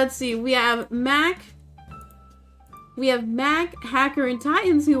 Let's see, we have Mac. We have Mac, Hacker, and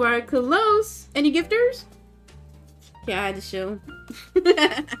Titans who are close. Any gifters? Yeah, I had to show.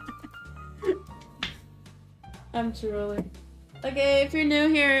 I'm trolling. Okay, if you're new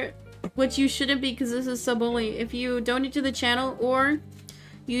here, which you shouldn't be because this is sub only, if you donate to the channel or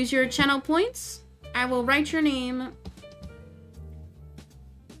use your channel points, I will write your name.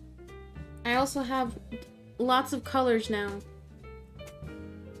 I also have lots of colors now.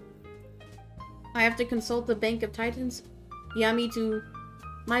 I have to consult the Bank of Titans. Yeah, me too.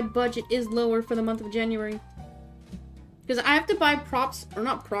 My budget is lower for the month of January. Because I have to buy props, or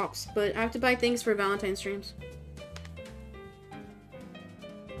not props, but I have to buy things for Valentine's streams.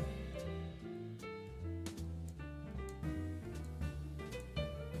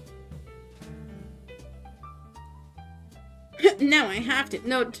 No, I have to.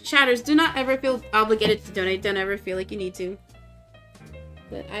 No, chatters, do not ever feel obligated to donate. Don't ever feel like you need to.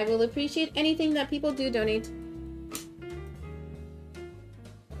 But I will appreciate anything that people do donate.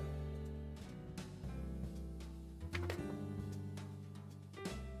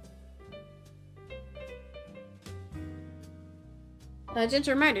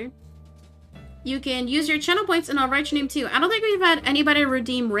 Gentle reminder. You can use your channel points and I'll write your name too. I don't think we've had anybody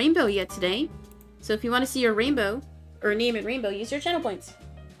redeem Rainbow yet today. So if you want to see your Rainbow, or name it Rainbow, use your channel points.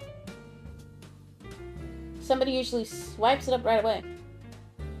 Somebody usually swipes it up right away.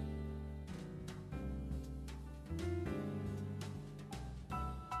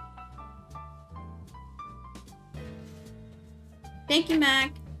 Thank you,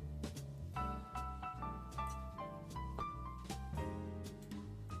 Mac.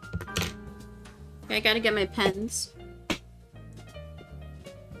 Okay, I gotta get my pens.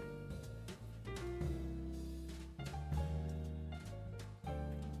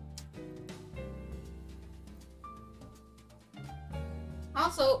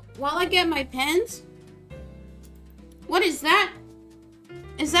 Also, while I get my pens, what is that?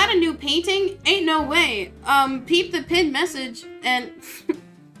 Is that a new painting? Ain't no way. Peep the pinned message and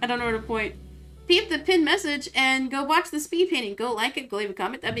I don't know where to point. Peep the pinned message and go watch the speed painting. Go like it, go leave a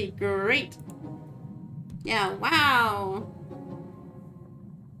comment. That'd be great. Yeah, wow.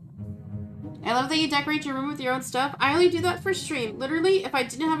 I love that you decorate your room with your own stuff. I only do that for stream. Literally, if I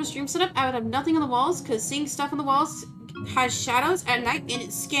didn't have a stream set up, I would have nothing on the walls because seeing stuff on the walls has shadows at night and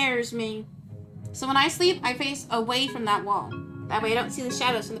it scares me. So when I sleep, I face away from that wall. That way I don't see the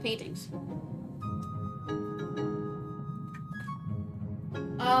shadows from the paintings.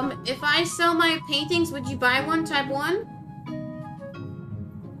 If I sell my paintings, would you buy one? Type 1?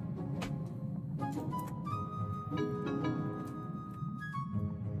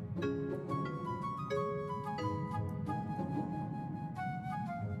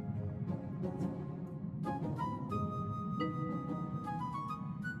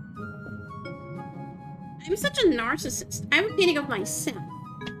 I'm such a narcissist. I have a painting of myself.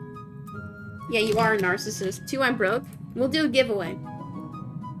 Yeah, you are a narcissist. 2, I'm broke. We'll do a giveaway.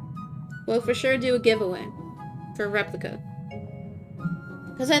 We'll for sure do a giveaway for a replica.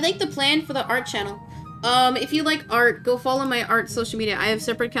 Because I like the plan for the art channel. If you like art, go follow my art social media. I have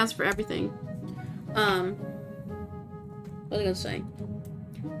separate accounts for everything. What was I gonna say?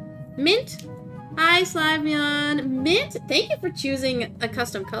 Mint? Hi, Slavion. Mint, thank you for choosing a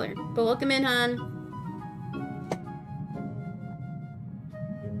custom color. But welcome in, hon.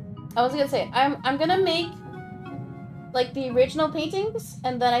 I was gonna say, I'm gonna make like the original paintings,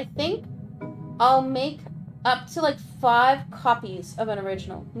 and then I think I'll make up to like 5 copies of an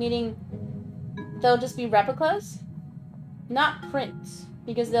original, meaning they'll just be replicas, not prints,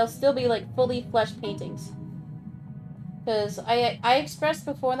 because they'll still be like fully fleshed paintings. Because I expressed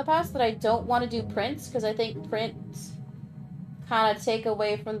before in the past that I don't want to do prints, because I think prints kind of take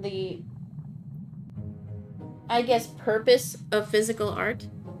away from the, I guess, purpose of physical art.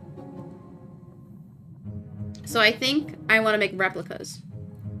 So I think I want to make replicas.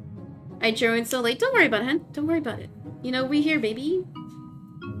 I joined so late. Don't worry about it, hun. Don't worry about it. You know, we here, baby.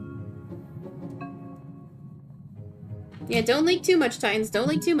 Yeah, don't leak too much, Titans. Don't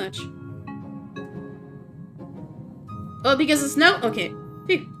leak too much. Oh, because of snow? Okay.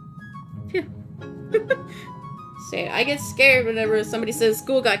 Phew. Phew. Say, I get scared whenever somebody says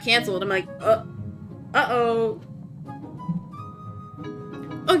school got canceled. I'm like, uh-oh.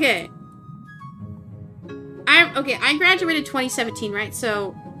 Okay. I graduated 2017, right?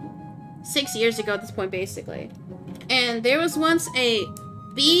 So 6 years ago at this point, basically. And there was once a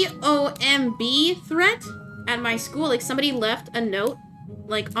BOMB threat at my school. Like, somebody left a note,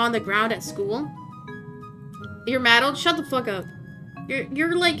 like, on the ground at school. You're mad? Shut the fuck up.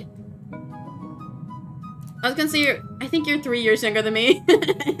 You're like... I was gonna say I think you're 3 years younger than me.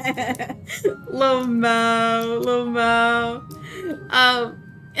 Low Mo.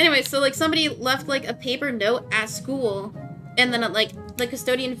 Anyway, so, like, somebody left, like, a paper note at school. And then, like, the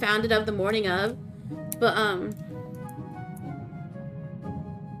custodian found it the morning of. But,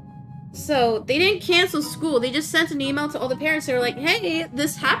 so, they didn't cancel school. They just sent an email to all the parents. They were like, hey,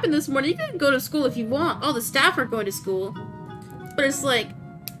 this happened this morning. You can go to school if you want. All the staff are going to school. But it's like,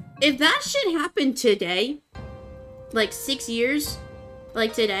 if that shit happened today, like 6 years,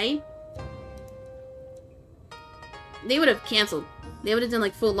 like today, they would have canceled. They would have done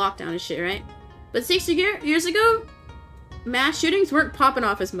like full lockdown and shit, right? But 6 years ago, mass shootings weren't popping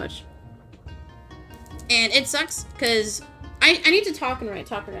off as much. And it sucks, because I need to talk and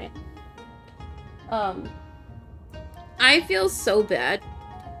write. I feel so bad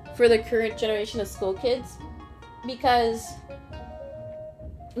for the current generation of school kids, because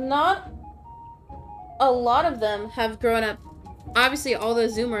not a lot of them have grown up. Obviously, all the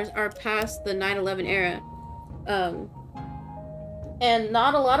Zoomers are past the 9/11 era. And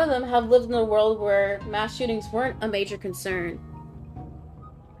not a lot of them have lived in a world where mass shootings weren't a major concern.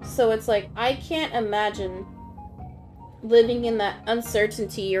 So it's like, I can't imagine living in that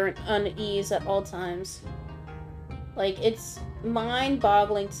uncertainty or unease at all times. Like, it's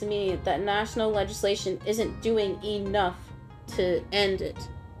mind-boggling to me that national legislation isn't doing enough to end it.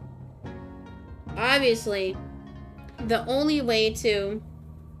 Obviously, the only way to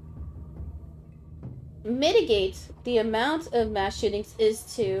mitigate the amount of mass shootings is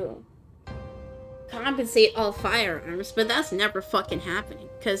to compensate all firearms, but that's never fucking happening,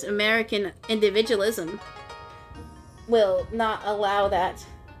 because American individualism will not allow that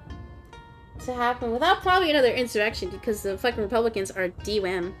to happen without probably another insurrection, because the fucking Republicans are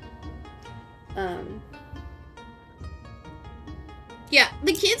DWAM. Yeah,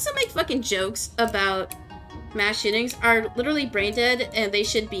 the kids that make fucking jokes about mass shootings are literally brain dead, and they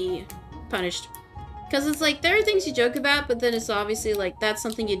should be punished. Because it's like, there are things you joke about, but then it's obviously like, that's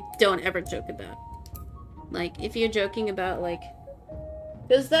something you don't ever joke about. Like, if you're joking about, like...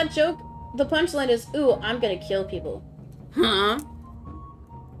 Because that joke, the punchline is, ooh, I'm gonna kill people. Huh?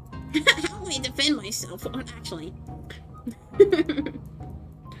 How do I defend myself? Well, actually.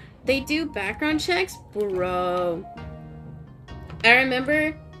 They do background checks? Bro. I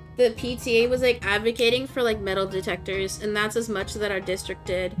remember the PTA was, like, advocating for, like, metal detectors, and that's as much that our district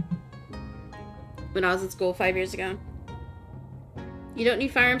did when I was in school 5 years ago. You don't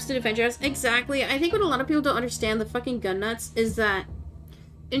need firearms to defend your house. Exactly. I think what a lot of people don't understand, the fucking gun nuts, is that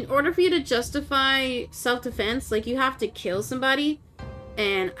in order for you to justify self-defense, like, you have to kill somebody.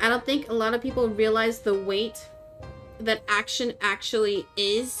 And I don't think a lot of people realize the weight that action actually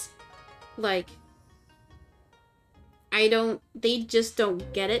is. Like, they just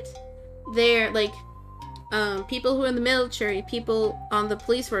don't get it. They're, like, people who are in the military, people on the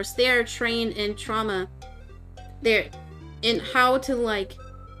police force, they're trained in trauma. They're in how to, like,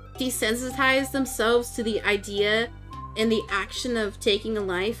 desensitize themselves to the idea and the action of taking a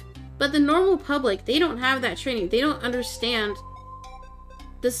life. But the normal public, they don't have that training. They don't understand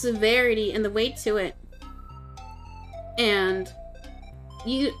the severity and the weight to it. And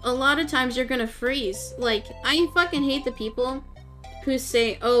a lot of times you're gonna freeze. Like, I fucking hate the people who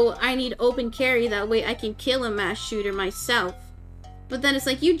say, oh, I need open carry, that way I can kill a mass shooter myself. But then it's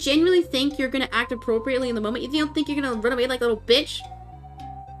like, you genuinely think you're gonna act appropriately in the moment? You don't think you're gonna run away like a little bitch?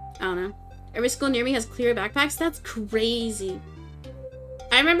 I don't know. Every school near me has clear backpacks? That's crazy.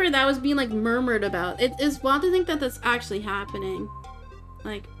 I remember that was being, like, murmured about. It is wild to think that that's actually happening.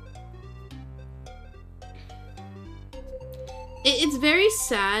 Like, it's very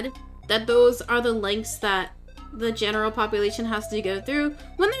sad that those are the lengths that the general population has to go through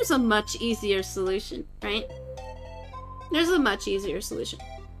when there's a much easier solution, right? There's a much easier solution.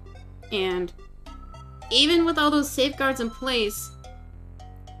 And even with all those safeguards in place,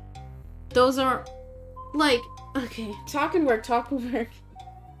 those are, like, okay, talk and work.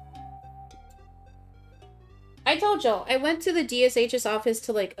 I told y'all, I went to the DSH's office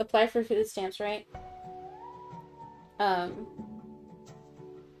to, like, apply for food stamps, right? And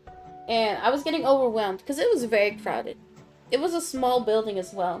I was getting overwhelmed because it was very crowded. it was a small building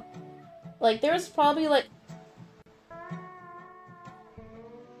as well. Like, there was probably like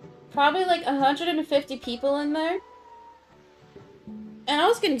 150 people in there. And I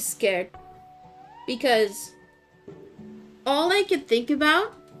was getting scared. Because all I could think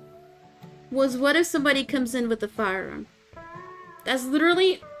about was, what if somebody comes in with a firearm? That's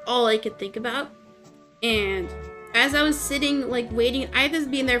literally all I could think about. And as I was sitting, like, waiting, I had to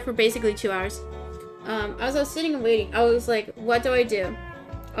be in there for basically 2 hours. As I was sitting and waiting, I was like, what do I do?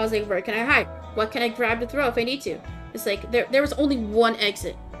 I was like, where can I hide? What can I grab to throw if I need to? It's like, there was only one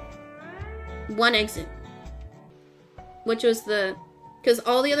exit. One exit. Which was the... Because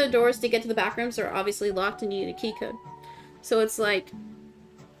all the other doors to get to the back rooms are obviously locked and you need a key code. So it's like...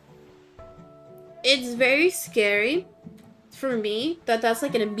 It's very scary for me that that's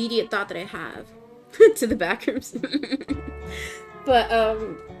like an immediate thought that I have. To the back rooms. But,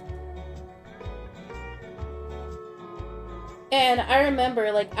 and I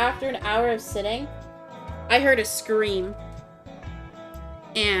remember, like, after an hour of sitting, I heard a scream.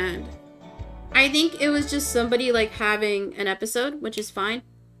 And I think it was just somebody, like, having an episode, which is fine.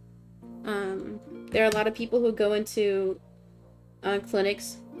 There are a lot of people who go into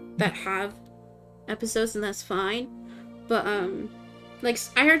clinics that have episodes, and that's fine. But, like,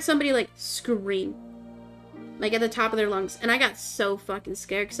 I heard somebody, like, scream. Like, at the top of their lungs. And I got so fucking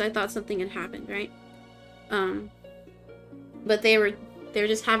scared, because I thought something had happened, right? But they were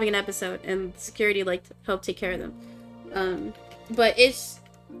just having an episode, and security, like, helped take care of them. But it's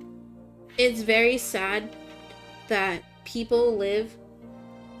very sad that people live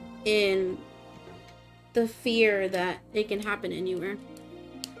in the fear that it can happen anywhere.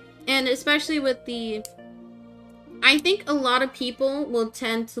 And especially with the... I think a lot of people will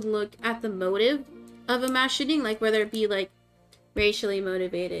tend to look at the motive of a mass shooting, like, whether it be, like, racially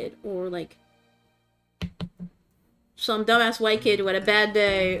motivated, or, like, some dumbass white kid who had a bad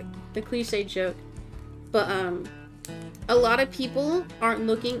day, the cliche joke. But, a lot of people aren't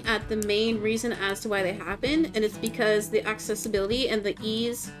looking at the main reason as to why they happen, and it's because the accessibility and the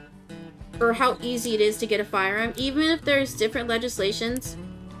ease, or how easy it is to get a firearm. Even if there's different legislations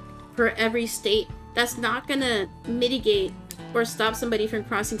for every state, that's not gonna mitigate or stop somebody from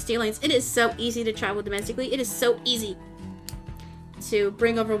crossing state lines. It is so easy to travel domestically. It is so easy to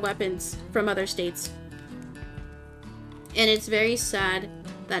bring over weapons from other states. And it's very sad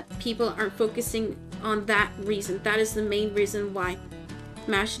that people aren't focusing on that reason. That is the main reason why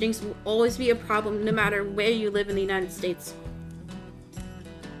mass shootings will always be a problem no matter where you live in the United States.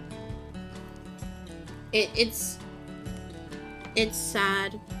 It's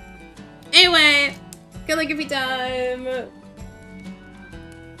sad. Anyway, calligraphy time!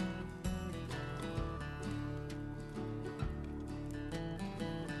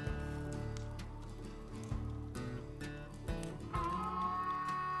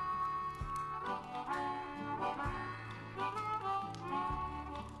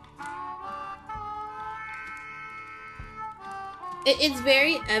 It's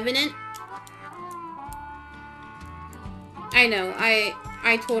very evident. I know,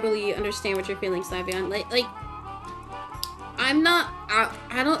 I totally understand what you're feeling, Savion. Like, I'm not,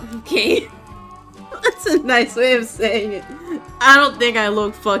 I don't, okay. That's a nice way of saying it. I don't think I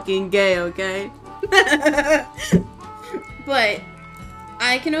look fucking gay, okay? But,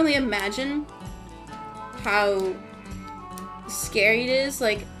 I can only imagine how scary it is,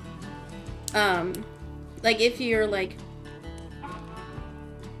 like if you're, like,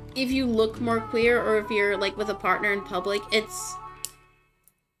 if you look more queer, or if you're, like, with a partner in public, it's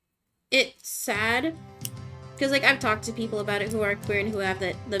sad. Because, like, I've talked to people about it who are queer and who have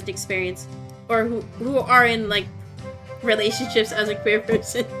that lived experience. Or who are in, like, relationships as a queer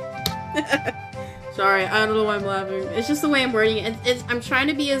person. Sorry, I don't know why I'm laughing. It's just the way I'm wording it. I'm trying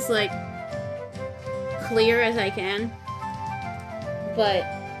to be as, like, clear as I can. But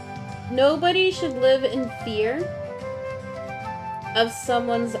nobody should live in fear of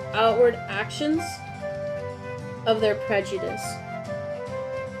someone's outward actions, of their prejudice.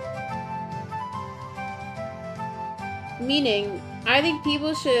 Meaning, I think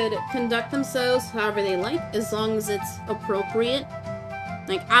people should conduct themselves however they like, as long as it's appropriate.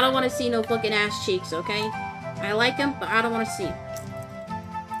 Like, I don't want to see no fucking ass cheeks, okay? I like them, but I don't want to see.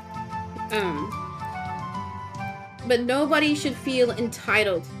 But nobody should feel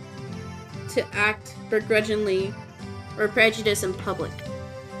entitled to act begrudgingly or prejudice in public.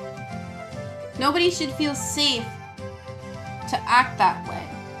 Nobody should feel safe to act that way.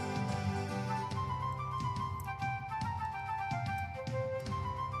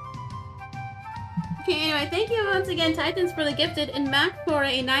 Okay, anyway, thank you once again, Titans, for the gifted, and Mac for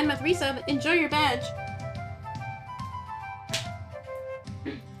a 9-month resub. Enjoy your badge.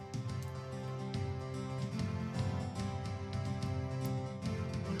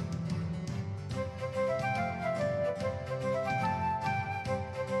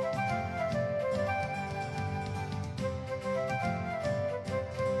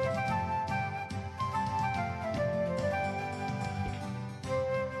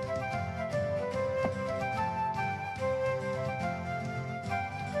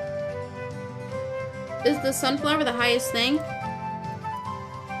 Is the sunflower the highest thing?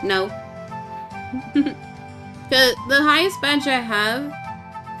 No. The highest badge I have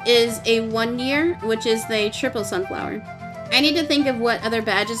is a 1 year, which is the triple sunflower. I need to think of what other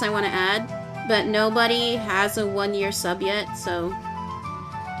badges I want to add, but nobody has a 1 year sub yet, so...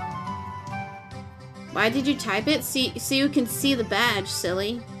 Why did you type it? So you can see the badge,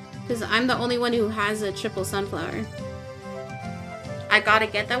 silly. Because I'm the only one who has a triple sunflower. I gotta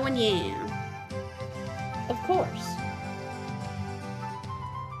get that one, yeah. Of course.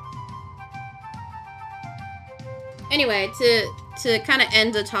 Anyway, to kind of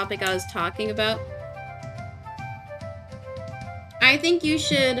end the topic I was talking about, I think you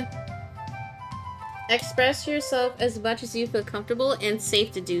should express yourself as much as you feel comfortable and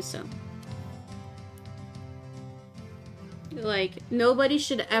safe to do so. Like, nobody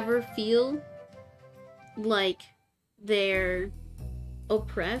should ever feel like they're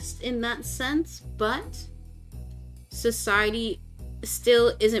oppressed in that sense, but society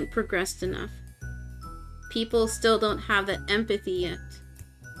still isn't progressed enough. People still don't have that empathy yet.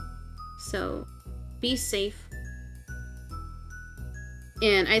 So, be safe.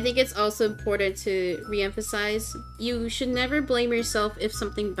 And I think it's also important to re-emphasize, you should never blame yourself if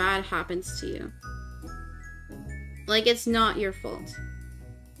something bad happens to you. Like, it's not your fault.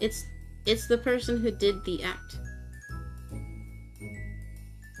 It's the person who did the act.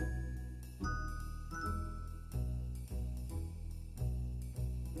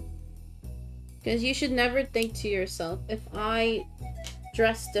 Because you should never think to yourself, if I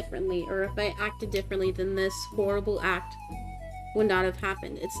dressed differently or if I acted differently, then this horrible act would not have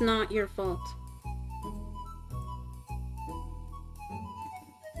happened. It's not your fault.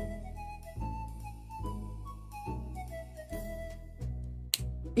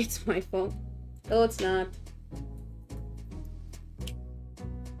 It's my fault. Oh, it's not.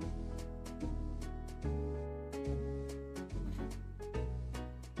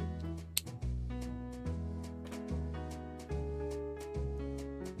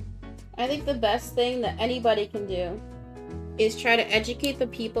 I think the best thing that anybody can do is try to educate the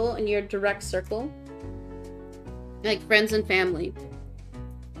people in your direct circle, like friends and family.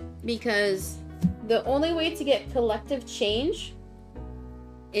 Because the only way to get collective change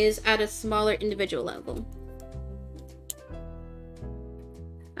is at a smaller individual level.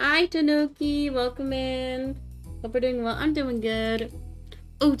 Hi, Tanuki. Welcome in. Hope we're doing well. I'm doing good.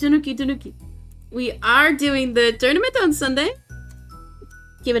 Oh, Tanuki. We are doing the tournament on Sunday.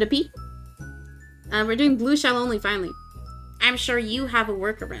 Give it a peek. We're doing blue shell only, finally. I'm sure you have a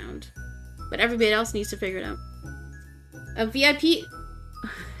workaround, but everybody else needs to figure it out. A VIP...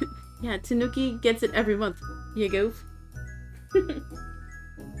 Yeah, Tanuki gets it every month. You go.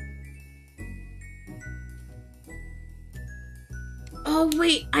 Oh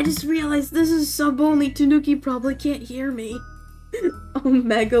wait, I just realized this is sub only. Tanuki probably can't hear me. Oh,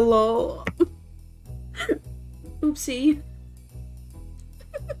 mega lol. Oopsie.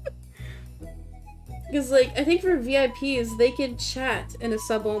 Because, like, I think for VIPs, they can chat in a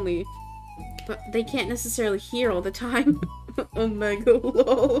sub only, but they can't necessarily hear all the time. Oh, mega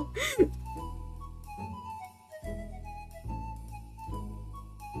lol.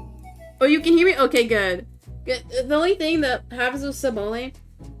 Oh, you can hear me? Okay, good. The only thing that happens with sub only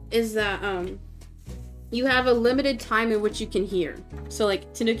is that, you have a limited time in which you can hear. So,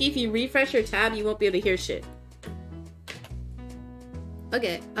 like, Tanuki, if you refresh your tab, you won't be able to hear shit.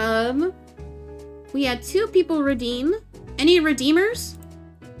 Okay, we had 2 people redeem. Any redeemers?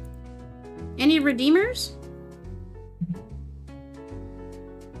 Any redeemers?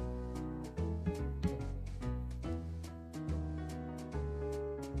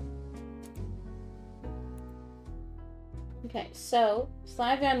 Okay, so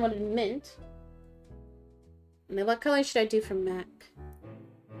Slavion wanted mint. And then what color should I do for Mac?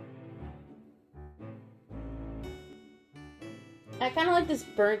 I kind of like this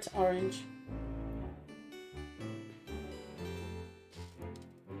burnt orange.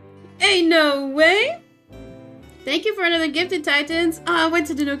 Hey, no way! Thank you for another gifted, Titans. Oh, I went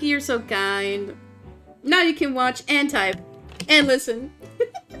to Tanuki, you're so kind. Now you can watch and type and listen.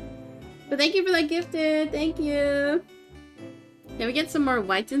 But thank you for that gifted. Thank you. Can we get some more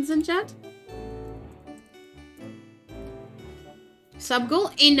whitens in chat? Sub goal?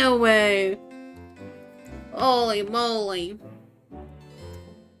 Ain't no way. Holy moly.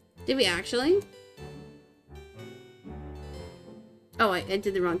 Did we actually? Oh, I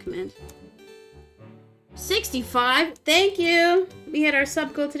did the wrong command. 65. Thank you. We had our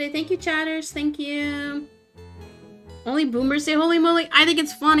sub goal today. Thank you, chatters. Thank you. Only boomers say holy moly. I think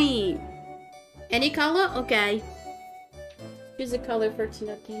it's funny. Any color? Okay. Here's a color for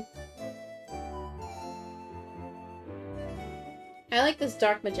Tanuki. I like this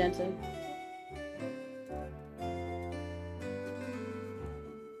dark magenta.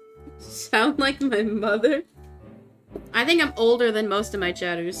 Sound like my mother? I think I'm older than most of my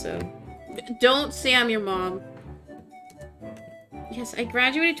chatters, so... Don't say I'm your mom. Yes, I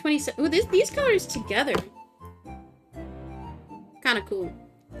graduated 27... Ooh, these colors together. Kinda cool.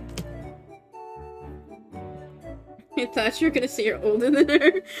 I thought you were gonna say you're older than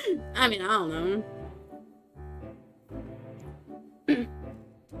her. I mean, I don't know.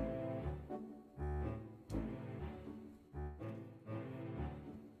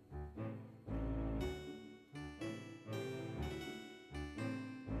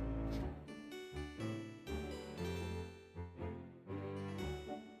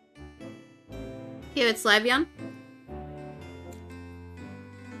 Here, it's Lavion.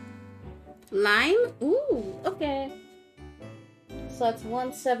 Lime? Ooh, okay. So that's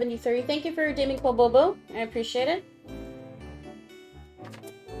 173. Thank you for redeeming Bobo. I appreciate it.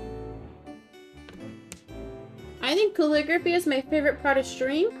 I think calligraphy is my favorite part of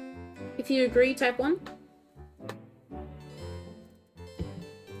stream. If you agree, type 1.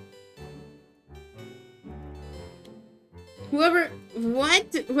 Whoever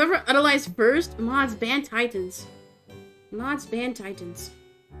idolized first, mods ban Titans. Mods ban Titans.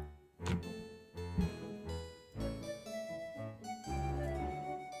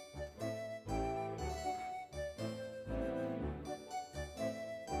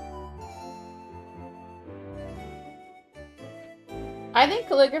 I think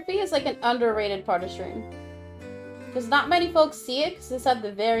calligraphy is like an underrated part of stream. Because not many folks see it because it's at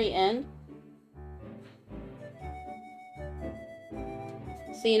the very end.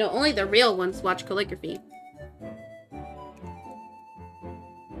 So, you know, only the real ones watch calligraphy.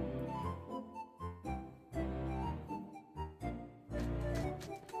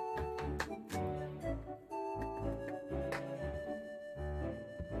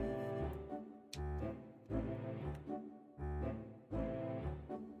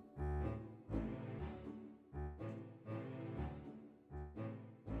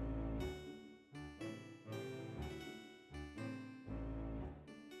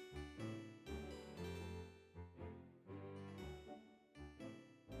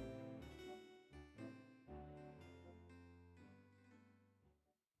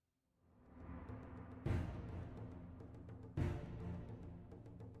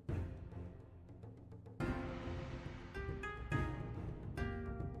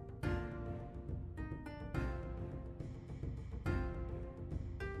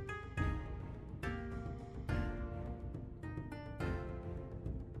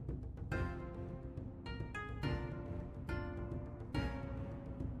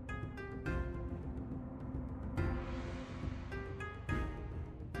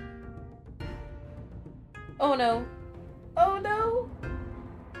 Oh no. Oh no.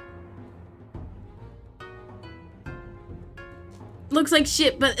 Looks like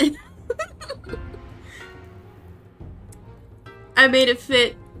shit, but I made it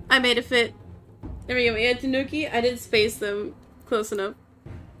fit. I made it fit. There we go. We had Tanuki. I didn't space them close enough.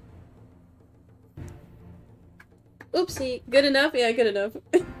 Oopsie. Good enough? Yeah, good enough.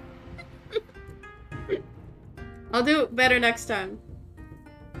 I'll do it better next time.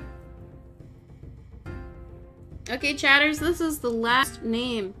 Okay, chatters, this is the last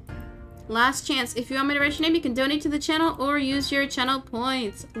name. Last chance. If you want me to write your name, you can donate to the channel or use your channel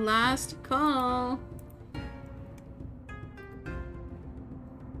points. Last call.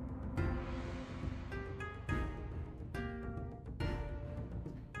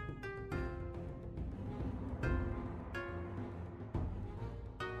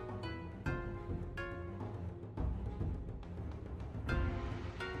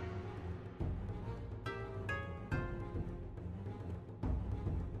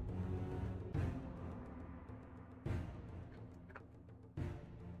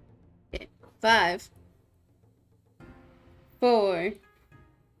 Okay. 5, 4,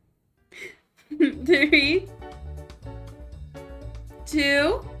 3,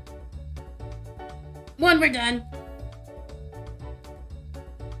 2, 1. We're done.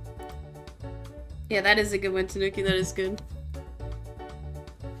 Yeah, that is a good one, Tanuki. That is good.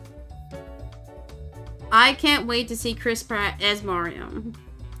 I can't wait to see Chris Pratt as Mario.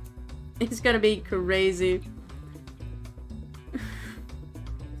 It's gonna be crazy.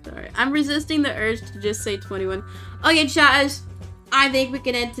 Sorry, I'm resisting the urge to just say 21. Okay, chatters, I think we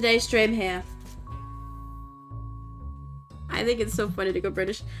can end today's stream here. I think it's so funny to go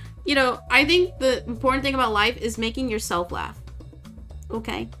British. You know, I think the important thing about life is making yourself laugh.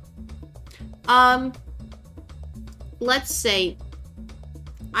 Okay? Let's say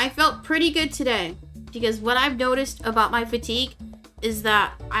I felt pretty good today because what I've noticed about my fatigue is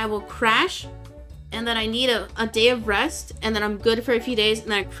that I will crash, and then I need a day of rest, and then I'm good for a few days,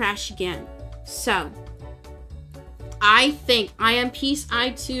 and then I crash again. So, I think I am Peace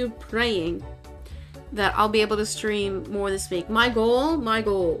I2 praying that I'll be able to stream more this week. My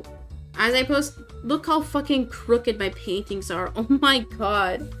goal, as I post, look how fucking crooked my paintings are. Oh my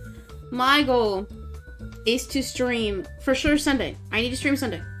god. My goal is to stream, for sure, Sunday. I need to stream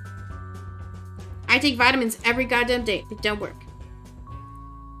Sunday. I take vitamins every goddamn day. They don't work.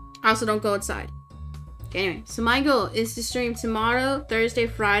 I also don't go outside. Okay, anyway. So my goal is to stream tomorrow, Thursday,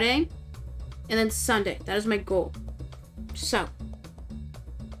 Friday, and then Sunday. That is my goal. So,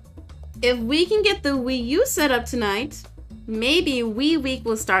 if we can get the Wii U set up tonight, maybe Wii Week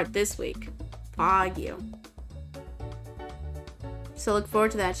will start this week. Fog you. So look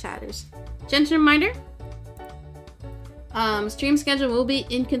forward to that, chatters. Gentle reminder. Stream schedule will be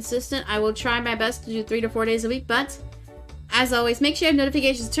inconsistent. I will try my best to do 3 to 4 days a week, but as always, make sure you have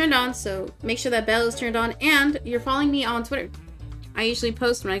notifications turned on, so make sure that bell is turned on, and you're following me on Twitter. I usually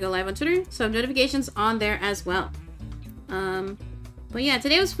post when I go live on Twitter, so notifications on there as well. But yeah,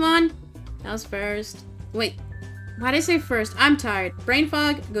 today was fun. That was first. Wait, why did I say first? I'm tired. Brain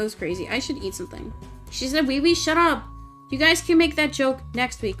fog goes crazy. I should eat something. She said, wee, shut up. You guys can make that joke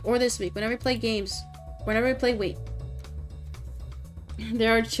next week or this week, whenever we play games. Whenever we play, wait.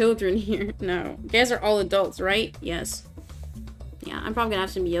 There are children here. No. You guys are all adults, right? Yes. Yeah, I'm probably gonna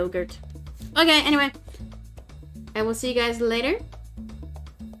have some yogurt. Okay, anyway. I will see you guys later.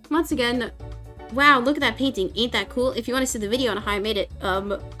 Once again, wow, look at that painting. Ain't that cool? If you want to see the video on how I made it,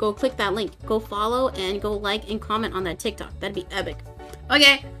 go click that link. Go follow and go like and comment on that TikTok. That'd be epic.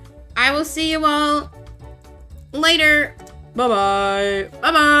 Okay, I will see you all later. Bye-bye.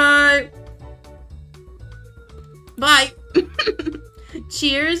 Bye-bye. Bye.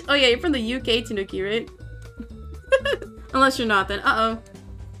 Cheers. Oh yeah, you're from the UK, Tanuki, right? Unless you're not, then uh-oh.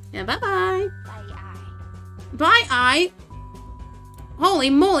 Yeah, bye-bye. Bye-eye. Bye-eye. Holy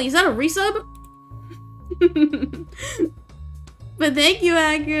moly, is that a resub? But thank you,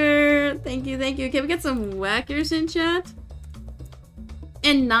 Hacker. Thank you, thank you. Can we get some whackers in chat?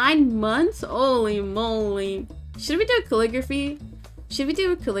 In 9 months? Holy moly. Should we do calligraphy? Should we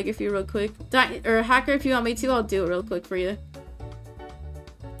do calligraphy real quick? Or Hacker, if you want me to, I'll do it real quick for you.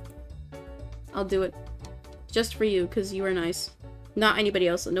 I'll do it. Just for you, because you were nice. Not anybody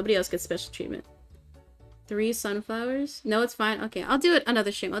else. Nobody else gets special treatment. 3 sunflowers? No, it's fine. Okay, I'll do it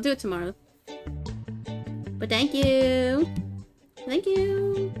another stream. I'll do it tomorrow. But thank you. Thank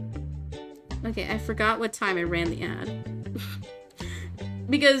you. Okay, I forgot what time I ran the ad.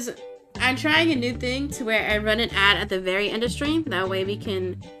 Because I'm trying a new thing to where I run an ad at the very end of stream. That way we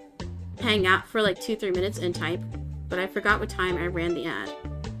can hang out for like 2-3 minutes and type. But I forgot what time I ran the ad.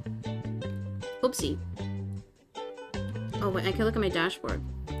 Oopsie. Oh wait, I can look at my dashboard.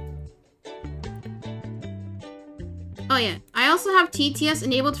 Oh yeah, I also have TTS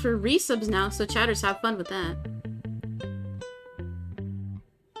enabled for resubs now, so chatters, have fun with that.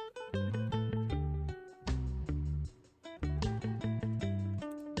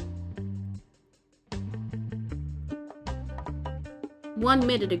 One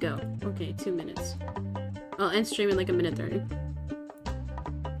minute ago. Okay, 2 minutes. I'll end stream in like a minute 30.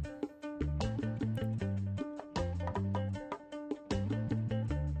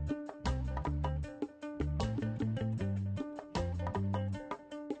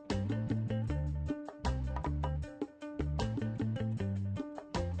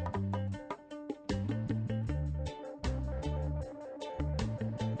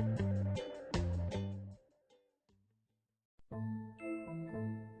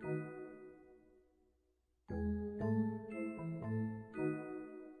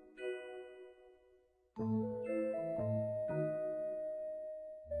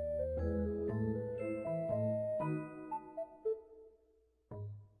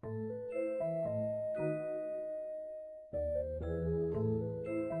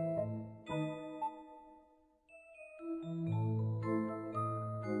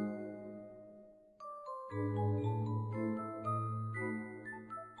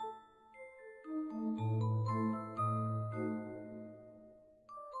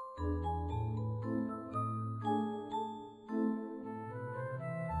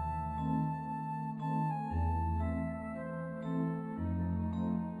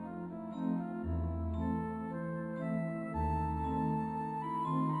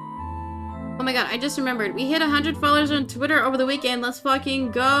 Oh my god, I just remembered. We hit 100 followers on Twitter over the weekend. Let's fucking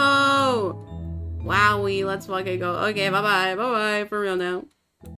go! Wowie, let's fucking go. Okay, bye-bye. Bye-bye. For real now.